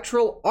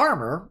Spectral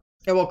Armor,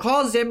 it will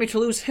cause them to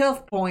lose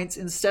health points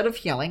instead of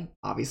healing,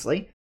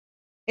 obviously.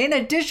 In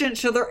addition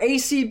to their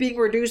AC being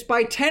reduced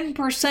by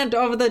 10%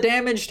 of the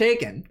damage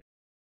taken.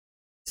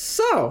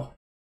 So.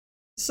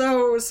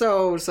 Instead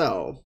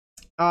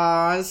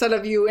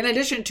of you, in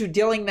addition to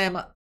dealing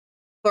them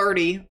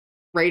 30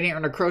 radiant or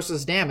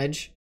necrosis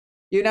damage,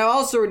 you now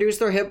also reduce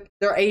their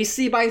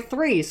AC by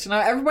 3. So now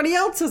everybody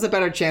else has a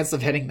better chance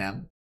of hitting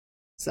them.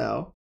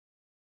 So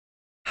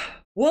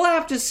we'll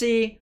have to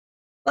see.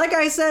 Like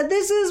I said,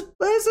 this is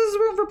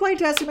room for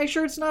playtesting. Make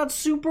sure it's not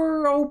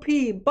super OP,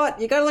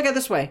 but you gotta look at it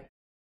this way.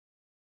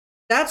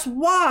 That's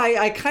why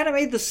I kind of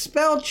made the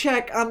spell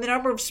check on the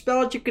number of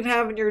spells you can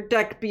have in your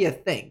deck be a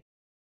thing.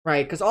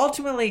 right? Because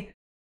ultimately,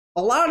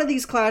 a lot of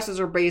these classes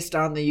are based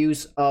on the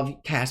use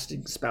of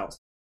casting spells.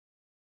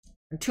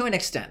 And to an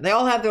extent. They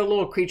all have their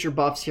little creature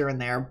buffs here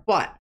and there,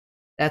 but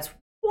that's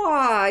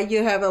why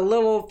you have a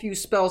little few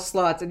spell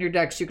slots in your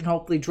deck so you can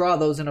hopefully draw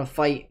those in a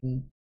fight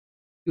and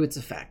do its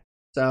effect.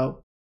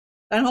 So,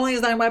 Unholy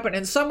is 9 weapon.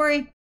 In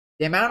summary,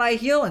 the amount I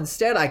heal,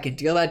 instead I can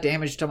deal that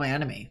damage to my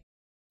enemy.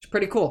 It's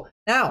pretty cool.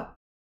 Now,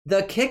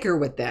 the kicker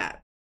with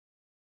that.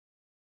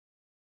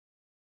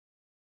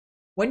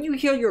 When you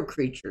heal your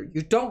creature,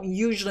 you don't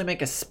usually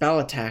make a spell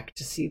attack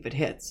to see if it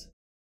hits.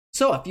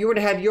 So if you were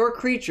to have your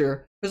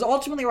creature, because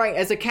ultimately, right,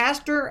 as a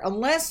caster,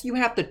 unless you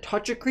have to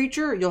touch a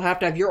creature, you'll have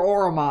to have your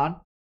Oromon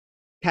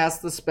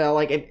cast the spell.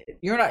 Like, if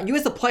you're not, you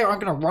as the player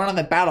aren't going to run on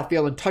the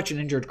battlefield and touch an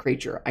injured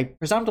creature. I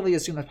presumptively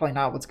assume that's probably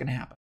not what's going to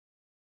happen.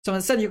 So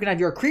instead, you can have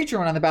your creature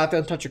run on the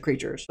battlefield and touch a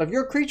creature. So if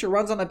your creature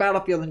runs on the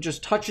battlefield and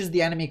just touches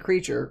the enemy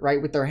creature,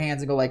 right, with their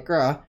hands and go like,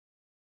 grr,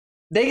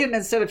 they can,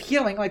 instead of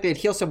healing like they'd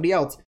heal somebody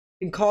else,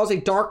 can cause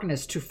a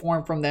darkness to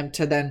form from them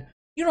to then,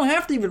 you don't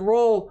have to even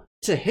roll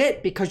to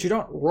hit because you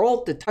don't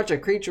roll to touch a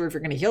creature if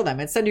you're going to heal them.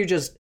 Instead, you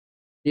just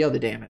deal the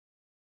damage.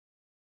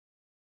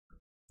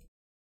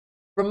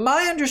 From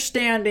my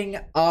understanding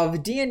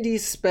of D&D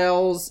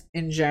spells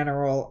in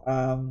general,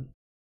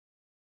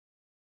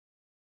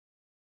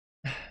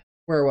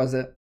 where was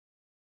it?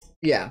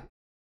 Yeah.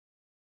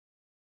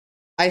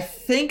 I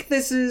think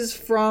this is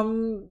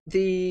from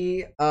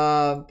the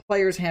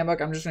Player's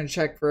Handbook. I'm just going to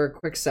check for a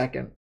quick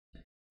second.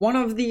 One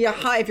of the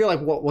high, if you're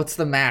like, what's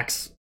the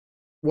max?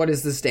 What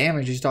is this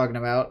damage he's talking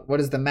about? What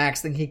is the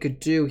max thing he could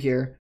do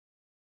here?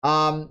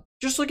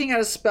 Just looking at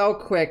a spell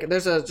quick,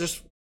 there's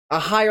just a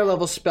higher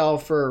level spell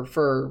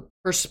for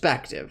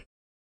perspective,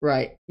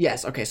 right?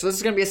 Yes, okay, so this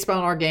is going to be a spell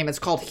in our game. It's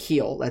called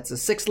Heal. That's a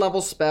 6th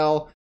level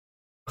spell.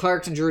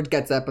 Clerics and Druids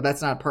gets that, but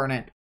that's not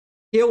pertinent.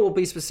 Heal will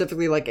be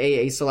specifically like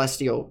a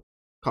celestial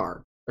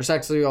card, or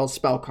celestial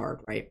spell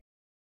card, right?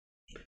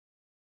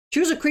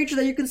 Choose a creature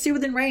that you can see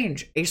within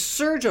range. A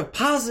surge of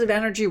positive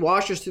energy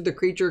washes through the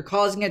creature,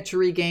 causing it to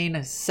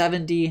regain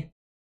 70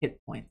 hit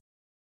points.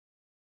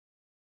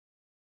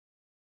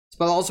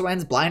 Spell also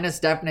ends blindness,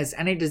 deafness,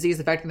 any disease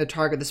affecting the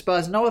target. The spell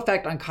has no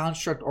effect on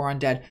construct or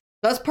undead.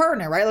 That's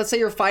pertinent, right? Let's say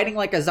you're fighting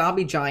like a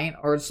zombie giant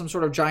or some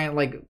sort of giant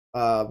like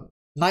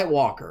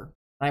Nightwalker.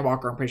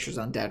 Nightwalker, I'm pretty sure is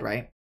undead,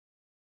 right?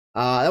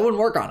 That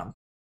wouldn't work on them.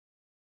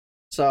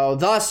 So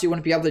thus, you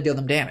wouldn't be able to deal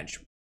them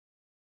damage.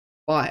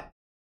 But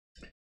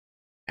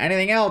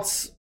anything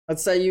else,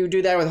 let's say you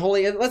do that with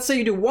Holy, let's say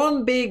you do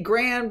one big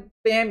grand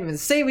bam, you've been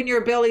saving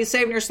your ability,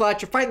 saving your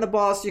slots, you're fighting the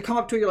boss, you come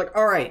up to it, you're like,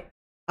 all right,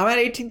 I'm at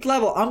 18th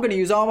level, I'm going to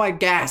use all my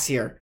gas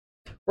here.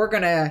 We're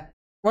going to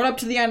run up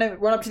to the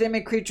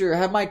enemy creature,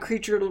 have my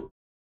creature,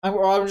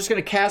 I'm just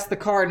going to cast the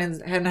card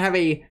and have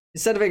a,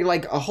 instead of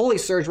like a Holy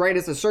Surge, right,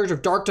 it's a surge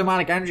of dark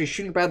demonic energy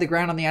shooting by the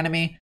ground on the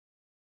enemy.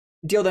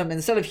 Deal them,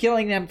 instead of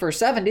healing them for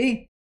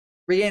 70,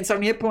 regain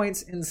 70 hit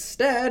points,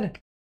 instead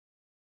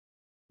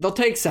they'll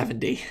take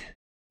 70.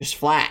 Just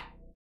flat.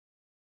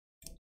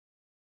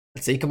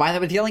 Let's say you combine that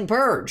with Healing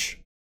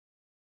Purge.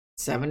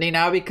 70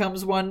 now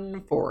becomes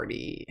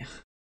 140.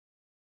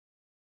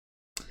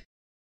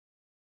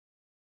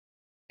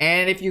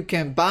 And if you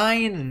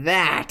combine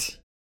that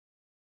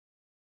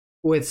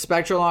with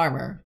Spectral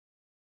Armor,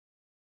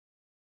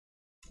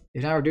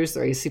 you've now reduced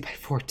their AC by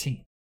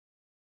 14.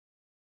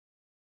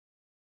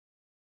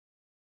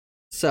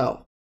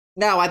 So,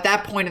 now, at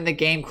that point in the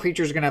game,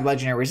 creatures are going to have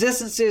legendary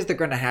resistances, they're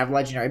going to have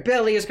legendary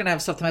abilities, going to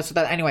have stuff to mess with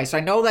that. Anyway, so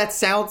I know that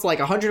sounds like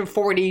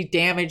 140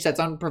 damage that's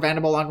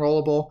unpreventable,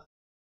 unrollable,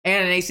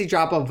 and an AC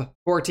drop of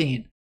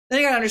 14. Then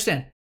you got to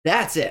understand,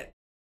 that's it.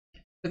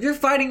 If you're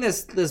fighting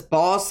this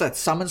boss that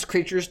summons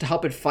creatures to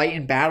help it fight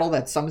in battle,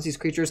 that summons these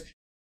creatures,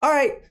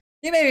 alright,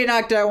 you maybe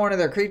knocked out one of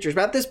their creatures,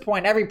 but at this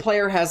point, every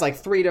player has like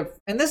 3 to...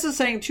 And this is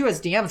saying, too, as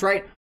DMs,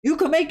 right? You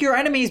can make your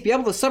enemies be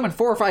able to summon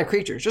 4 or 5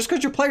 creatures. Just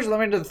because your players are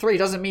limited to 3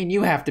 doesn't mean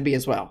you have to be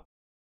as well.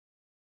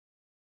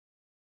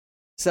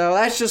 So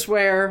that's just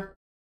where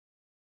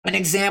an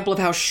example of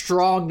how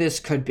strong this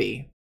could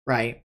be,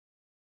 right?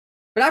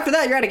 But after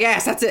that, you're out of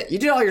gas. That's it. You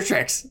did all your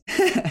tricks.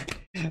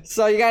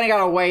 So you kind of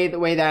got to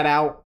weigh that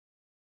out.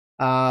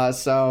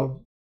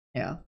 So,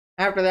 yeah.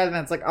 After that,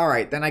 then it's like, all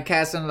right, then I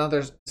cast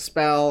another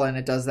spell and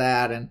it does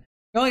that, and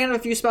you're only gonna have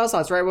a few spell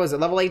slots, right? What was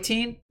it, level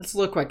 18? Let's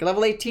look quick. At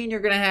level 18,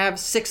 you're gonna have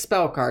 6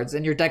 spell cards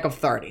in your deck of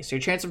 30. So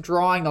your chance of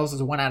drawing those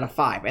is 1 out of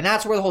 5. And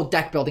that's where the whole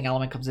deck building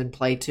element comes in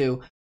play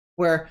too.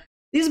 Where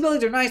these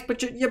abilities are nice,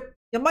 but you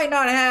might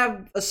not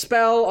have a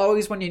spell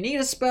always when you need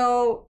a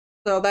spell.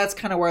 So that's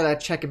kind of where that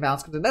check and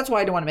balance comes in. That's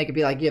why I don't want to make it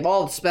be like, you have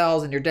all the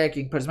spells in your deck,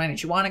 you can put as many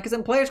as you want, because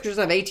then players could just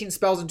have 18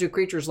 spells and 2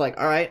 creatures, like,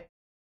 alright, I'm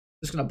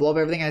just gonna blow up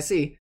everything I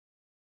see.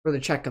 Where the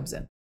check comes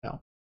in.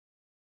 No.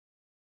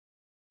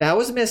 That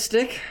was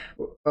Mystic.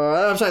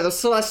 I'm sorry, the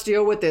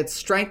Celestial with its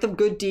Strength of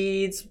Good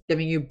Deeds,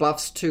 giving you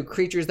buffs to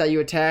creatures that you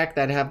attack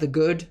that have the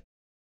good,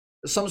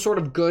 some sort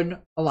of good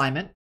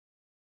alignment.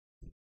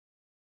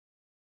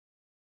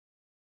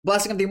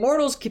 Blessing of the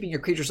Immortals, keeping your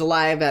creatures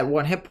alive at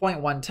 1 hit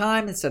point 1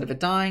 time instead of it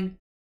dying.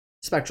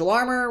 Spectral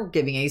Armor,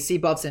 giving AC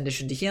buffs in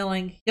addition to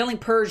healing. Healing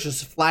Purge,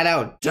 just flat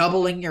out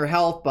doubling your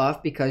health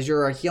buff because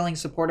you're a healing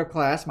supportive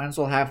class. Might as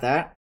well have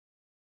that.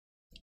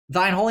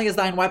 Thine Holding is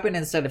thine weapon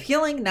instead of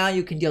healing. Now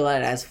you can deal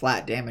that as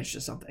flat damage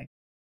to something.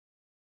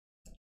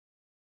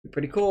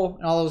 Pretty cool.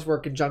 And all those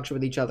work in conjunction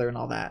with each other and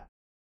all that.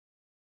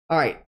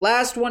 Alright,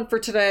 last one for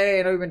today.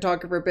 I know we've been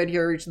talking for a bit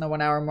here, reaching the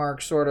 1 hour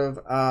mark, sort of.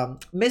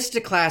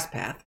 Mystic Class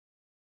Path.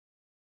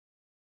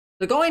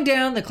 So going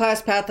down the class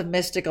path of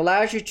Mystic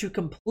allows you to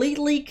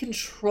completely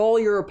control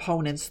your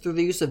opponents through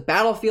the use of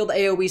battlefield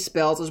AoE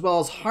spells, as well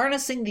as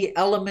harnessing the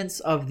elements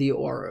of the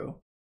Oru.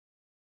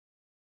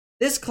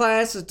 This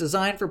class is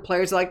designed for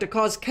players that like to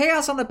cause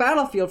chaos on the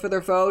battlefield for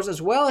their foes,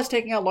 as well as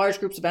taking out large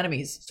groups of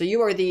enemies. So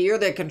you're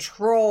the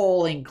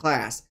controlling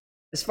class.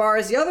 As far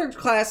as the other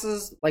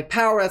classes, like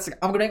power, that's like,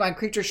 I'm going to make my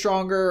creature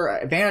stronger,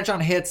 advantage on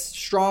hits,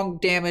 strong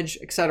damage,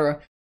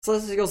 etc.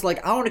 Celestial's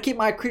like, I want to keep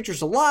my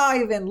creatures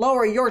alive and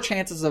lower your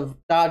chances of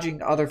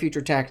dodging other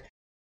future attacks.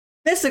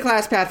 Mystic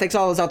Class Path takes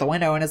all those out the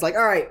window and is like,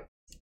 alright,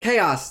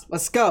 chaos,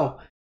 let's go.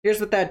 Here's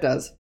what that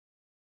does.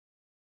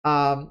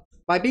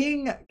 By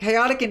being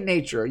chaotic in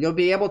nature, you'll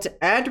be able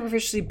to add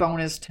proficiency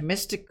bonus to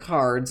Mystic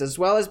cards, as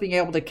well as being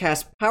able to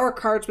cast power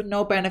cards with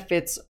no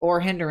benefits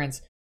or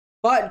hindrance.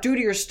 But due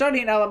to your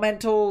studying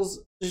elements,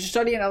 supposed to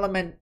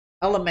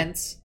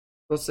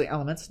say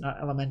elements,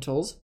 not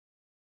elementals.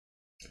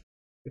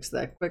 Fix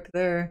that quick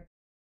there.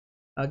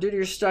 Due to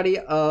your study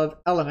of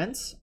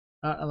elements,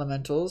 not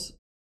elementals.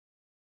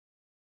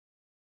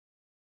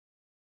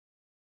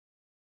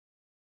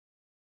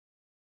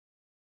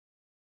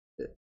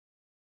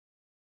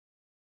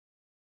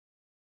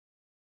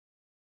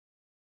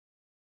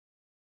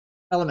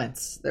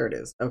 Elements. There it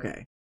is.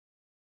 Okay.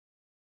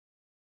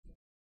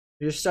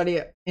 Your study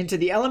into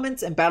the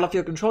elements and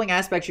battlefield controlling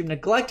aspects, you've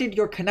neglected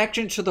your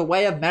connection to the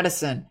way of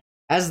medicine.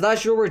 As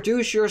thus, you'll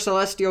reduce your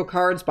celestial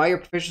cards by your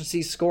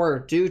proficiency score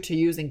due to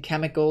using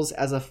chemicals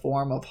as a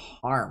form of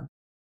harm.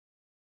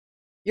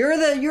 You're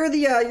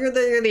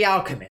the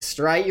alchemist,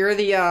 right? You're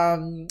the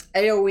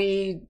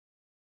AoE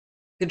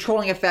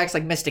controlling effects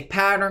like Mystic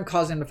Pattern,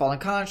 causing them to fall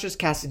unconscious,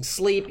 casting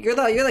sleep. You're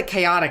the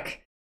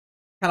chaotic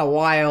kind of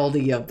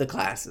wildy of the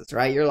classes,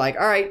 right? You're like,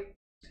 all right.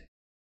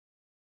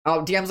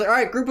 DM's like, all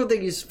right, group of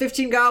these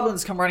 15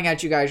 goblins come running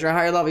at you guys. You're a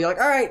higher level. You're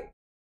like, all right.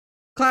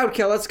 Cloud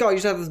kill, let's go. You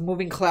just have this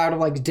moving cloud of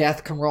like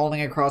death come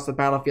rolling across the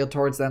battlefield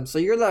towards them. So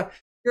you're the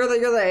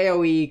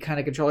AoE kind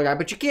of controller guy,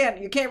 but you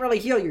can't really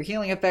heal. Your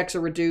healing effects are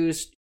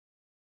reduced,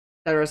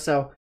 etc.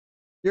 So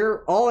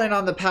you're all in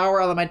on the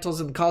power elementals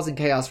and causing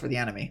chaos for the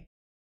enemy.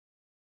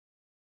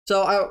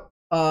 So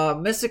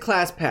Mystic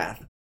Class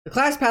Path. The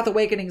Class Path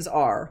awakenings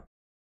are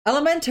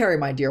Elementary,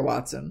 my dear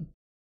Watson.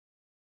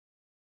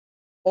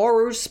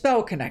 Oru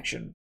Spell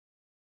Connection.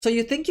 So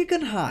you think you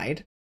can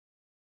hide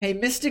a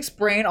Mystic's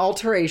Brain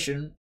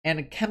Alteration, and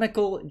a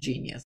Chemical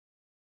Genius.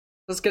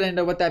 Let's get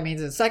into what that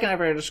means in a second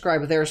after I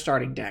describe their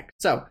starting deck.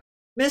 So,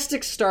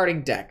 Mystic's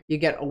starting deck. You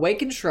get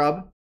Awakened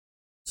Shrub,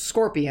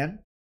 Scorpion,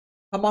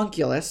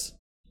 Homunculus,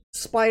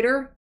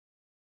 Spider.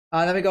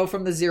 Then we go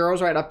from the zeros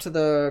right up to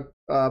the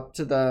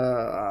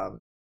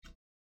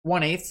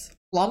 1/8.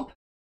 Flump,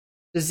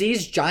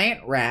 Diseased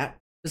Giant Rat.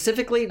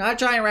 Specifically, not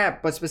Giant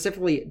Rat, but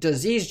specifically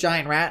Diseased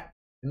Giant Rat.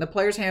 In the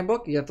player's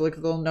handbook, you have to look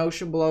at the little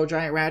notion below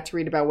Giant Rat to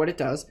read about what it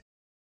does.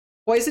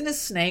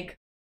 Poisonous Snake,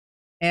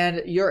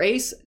 and your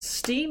ace,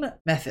 Steam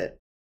Method.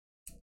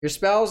 Your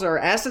spells are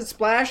Acid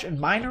Splash and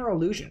Minor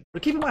Illusion.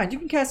 But keep in mind, you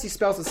can cast these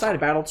spells outside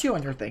of battle too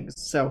on your things.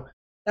 So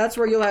that's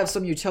where you'll have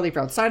some utility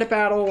for outside of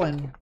battle.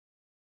 And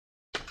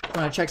I'm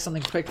going to check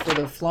something quick for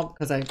the Flump,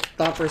 because I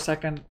thought for a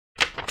second.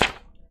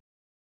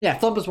 Yeah,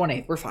 Flump is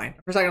 1/8. We're fine.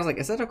 For a second, I was like,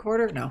 is that a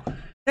quarter? No.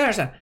 I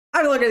understand.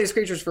 I've been looking at these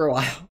creatures for a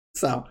while.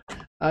 So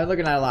I'm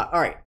looking at a lot.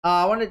 All right.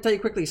 I wanted to tell you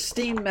quickly,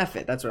 Steam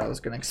Method. That's what I was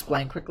going to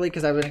explain quickly,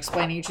 because I've been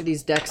explaining each of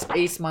these decks'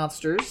 ace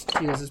monsters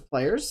to you guys as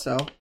players. So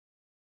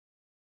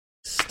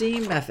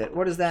Steam Method.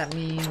 What does that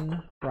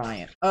mean,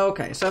 Ryan?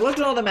 Okay. So I looked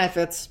at all the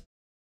methods.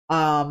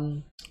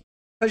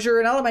 Because you're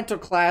an elemental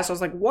class, I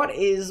was like, what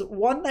is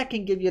one that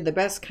can give you the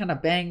best kind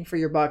of bang for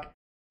your buck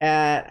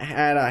at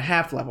a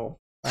half level,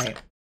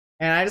 right?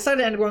 And I decided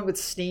to end up going with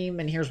Steam,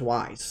 and here's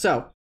why.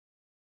 So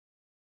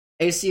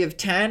AC of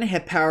 10,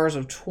 hit powers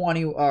of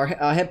 20, or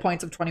hit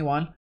points of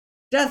 21.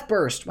 Death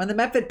Burst. When the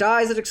Mephit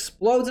dies, it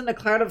explodes in a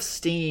cloud of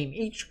steam.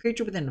 Each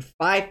creature within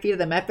 5 feet of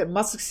the Mephit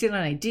must succeed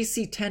on a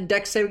DC 10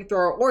 Dex saving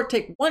throw or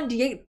take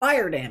 1d8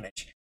 fire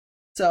damage.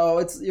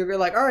 So you're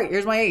like, all right,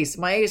 here's my ace.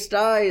 My ace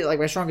dies, like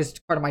my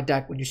strongest part of my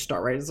deck when you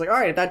start, right? It's like, all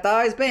right, if that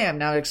dies, bam,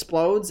 now it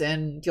explodes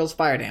and deals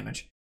fire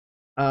damage.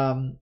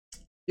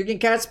 You can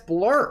cast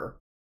Blur.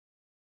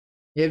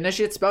 You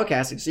initiate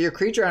spellcasting, so your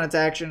creature on its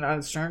action on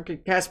its turn can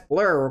cast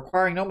Blur,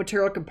 requiring no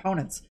material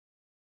components.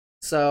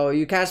 So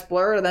you cast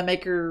Blur and then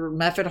make your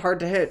Mephit hard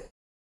to hit.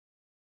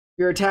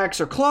 Your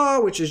attacks are Claw,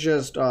 which is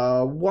just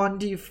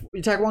you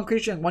attack one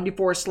creature and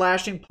 1d4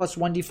 slashing plus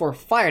 1d4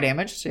 fire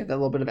damage. So you have that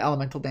little bit of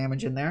elemental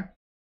damage in there.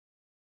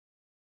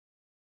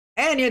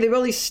 And yeah, they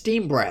released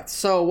Steam Breath.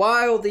 So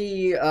while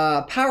the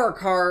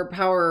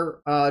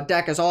power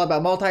deck is all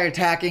about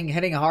multi-attacking,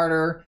 hitting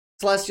harder,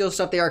 celestial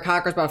stuff, the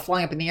Arcocra's about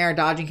flying up in the air,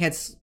 dodging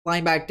hits,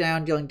 flying back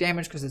down, dealing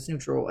damage because it's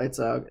neutral. It's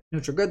a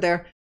neutral good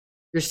there.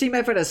 Your Steam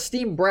Mephit has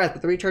Steam Breath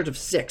with a recharge of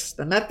 6.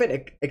 The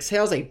Mephit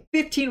exhales a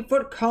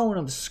 15-foot cone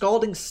of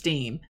scalding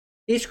steam.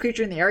 Each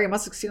creature in the area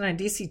must succeed on a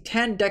DC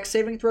 10 dex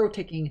saving throw,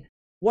 taking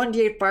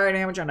 1d8 fire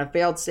damage on a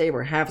failed save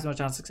or half as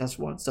much on a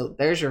successful one. So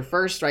there's your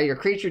first, right? Your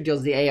creature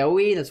deals the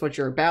AoE. That's what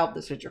you're about.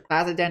 That's what your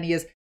class identity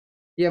is.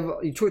 You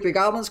have 2 or 3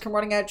 goblins come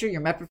running at you.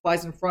 Your Mephit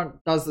flies in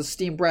front, does the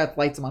Steam Breath,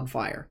 lights them on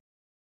fire.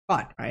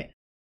 Fun, right?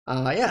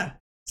 Yeah.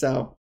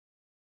 So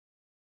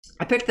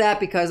I picked that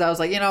because I was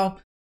like,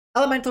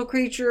 elemental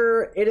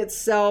creature, it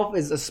itself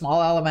is a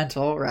small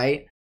elemental,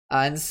 right?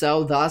 And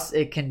so thus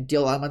it can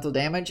deal elemental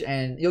damage,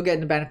 and you'll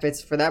get the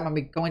benefits for that when we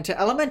go into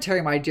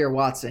elementary, my dear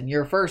Watson.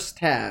 Your first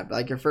tab,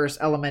 like your first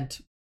element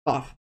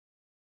buff.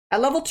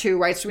 At level 2,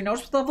 right? So we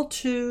noticed with level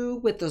 2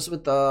 with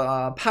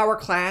the power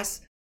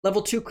class,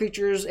 level 2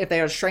 creatures, if they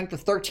have a strength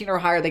of 13 or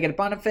higher, they get a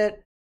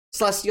benefit.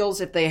 Celestials,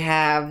 if they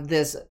have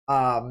this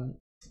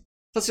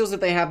Celestials,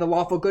 if they have the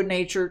lawful good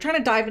nature, trying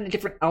to dive into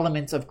different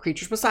elements of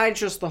creatures besides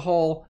just the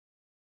whole,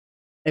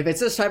 if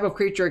it's this type of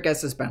creature, it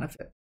gets this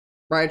benefit.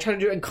 Right, try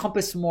to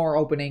encompass more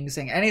openings,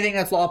 saying anything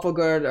that's lawful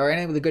good or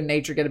anything with a good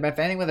nature get a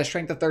benefit. Anything with a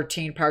strength of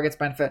 13, power gets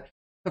benefit.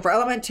 So for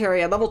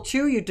elementary, at level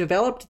 2, you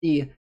developed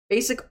the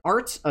basic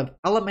arts of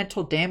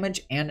elemental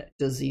damage and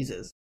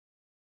diseases.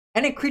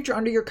 Any creature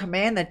under your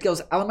command that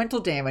deals elemental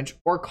damage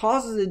or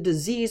causes a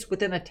disease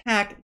with an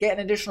attack get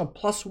an additional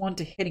 +1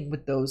 to hitting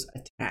with those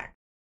attacks.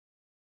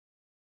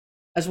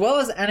 As well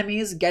as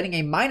enemies getting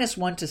a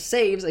 -1 to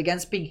saves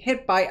against being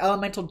hit by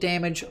elemental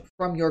damage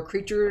from your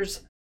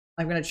creatures.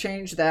 I'm going to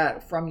change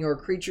that from your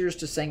creatures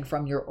to saying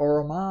from your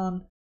Oromon.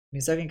 Give me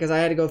a second, because I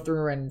had to go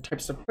through and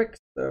type stuff quick.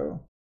 So,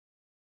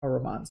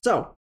 Oromon.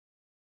 So,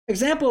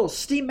 example,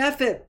 Steam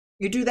Mephit.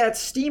 You do that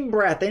Steam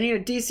Breath. They need a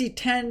DC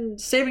 10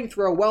 saving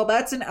throw. Well,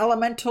 that's an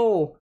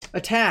elemental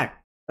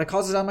attack that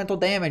causes elemental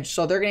damage.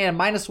 So they're going to get a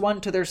 -1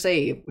 to their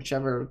save,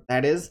 whichever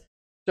that is.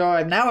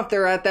 So now if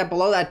they're at that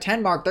below that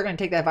 10 mark, they're going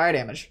to take that fire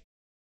damage.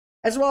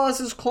 As well as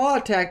his claw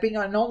attack being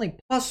on only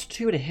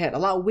 +2 to hit, a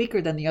lot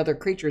weaker than the other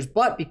creatures,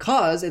 but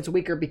because it's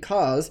weaker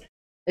because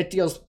it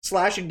deals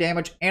slashing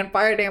damage and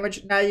fire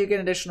damage, now you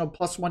get an additional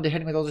 +1 to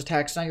hitting with those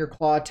attacks. Now your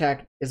claw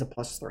attack is a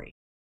 +3.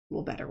 A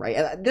little better,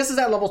 right? This is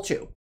at level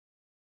 2.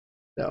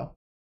 So,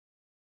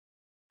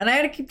 and I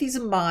had to keep these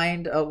in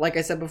mind, like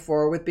I said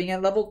before, with being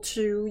at level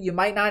 2, you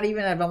might not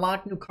even have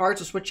unlocked new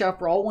cards to switch out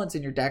for all ones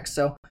in your deck,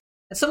 so.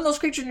 And some of those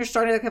creatures in your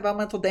starting deck have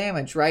elemental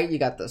damage, right? You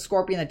got the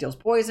Scorpion that deals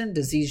poison,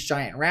 Diseased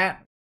Giant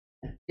Rat.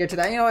 Get to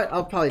that. You know what?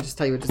 I'll probably just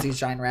tell you what Diseased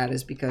Giant Rat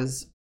is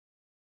because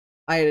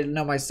I didn't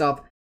know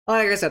myself.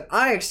 Like I said,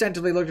 I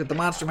extensively looked at the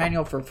monster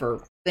manual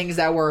for things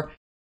that were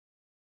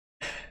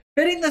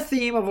fitting the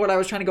theme of what I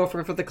was trying to go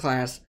for the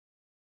class.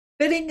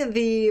 Fitting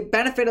the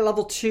benefit at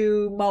level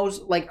 2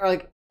 most, like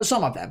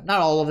some of them. Not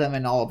all of them,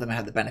 and all of them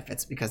had the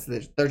benefits because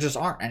there just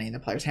aren't any in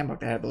the player's handbook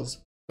that have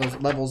those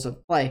levels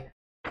of play.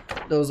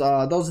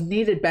 Those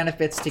needed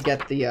benefits to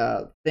get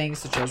the things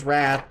such as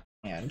rat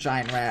and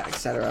giant rat,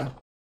 etc.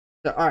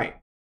 So, all right.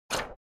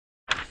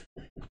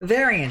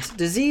 Variant: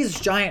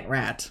 Diseased Giant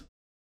Rat.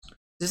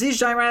 Diseased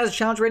Giant Rat has a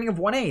challenge rating of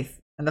 1/8,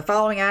 and the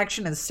following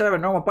action, instead of a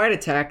normal bite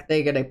attack,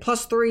 they get a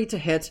 +3 to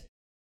hit.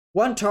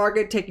 One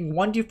target taking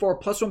 1d4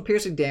 +1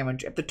 piercing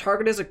damage. If the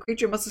target is a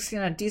creature, must succeed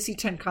on a DC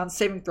 10 con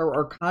saving throw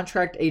or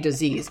contract a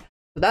disease.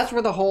 So that's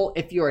where the whole,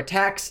 if your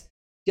attacks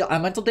deal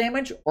elemental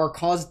damage or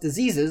cause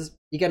diseases,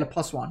 you get a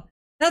 +1.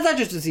 That's not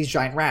just Diseased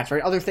Giant Rats,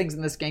 right? Other things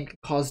in this game can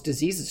cause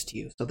diseases to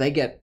you, so they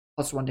get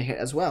 +1 to hit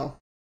as well.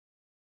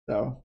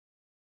 So,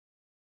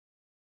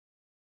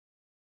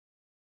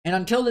 and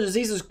until the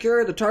disease is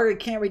cured, the target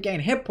can't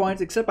regain hit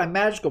points except by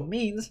magical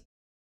means.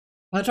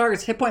 When the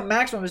target's hit point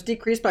maximum is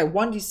decreased by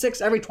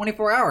 1d6 every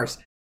 24 hours.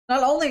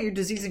 Not only are you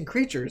diseasing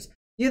creatures,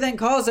 you then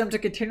cause them to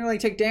continually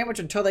take damage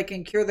until they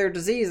can cure their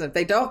disease. If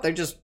they don't, they're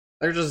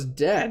just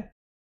dead.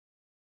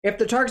 If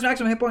the target's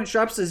maximum hit point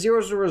drops to 0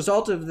 as a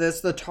result of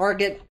this, the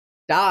target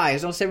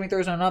dies. No saving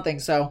throws, no nothing.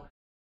 So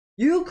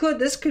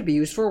this could be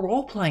used for a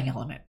role-playing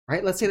element,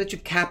 right? Let's say that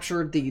you've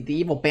captured the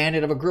evil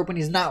bandit of a group and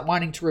he's not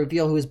wanting to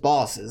reveal who his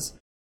boss is.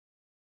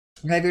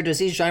 You have your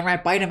Diseased Giant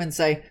Rat bite him and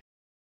say,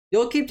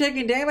 "You'll keep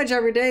taking damage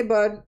every day,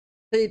 bud,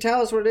 until you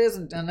tell us what it is,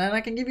 and then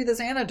I can give you this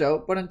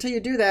antidote. But until you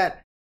do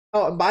that,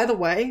 oh, and by the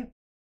way,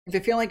 if you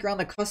feel like you're on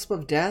the cusp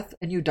of death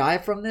and you die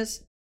from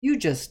this, you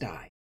just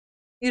die.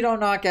 You don't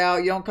knock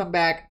out, you don't come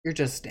back, you're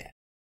just dead."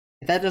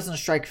 If that doesn't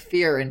strike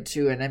fear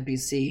into an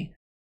NPC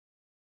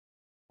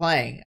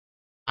playing,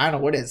 I don't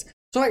know what is.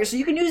 So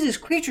you can use these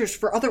creatures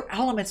for other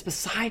elements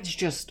besides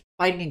just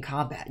fighting in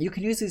combat. You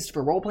can use these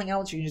for role-playing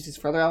elements, you can use these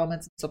for other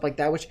elements and stuff like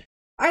that, which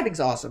I think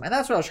is awesome. And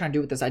that's what I was trying to do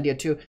with this idea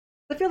too.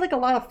 I feel like a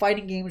lot of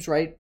fighting games,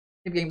 right?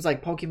 Games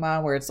like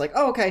Pokemon, where it's like,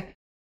 oh, okay,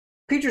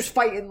 creatures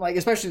fighting, like,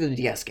 especially the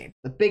DS game.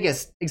 The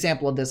biggest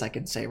example of this I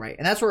can say, right?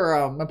 And that's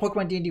where when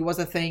Pokemon D&D was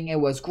a thing, it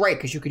was great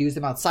because you could use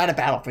them outside of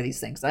battle for these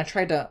things. And I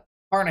tried to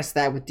harness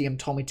that with DM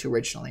told me to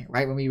originally,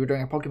 right? When we were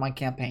doing a Pokemon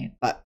campaign.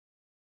 But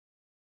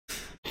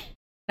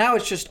now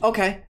it's just,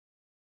 okay.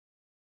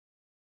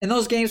 In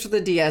those games for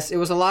the DS, it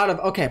was a lot of,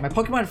 okay, my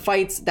Pokemon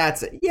fights,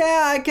 that's it.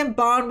 Yeah, I can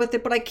bond with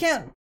it, but I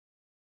can't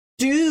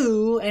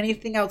do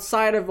anything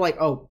outside of like,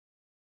 oh,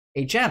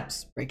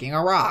 HMs, breaking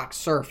a rock,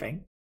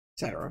 surfing,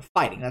 etc.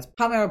 Fighting. That's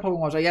probably my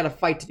Pokemon. So you gotta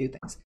fight to do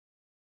things.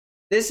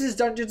 This is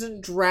Dungeons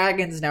and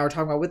Dragons now we're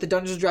talking about with the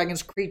Dungeons and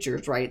Dragons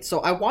creatures, right? So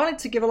I wanted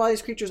to give a lot of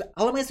these creatures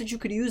elements that you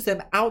could use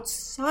them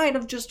outside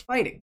of just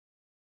fighting.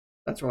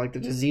 That's where like the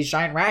diseased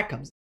giant rat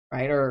comes in,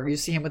 right? Or you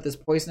see him with this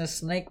poisonous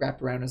snake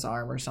wrapped around his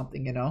arm or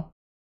something, you know?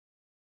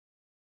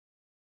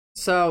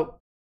 So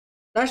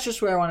that's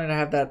just where I wanted to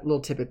have that little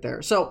tidbit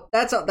there. So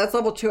that's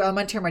level 2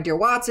 Elementary, my dear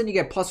Watson. You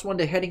get +1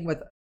 to hitting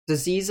with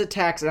disease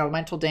attacks and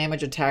elemental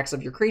damage attacks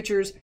of your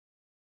creatures,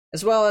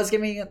 as well as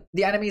giving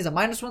the enemies a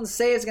 -1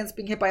 saves against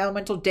being hit by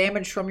elemental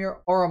damage from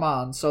your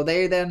Oromon. So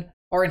they then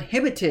are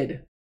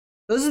inhibited.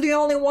 This is the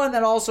only one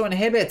that also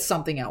inhibits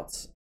something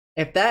else.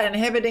 If that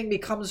inhibiting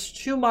becomes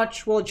too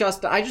much, we'll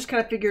adjust it. I just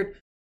kind of figured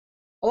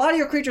a lot of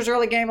your creatures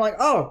early game like,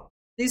 oh,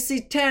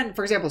 DC 10,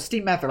 for example,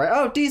 Steam Method, right?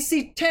 Oh,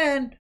 DC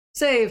 10,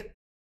 save.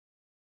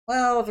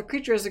 Well, if a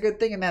creature has a good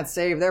thing in that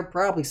save, they're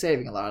probably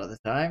saving a lot of the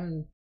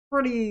time.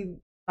 Pretty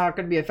not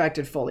going to be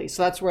affected fully.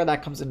 So that's where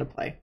that comes into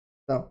play.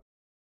 So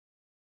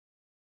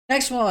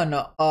next one,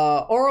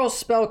 Oral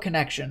Spell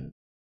Connection.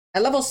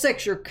 At level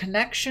 6, your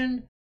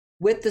connection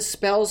with the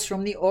spells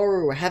from the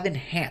Oru have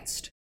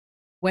enhanced.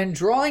 When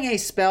drawing a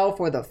spell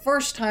for the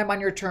first time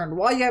on your turn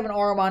while you have an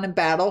Oromon in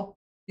battle,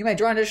 you may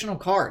draw an additional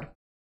card.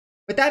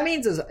 What that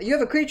means is you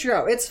have a creature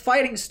out, it's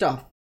fighting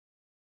stuff.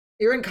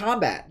 You're in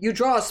combat. You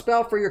draw a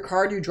spell for your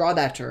card, you draw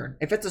that turn.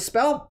 If it's a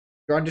spell,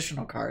 draw an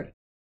additional card.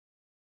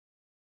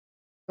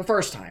 The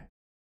first time.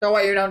 That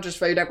way you don't just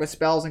fill your deck with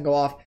spells and go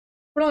off.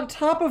 But on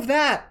top of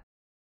that,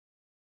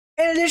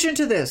 in addition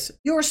to this,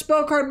 your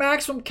spell card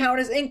maximum count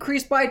is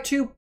increased by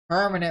 2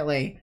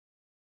 permanently.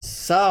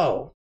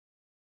 So,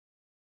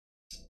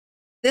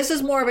 this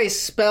is more of a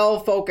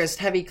spell-focused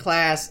heavy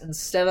class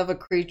instead of a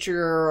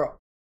creature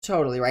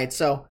totally, right?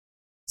 So,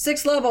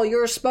 6th level,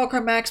 your spell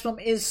card maximum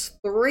is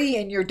 3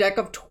 in your deck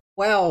of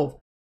 12.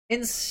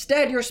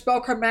 Instead, your spell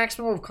card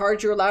maximum of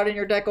cards you're allowed in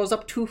your deck goes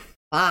up to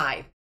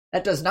 5.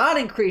 That does not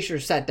increase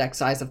your set deck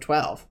size of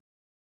 12.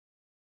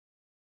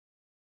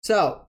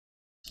 So,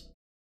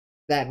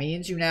 that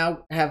means you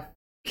now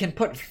can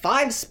put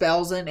 5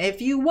 spells in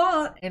if you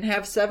want and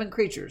have 7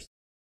 creatures.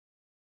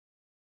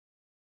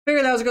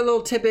 Figured that was a good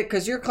little tidbit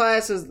because your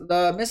class is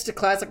the Mystic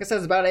class, like I said,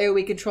 is about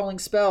AoE controlling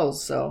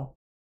spells. So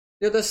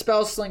you're the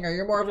spell slinger.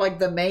 You're more of like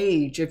the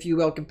mage, if you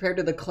will, compared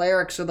to the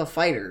clerics or the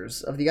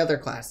fighters of the other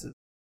classes.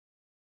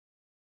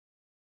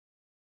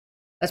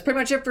 That's pretty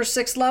much it for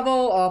 6th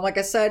level. Like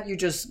I said,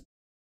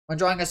 when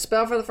drawing a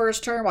spell for the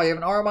first turn, while you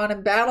have an Oromon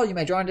in battle, you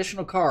may draw an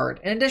additional card.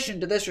 In addition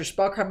to this, your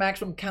spell card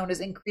maximum count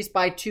is increased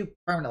by 2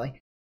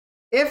 permanently.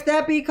 If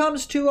that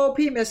becomes too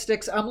OP,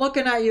 Mystics, I'm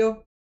looking at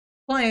you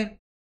playing.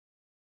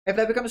 If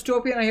that becomes too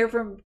OP and I hear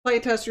from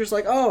playtesters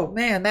like, oh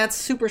man, that's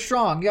super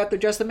strong, you have to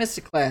adjust the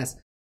Mystic class.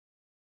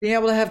 Being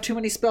able to have too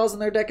many spells in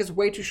their deck is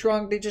way too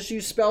strong. They just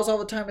use spells all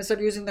the time instead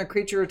of using their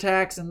creature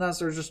attacks, and thus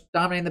they're just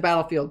dominating the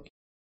battlefield.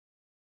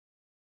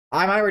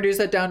 I might reduce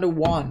that down to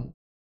 1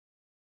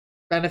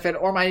 benefit,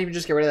 or might even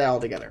just get rid of that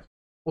altogether.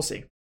 We'll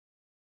see.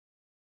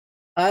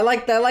 I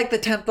like the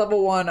 10th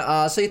level one.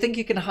 So you think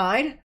you can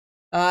hide?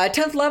 At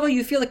 10th level,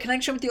 you feel the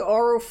connection with the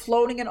Aura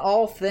floating in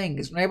all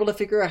things, and are able to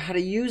figure out how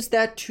to use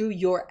that to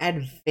your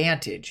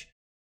advantage.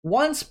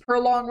 Once per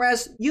long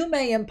rest, you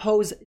may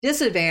impose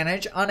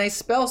disadvantage on a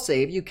spell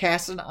save you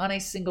cast on a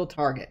single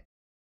target.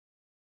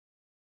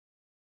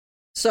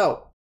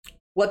 So,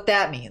 what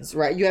that means,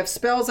 right? You have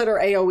spells that are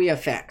AoE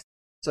effects.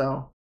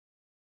 So,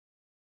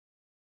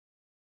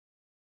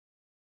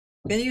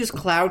 I'm going to use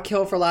Cloud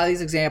Kill for a lot of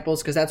these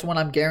examples, because that's one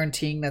I'm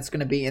guaranteeing that's going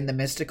to be in the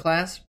Mystic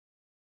class.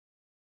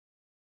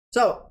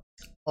 So,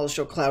 I'll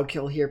show Cloud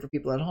Kill here for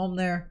people at home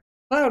there.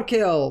 Cloud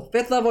Kill,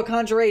 5th level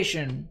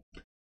Conjuration.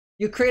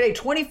 You create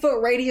a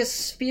 20-foot radius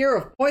sphere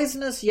of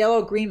poisonous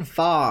yellow-green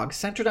fog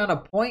centered on a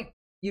point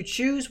you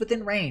choose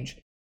within range.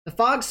 The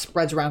fog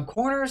spreads around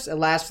corners, it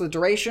lasts for the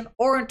duration,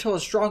 or until a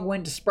strong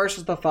wind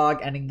disperses the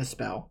fog, ending the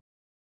spell.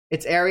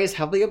 Its area is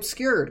heavily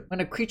obscured. When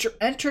a creature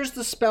enters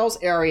the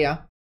spell's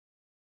area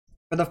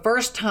for the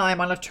first time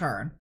on a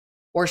turn,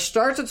 or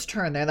starts its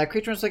turn there, that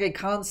creature must make a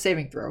con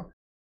saving throw.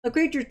 The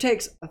creature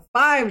takes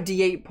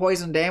 5d8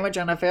 poison damage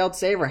on a failed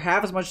save, or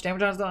half as much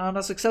damage on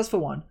a successful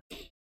one.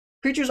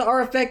 Creatures are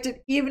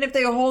affected even if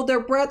they hold their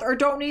breath or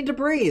don't need to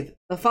breathe.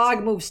 The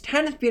fog moves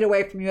 10 feet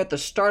away from you at the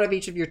start of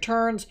each of your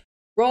turns,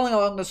 rolling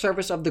along the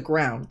surface of the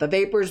ground. The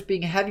vapors,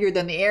 being heavier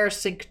than the air,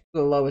 sink to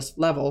the lowest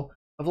level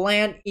of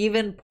land,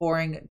 even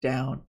pouring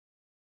down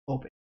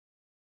open.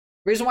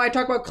 Reason why I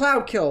talk about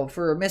Cloud Kill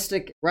for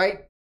Mystic,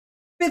 right?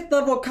 5th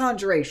level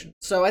Conjuration.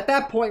 So at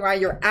that point, right,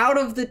 you're out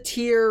of the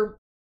tier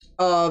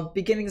of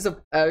beginnings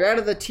of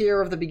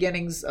the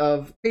beginnings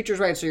of creatures,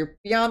 right? So you're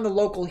beyond the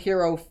local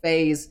hero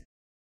phase.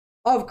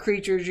 of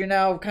creatures, you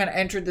now kind of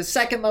entered the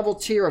second level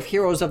tier of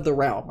Heroes of the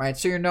Realm, right?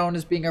 So you're known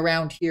as being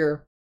around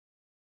here.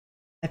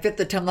 At 5th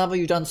to 10th level,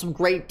 you've done some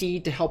great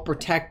deed to help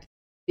protect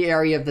the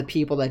area of the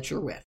people that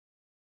you're with.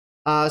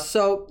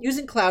 So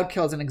using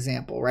Cloudkill as an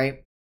example,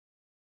 right?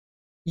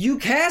 You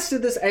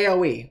casted this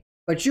AoE,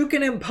 but you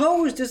can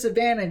impose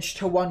disadvantage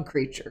to one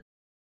creature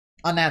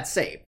on that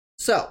save.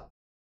 So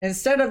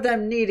instead of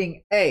them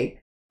needing a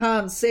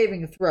con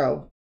saving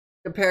throw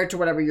compared to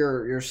whatever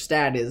your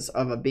stat is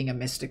of being a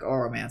Mystic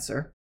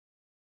Oromancer,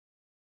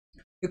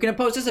 you can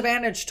impose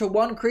disadvantage to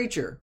one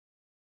creature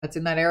that's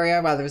in that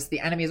area, whether it's the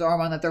enemy's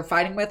Oromon that they're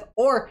fighting with,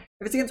 or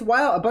if it's against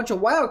a bunch of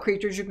wild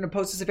creatures, you can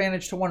impose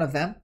disadvantage to one of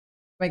them to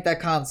make that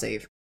con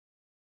save.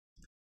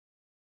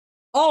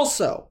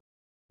 Also,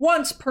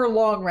 once per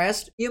long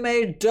rest, you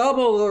may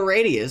double the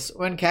radius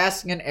when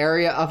casting an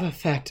area of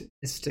effect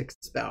Mystic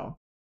spell.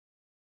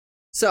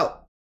 So,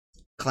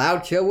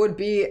 Cloudkill would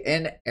be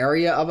an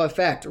area of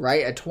effect,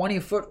 right? A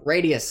 20-foot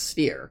radius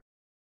sphere.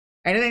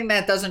 Anything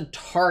that doesn't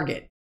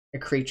target a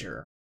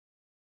creature.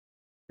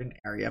 An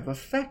area of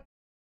effect.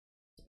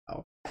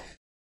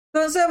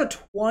 So instead of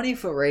a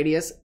 20-foot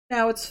radius,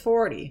 now it's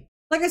 40.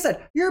 Like I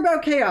said, you're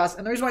about chaos,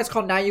 and the reason why it's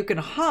called Now You Can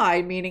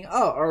Hide, meaning,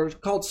 or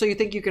called So You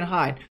Think You Can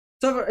Hide.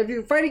 So if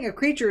you're fighting a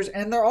creatures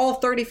and they're all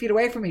 30 feet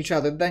away from each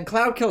other, then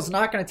Cloudkill's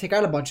not going to take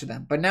out a bunch of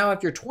them. But now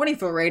if your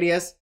 20-foot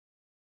radius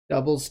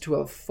doubles to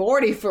a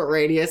 40-foot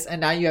radius, and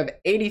now you have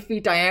 80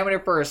 feet diameter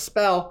for a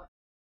spell,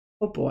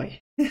 oh boy.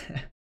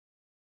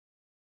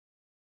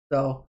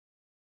 So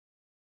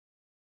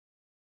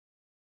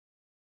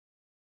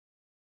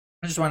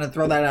I just wanted to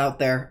throw that out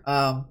there.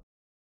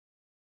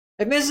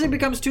 If Mystic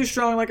becomes too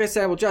strong, like I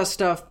said, we'll adjust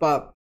stuff,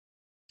 but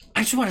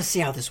I just want to see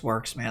how this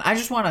works, man. I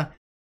just want to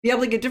be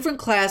able to get different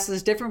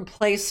classes, different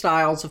play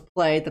styles of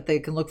play that they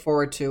can look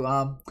forward to.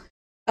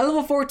 At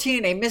level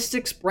 14, a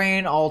Mystic's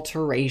Brain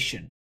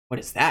Alteration. What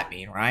does that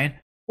mean, Ryan?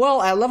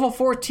 Well, at level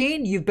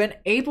 14, you've been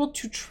able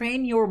to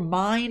train your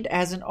mind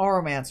as an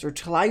Oromancer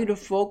to allow you to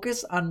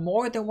focus on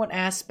more than one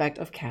aspect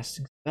of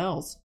casting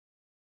spells.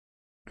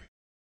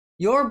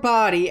 Your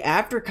body,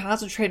 after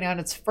concentrating on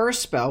its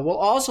first spell, will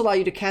also allow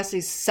you to cast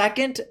a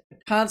second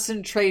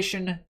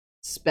concentration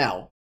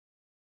spell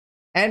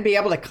and be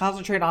able to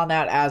concentrate on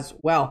that as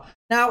well.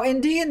 Now,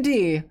 in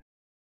D&D, a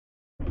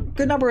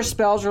good number of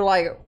spells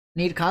are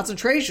need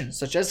concentration,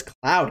 such as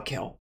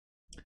Cloudkill.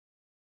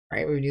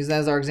 Right, we can use that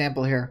as our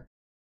example here.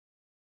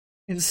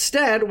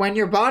 Instead, when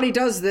your body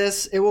does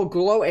this, it will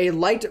glow a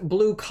light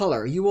blue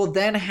color. You will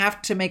then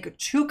have to make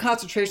 2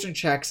 concentration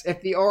checks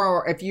if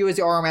you as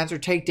the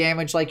Oromancer take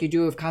damage like you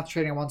do if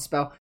concentrating on one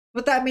spell.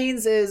 What that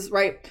means is,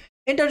 right,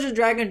 in Dungeons &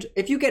 Dragons,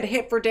 if you get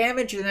hit for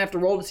damage, you then have to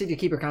roll to see if you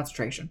keep your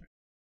concentration.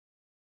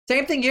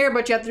 Same thing here,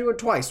 but you have to do it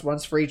twice,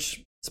 once for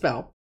each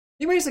spell.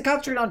 You basically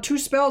concentrate on 2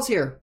 spells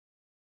here.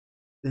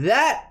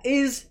 That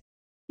is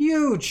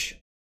huge.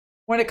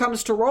 When it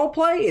comes to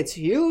roleplay, it's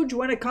huge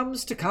when it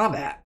comes to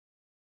combat.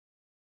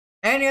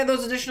 And you have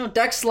those additional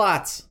deck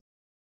slots.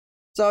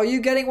 So you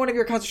getting one of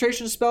your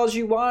concentration spells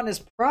you want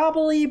is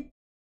probably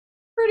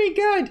pretty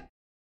good.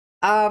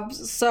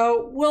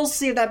 So we'll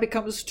see if that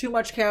becomes too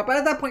much chaos. But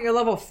at that point, you're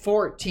level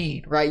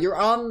 14, right? You're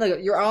on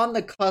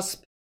the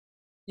cusp.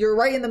 You're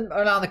right in the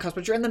not on the cusp,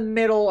 but you're in the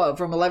middle of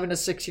from 11 to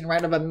 16,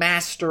 right, of a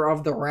master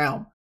of the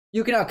realm.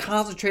 You can now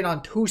concentrate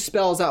on 2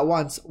 spells at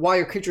once while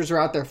your creatures are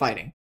out there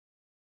fighting.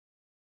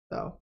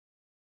 So,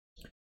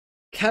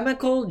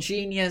 Chemical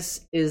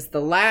Genius is the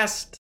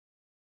last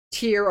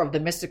tier of the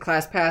Mystic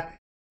class path.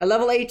 At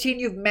level 18,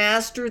 you've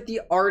mastered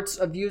the arts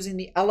of using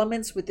the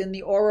elements within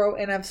the Oro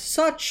and have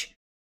such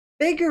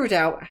figured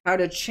out how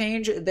to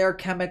change their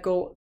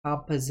chemical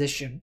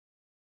composition.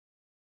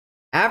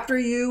 After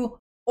you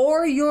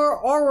or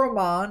your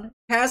Oromon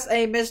cast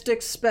a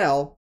Mystic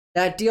spell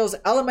that deals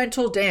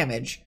elemental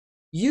damage,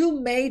 you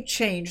may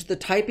change the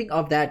typing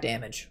of that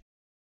damage.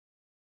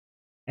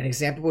 An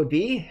example would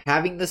be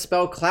having the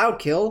spell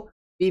Cloudkill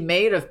be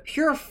made of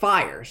pure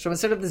fire. So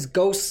instead of this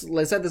ghost,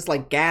 instead of this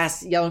like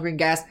gas, yellow-green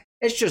gas,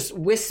 it's just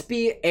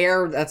wispy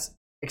air that's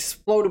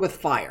exploded with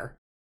fire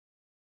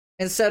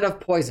instead of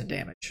poison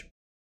damage.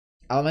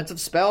 Elements of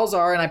spells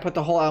are, and I put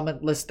the whole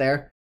element list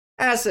there,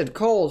 acid,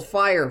 cold,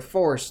 fire,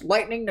 force,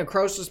 lightning,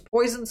 necrosis,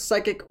 poison,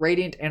 psychic,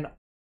 radiant, and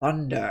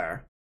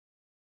thunder.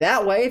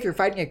 That way, if you're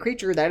fighting a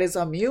creature that is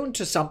immune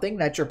to something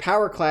that your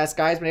power class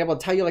guy's been able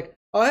to tell you, like,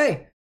 oh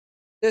hey,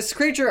 this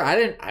creature, I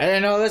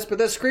didn't know this, but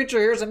this creature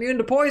here is immune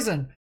to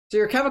poison. So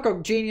your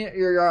chemical genius,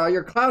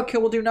 your Cloudkill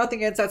will do nothing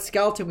against that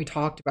skeleton we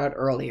talked about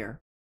earlier,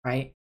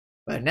 right?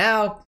 But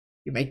now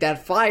you make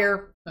that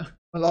fire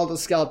with all the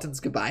skeletons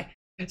goodbye.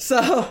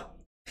 So,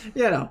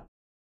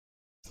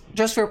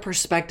 just for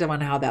perspective on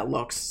how that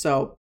looks.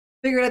 So,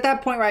 figured at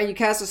that point, right, you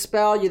cast a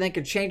spell, you then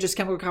can change its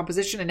chemical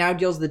composition, and now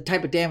deals the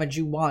type of damage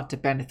you want to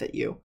benefit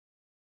you.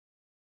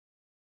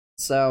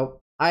 So,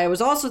 I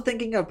was also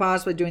thinking of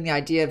possibly doing the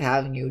idea of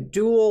having you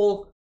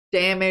dual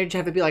damage,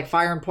 have it be like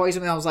fire and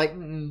poison, and I was like,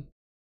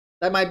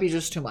 that might be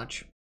just too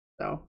much.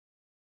 So,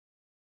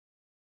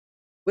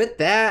 with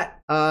that,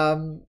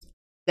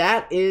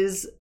 that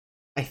is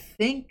I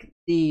think,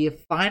 the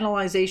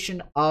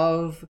finalization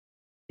of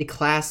the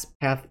class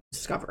path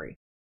discovery.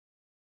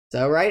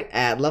 So, right,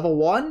 at level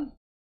 1,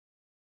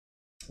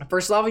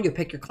 first level, you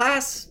pick your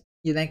class.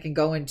 You then can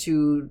go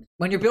into,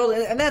 when you're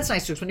building, and that's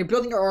nice too, when you're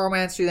building your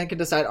Oromancer, you then can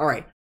decide, all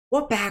right,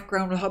 what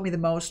background will help me the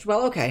most?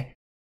 Well, okay,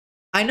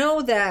 I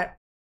know that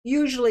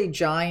usually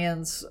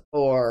giants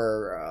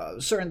or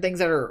certain things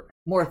that are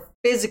more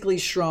physically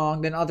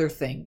strong than other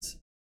things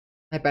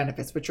that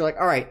benefits, but you're like,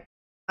 all right,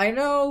 I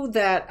know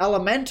that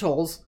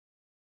elementals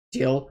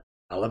deal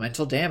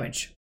elemental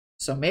damage.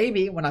 So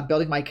maybe when I'm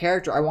building my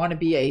character, I want to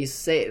be if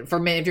you're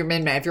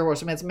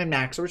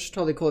min-maxer, which is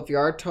totally cool. If you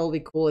are, totally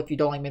cool. If you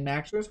don't like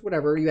min-maxers,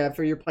 whatever you have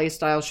for your play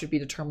style should be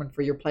determined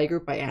for your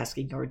playgroup by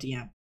asking your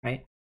DM,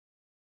 right?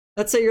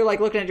 Let's say you're like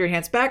looking at your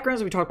enhanced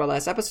backgrounds we talked about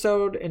last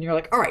episode, and you're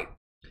like, all right,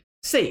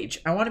 sage.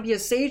 I want to be a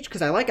sage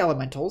because I like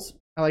elementals.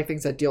 I like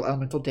things that deal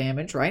elemental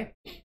damage, right?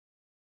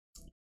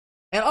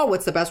 And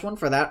what's the best one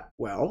for that?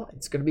 Well,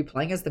 it's going to be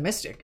playing as the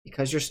mystic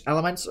because your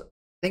elements,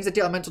 things that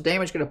deal elemental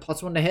damage get a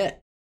 +1 to hit.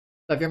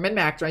 So if you're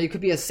min-maxer, you could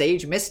be a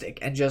sage mystic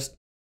and just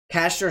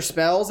cast your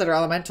spells that are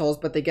elementals,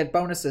 but they get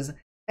bonuses.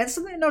 And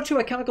something to note too,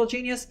 a chemical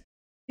genius,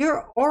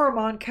 your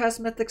Oromon casts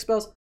mythic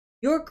spells.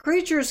 Your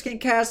creatures can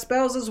cast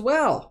spells as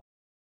well.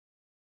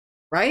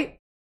 Right?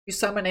 You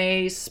summon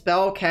a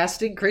spell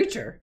casting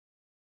creature.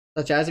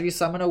 Such as if you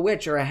summon a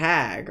witch or a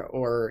hag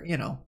or,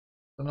 something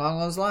along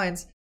those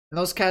lines. And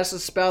those cast a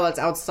spell that's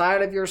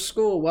outside of your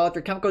school. Well, if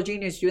you're chemical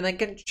genius, you then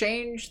can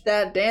change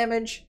that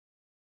damage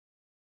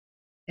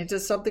into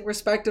something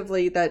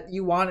respectively that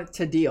you want it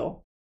to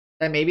deal.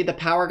 That maybe the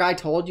power guy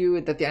told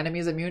you that the enemy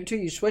is immune to,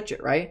 you switch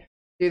it, right?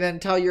 You then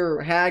tell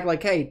your hag,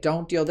 like, hey,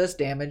 don't deal this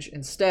damage.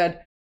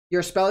 Instead,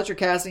 your spell that you're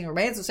casting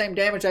remains the same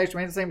damage,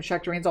 remains the same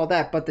check, remains all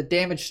that, but the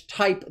damage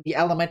type, the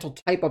elemental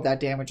type of that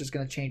damage is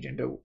going to change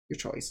into your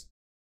choice.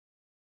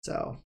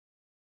 So,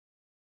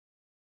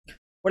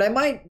 what I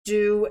might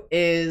do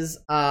is,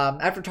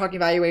 after talking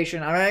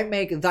evaluation, I might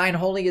make Thine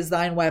Holy is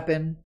Thine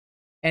Weapon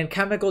and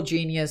Chemical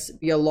Genius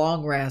be a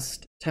long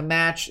rest to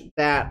match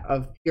that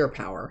of Pure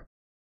Power.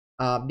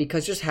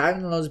 Because just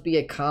having those be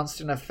a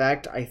constant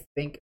effect, I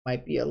think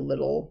might be a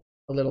little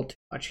too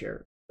much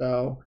here.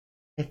 So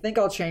I think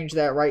I'll change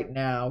that right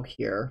now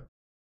here.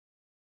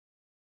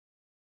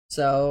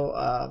 So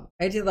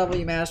 18th level,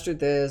 you mastered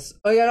this.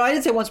 Oh yeah, no, I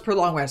didn't say once per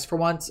long rest. For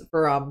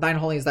Thine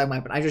Holy is Thine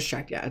Weapon. I just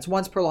checked. Yeah, it's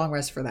once per long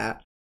rest for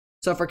that.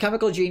 So for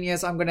Chemical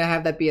Genius, I'm gonna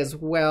have that be as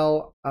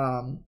well.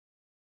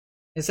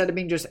 Instead of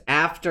being just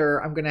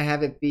after, I'm gonna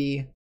have it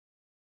be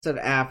instead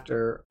of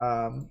after.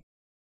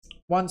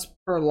 Once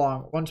per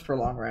long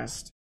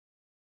rest.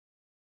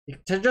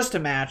 Just to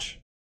match.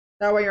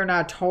 That way you're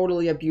not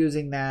totally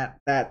abusing that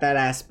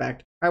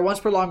aspect. Alright, once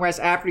per long rest,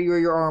 after you or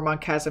your Oromon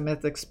casts a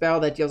mythic spell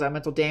that deals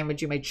elemental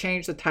damage, you may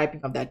change the typing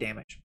of that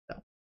damage.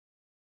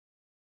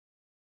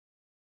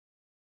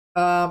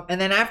 And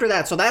then after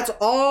that, so that's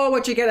all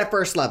what you get at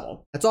first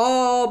level. That's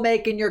all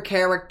making your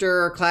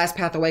character class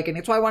path awakening.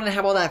 That's why I wanted to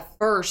have all that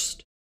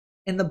first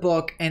in the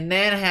book, and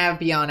then have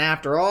beyond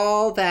after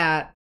all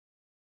that.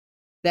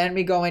 Then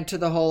we go into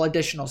the whole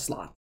additional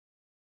slot.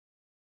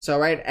 So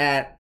right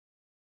at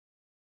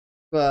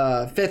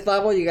 5th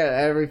level, you got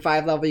every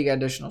 5 level you get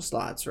additional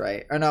slots,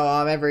 right? Or no,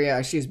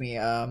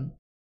 5th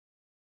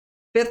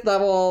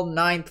level,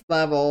 9th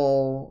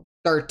level,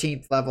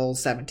 13th level,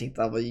 17th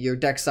level, your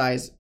deck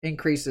size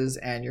increases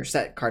and your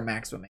set card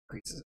maximum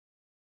increases.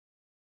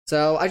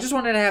 So I just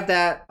wanted to have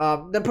that,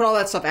 then put all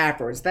that stuff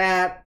afterwards.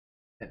 That,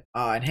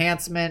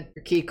 enhancement,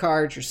 your key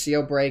cards, your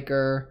seal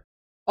breaker,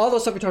 all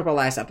those stuff we talked about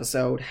last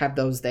episode, have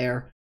those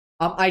there.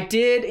 I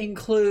did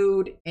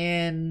include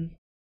in,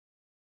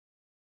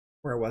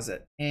 where was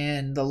it?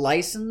 In the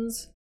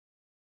license.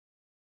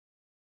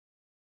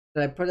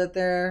 Did I put it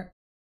there?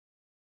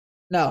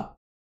 No.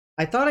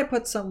 I thought I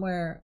put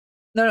somewhere.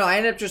 No, I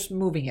ended up just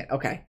moving it.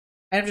 Okay.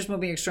 I ended up just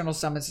moving external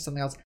summons to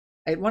something else.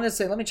 I wanted to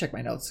say, let me check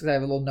my notes, because I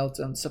have a little notes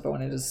on stuff I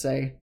wanted to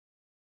say.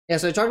 Yeah,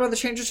 so I talked about the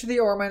changes to the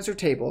Oromancer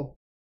table.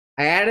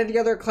 I added the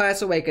other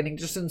class awakening,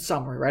 just in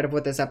summary, right, of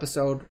what this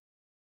episode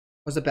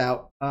was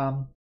about.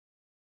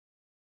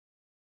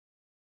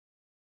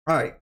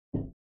 Alright.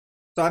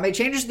 So I made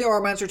changes to the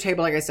Oromancer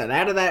table, like I said. I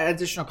added that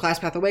additional class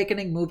path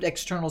awakening, moved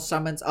external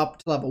summons up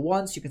to level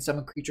 1, so you can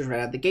summon creatures right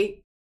out of the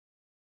gate,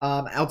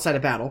 outside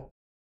of battle.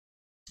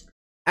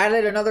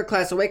 Added another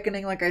class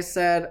awakening, like I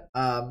said,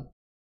 and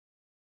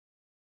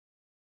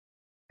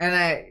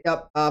I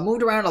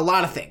moved around a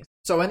lot of things.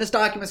 So in this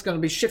document, it's going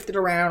to be shifted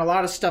around. A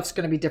lot of stuff's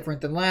going to be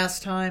different than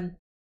last time.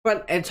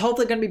 But it's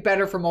hopefully going to be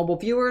better for mobile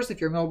viewers. If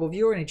you're a mobile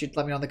viewer, I need you to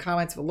let me know in the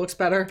comments if it looks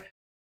better.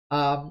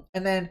 And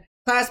then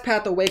class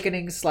path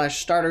awakening /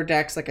 starter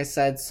decks, like I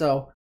said.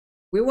 So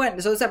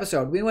this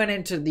episode, we went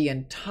into the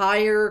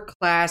entire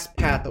class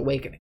path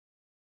awakening.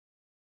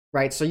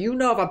 Right? So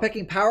if I'm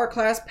picking power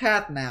class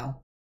path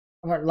now,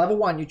 I'm at level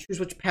 1, you choose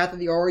which path of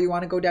the aura you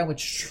want to go down,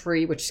 which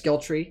skill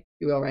tree,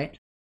 you will, right?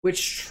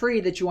 Which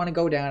tree that you want to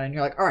go down, and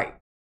you're like, all right,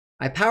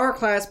 my power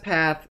class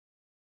path,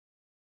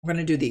 I'm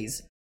going to do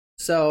these.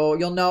 So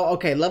you'll know,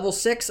 okay, level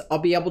 6, I'll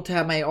be able to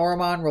have my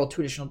Oromon roll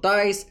 2 additional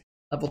dice.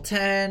 Level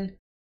 10,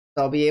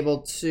 I'll be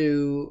able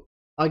to,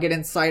 I'll get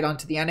insight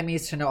onto the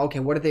enemies to know, okay,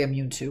 what are they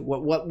immune to?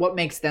 What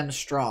makes them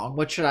strong?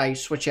 What should I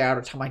switch out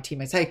or tell my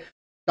teammates, hey,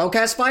 don't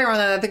cast fire on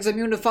that. That thing's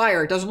immune to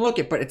fire. It doesn't look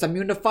it, but it's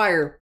immune to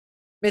fire.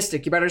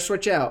 Mystic, you better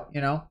switch out,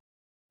 you know?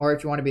 Or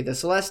if you want to be the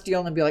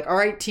Celestial and be like, all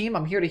right, team,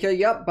 I'm here to heal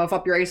you up, buff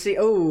up your AC.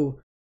 Oh,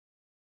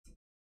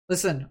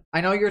 listen,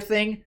 I know your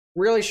thing,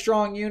 really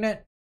strong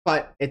unit,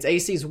 but its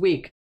AC's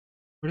weak.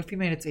 What if you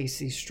made its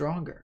AC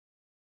stronger?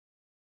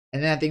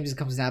 And then that thing just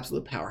becomes an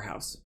absolute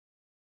powerhouse.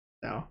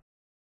 So,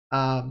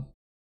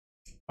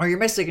 or you're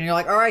Mystic and you're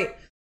like, all right,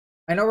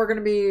 I know we're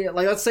gonna be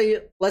like, let's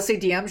say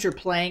DMs, you're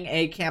playing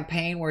a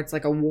campaign where it's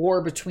like a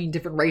war between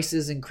different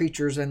races and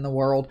creatures in the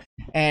world,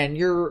 and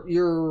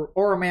your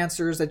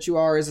Oromancers that you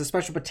are is a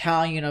special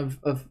battalion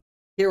of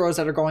heroes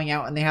that are going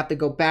out and they have to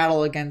go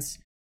battle against.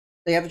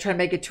 They have to try to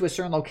make it to a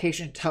certain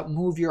location to help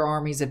move your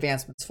army's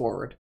advancements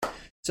forward.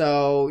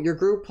 So your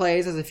group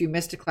plays as a few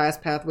Mystic class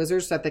path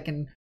wizards so that they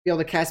can be able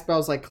to cast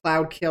spells like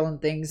Cloud Kill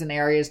and things in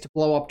areas to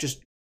blow up just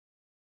a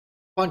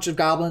bunch of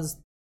goblins.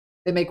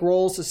 They make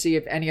rolls to see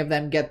if any of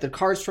them get the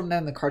cards from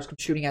them. The cards come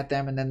shooting at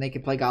them, and then they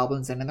can play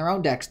goblins and in their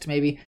own decks to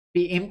maybe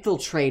be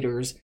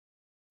infiltrators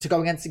to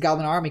go against the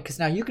goblin army, because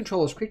now you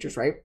control those creatures,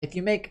 right? If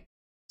you make...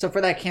 So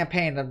for that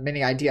campaign, the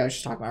mini idea I was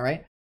just talking about,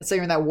 right? Let's say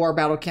you're in that war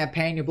battle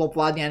campaign, you blow up a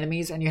lot of the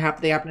enemies, and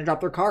they happen to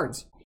drop their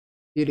cards for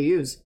you to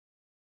use.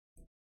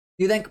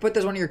 You then could put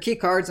this one of your key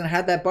cards and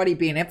have that buddy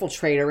be an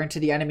infiltrator into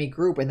the enemy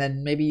group, and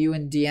then maybe you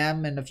and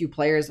DM and a few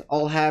players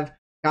all have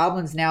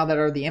goblins now that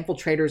are the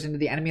infiltrators into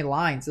the enemy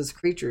lines as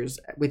creatures,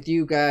 with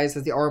you guys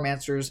as the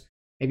Oromancers.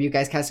 Maybe you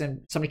guys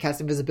somebody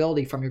cast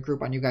invisibility from your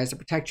group on you guys to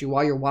protect you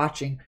while you're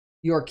watching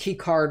your key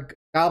card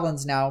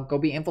goblins now go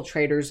be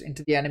infiltrators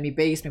into the enemy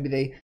base. Maybe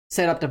they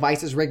set up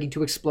devices rigging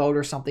to explode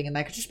or something, and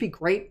that could just be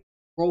great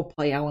role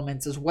play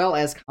elements as well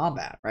as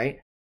combat, right?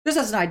 Just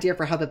as an idea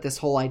for how that this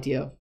whole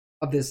idea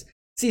of this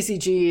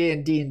CCG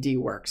and D&D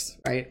works,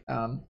 right?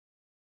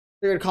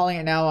 They're calling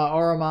it now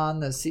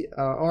Oromon,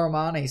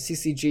 Oromon, a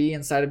CCG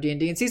inside of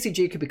D&D. And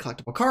CCG could be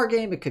collectible card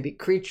game, it could be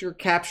creature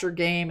capture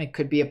game, it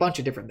could be a bunch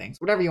of different things,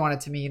 whatever you want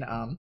it to mean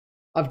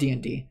of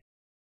D&D.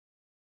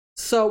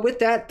 So with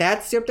that,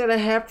 that's the update I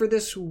have for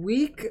this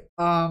week.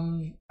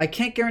 I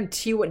can't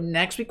guarantee what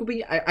next week will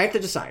be. I have to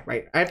decide,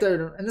 right? I have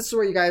to, and this is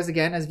where you guys,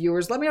 again, as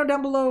viewers, let me know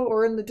down below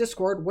or in the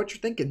Discord what you're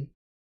thinking.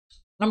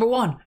 Number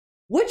one,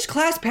 which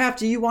class path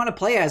do you want to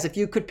play as if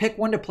you could pick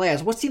one to play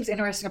as? What seems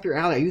interesting up your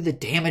alley? Are you the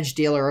damage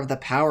dealer of the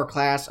power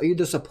class? Are you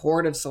the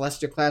supportive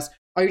celestial class?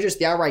 Are you just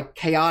the outright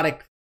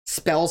chaotic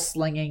spell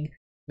slinging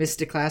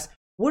mystic class?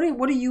 What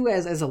are you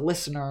as a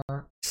listener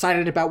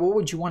excited about? What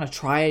would you want to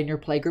try in your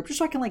play group? Just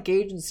so I can like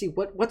gauge and see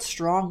what's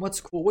strong,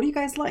 what's cool. What do you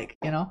guys like,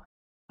 you know?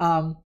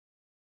 And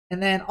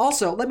then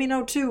also let me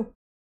know too.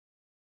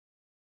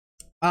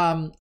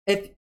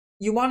 If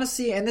you want to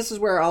see, and this is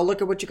where I'll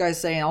look at what you guys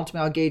say and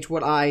ultimately I'll gauge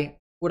what I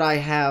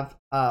have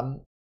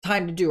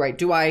time to do, right?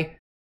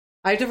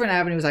 I have different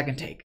avenues I can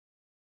take.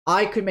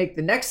 I could make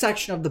the next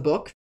section of the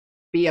book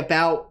be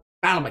about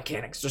battle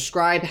mechanics,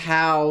 describe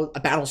how a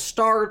battle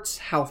starts,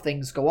 how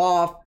things go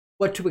off,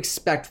 what to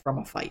expect from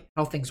a fight,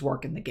 how things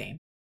work in the game,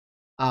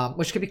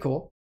 which could be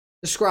cool.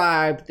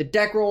 Describe the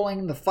deck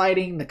rolling, the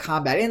fighting, the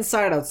combat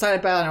inside, outside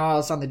of battle, and all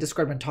else on the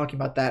Discord. I've been talking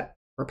about that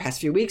for the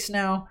past few weeks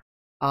now.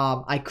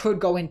 I could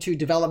go into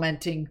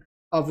developmenting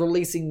of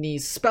releasing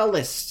these spell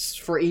lists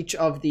for each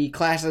of the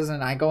classes,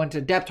 and I go into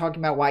depth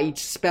talking about why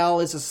each spell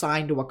is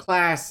assigned to a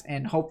class,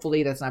 and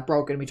hopefully that's not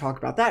broken. We talk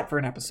about that for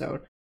an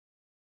episode.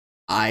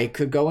 I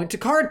could go into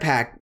card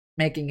pack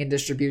making and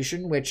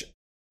distribution, which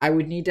I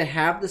would need to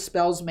have the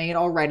spells made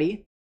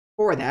already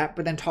for that,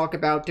 but then talk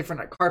about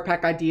different card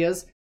pack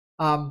ideas.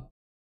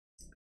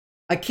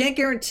 I can't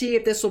guarantee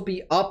if this will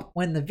be up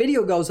when the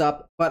video goes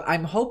up, but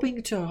I'm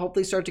hoping to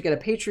hopefully start to get a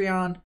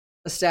Patreon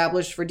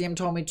established for DM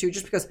Told Me To,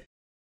 just because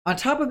on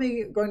top of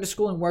me going to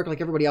school and work like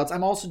everybody else,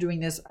 I'm also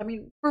doing this, I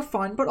mean, for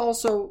fun, but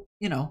also,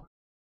 you know,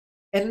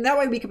 and that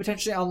way we could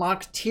potentially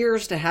unlock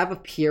tiers to have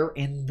appear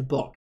in the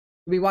book.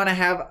 We want to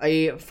have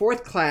a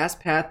fourth class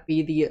path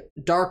be the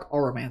Dark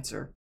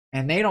Oromancer,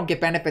 and they don't get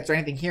benefits or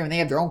anything here, and they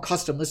have their own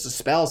custom list of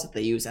spells that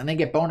they use, and they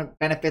get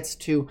benefits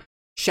to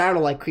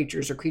shadow-like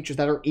creatures or creatures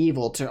that are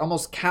evil to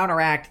almost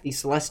counteract the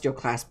Celestial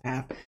class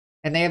path.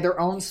 And they have their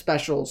own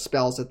special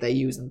spells that they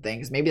use and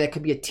things. Maybe that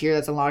could be a tier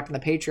that's unlocked in the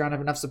Patreon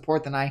of enough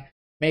support, then I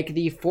make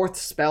the fourth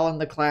spell in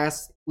the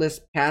class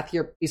list path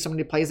here be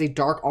somebody who plays a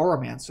Dark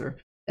Oromancer.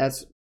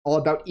 That's all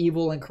about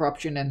evil and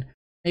corruption, and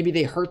maybe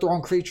they hurt their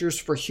own creatures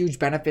for huge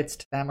benefits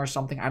to them or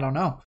something. I don't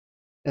know.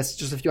 That's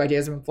just a few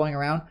ideas that have been flowing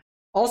around.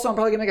 Also, I'm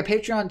probably going to make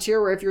a Patreon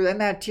tier where if you're in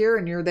that tier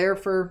and you're there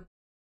for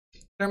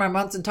during my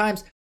months and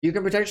times, you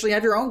can potentially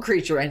have your own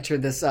creature enter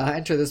this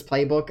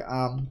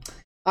playbook.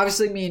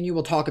 Obviously, me and you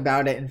will talk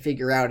about it and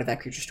figure out if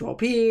that creature's too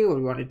OP, what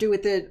we want to do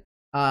with it.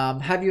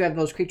 Have you had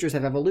those creatures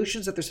have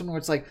evolutions? If there's something where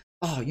it's like,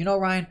 oh, you know,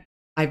 Ryan,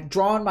 I've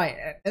drawn my...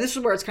 And this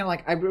is where it's kind of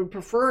like, I would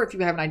prefer if you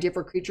have an idea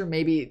for a creature,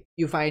 maybe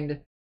you find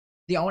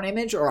the own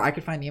image, or I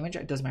could find the image.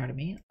 It doesn't matter to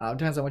me.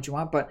 Depends on what you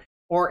want. But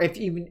or if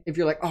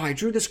you're like, oh, I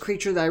drew this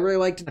creature that I really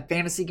liked in a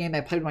fantasy game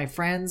that I played with my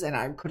friends, and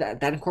I could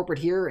that incorporate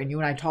here, and you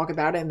and I talk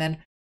about it, and then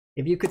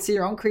if you could see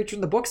your own creature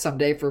in the book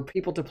someday for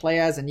people to play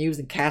as and use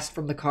and cast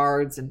from the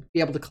cards and be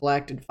able to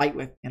collect and fight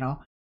with,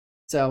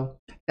 So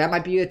that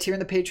might be a tier in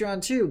the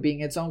Patreon too,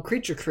 being its own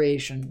creature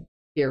creation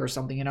here or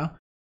something,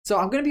 So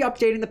I'm going to be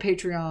updating the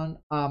Patreon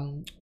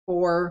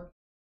for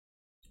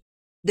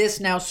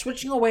this now,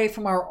 switching away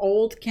from our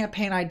old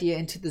campaign idea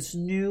into this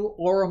new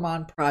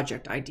Oromon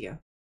project idea.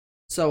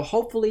 So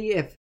hopefully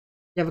if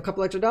you have a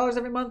couple extra dollars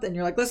every month and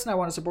you're like, listen, I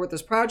want to support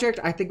this project.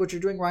 I think what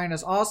you're doing, Ryan,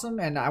 is awesome.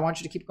 And I want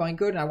you to keep going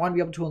good. And I want to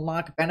be able to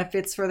unlock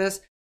benefits for this.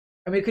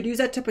 And we could use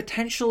that to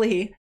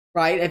potentially,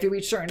 right, if you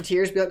reach certain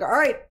tiers, be like, all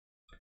right,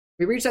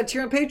 we reached that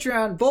tier on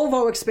Patreon.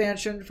 Volvo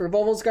expansion for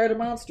Volvo's Guide to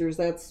Monsters.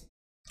 That's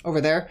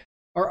over there.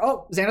 Or,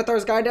 oh,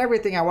 Xanathar's Guide to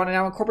Everything. I want to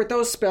now incorporate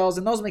those spells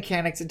and those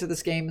mechanics into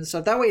this game and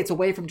stuff. That way it's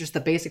away from just the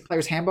basic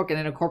player's handbook and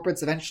it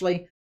incorporates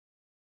eventually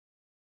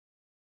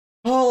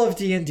all of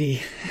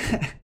D&D.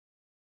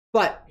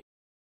 But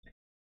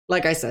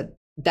like I said,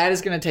 that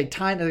is going to take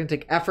time. That's going to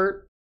take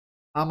effort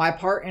on my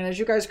part. And as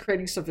you guys are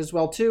creating stuff as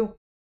well, too,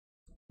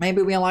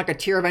 maybe we unlock a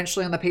tier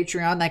eventually on the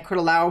Patreon that could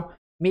allow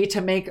me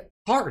to make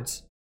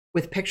cards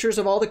with pictures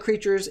of all the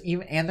creatures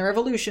even and their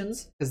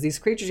evolutions. Because these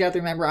creatures, you have to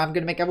remember, I'm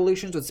going to make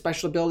evolutions with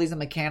special abilities and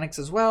mechanics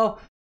as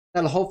well.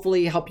 That'll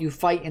hopefully help you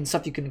fight and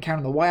stuff you can encounter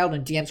in the wild.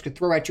 And DMs could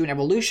throw at you an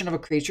evolution of a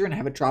creature and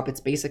have it drop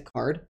its basic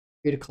card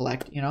for you to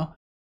collect,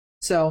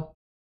 So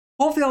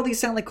hopefully all these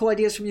sound like cool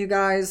ideas from you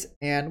guys.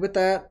 And with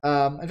that,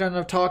 I've done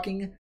enough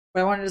talking. But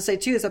I wanted to say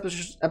too,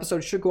 this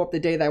episode should go up the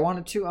day that I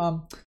wanted to.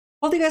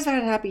 Hopefully you guys have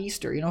had a happy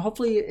Easter.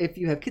 Hopefully if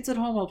you have kids at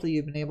home, hopefully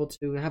you've been able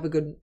to have a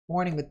good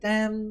morning with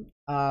them.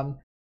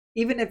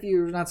 Even if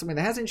you're not somebody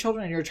that has any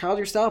children and you're a child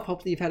yourself,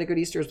 hopefully you've had a good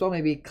Easter as well.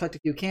 Maybe collect a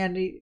few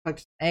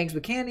collect eggs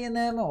with candy in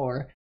them,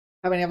 or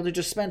have been able to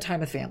just spend time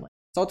with family.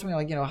 It's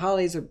ultimately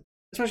holidays are,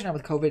 especially now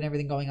with COVID and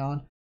everything going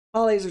on,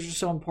 holidays are just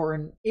so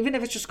important. Even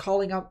if it's just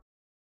calling up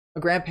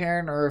a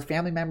grandparent or a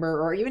family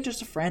member or even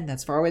just a friend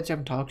that's far away that you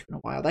haven't talked to in a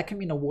while, that can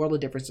mean a world of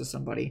difference to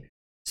somebody,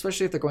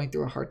 especially if they're going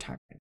through a hard time.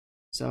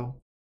 So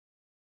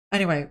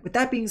anyway, with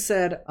that being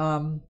said,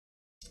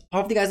 I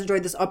hope you guys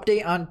enjoyed this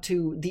update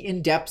onto the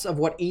in-depths of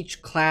what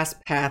each class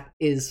path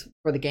is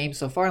for the game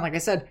so far. And like I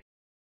said,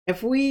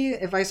 if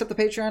I set the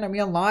Patreon and we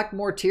unlock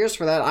more tiers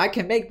for that, I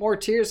can make more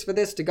tiers for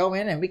this to go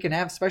in and we can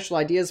have special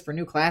ideas for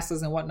new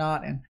classes and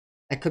whatnot. And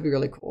that could be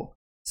really cool.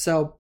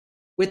 So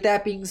with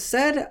that being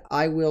said,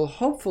 I will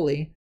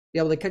hopefully be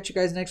able to catch you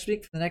guys next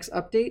week for the next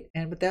update.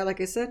 And with that,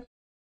 like I said,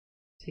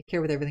 take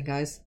care with everything,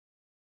 guys.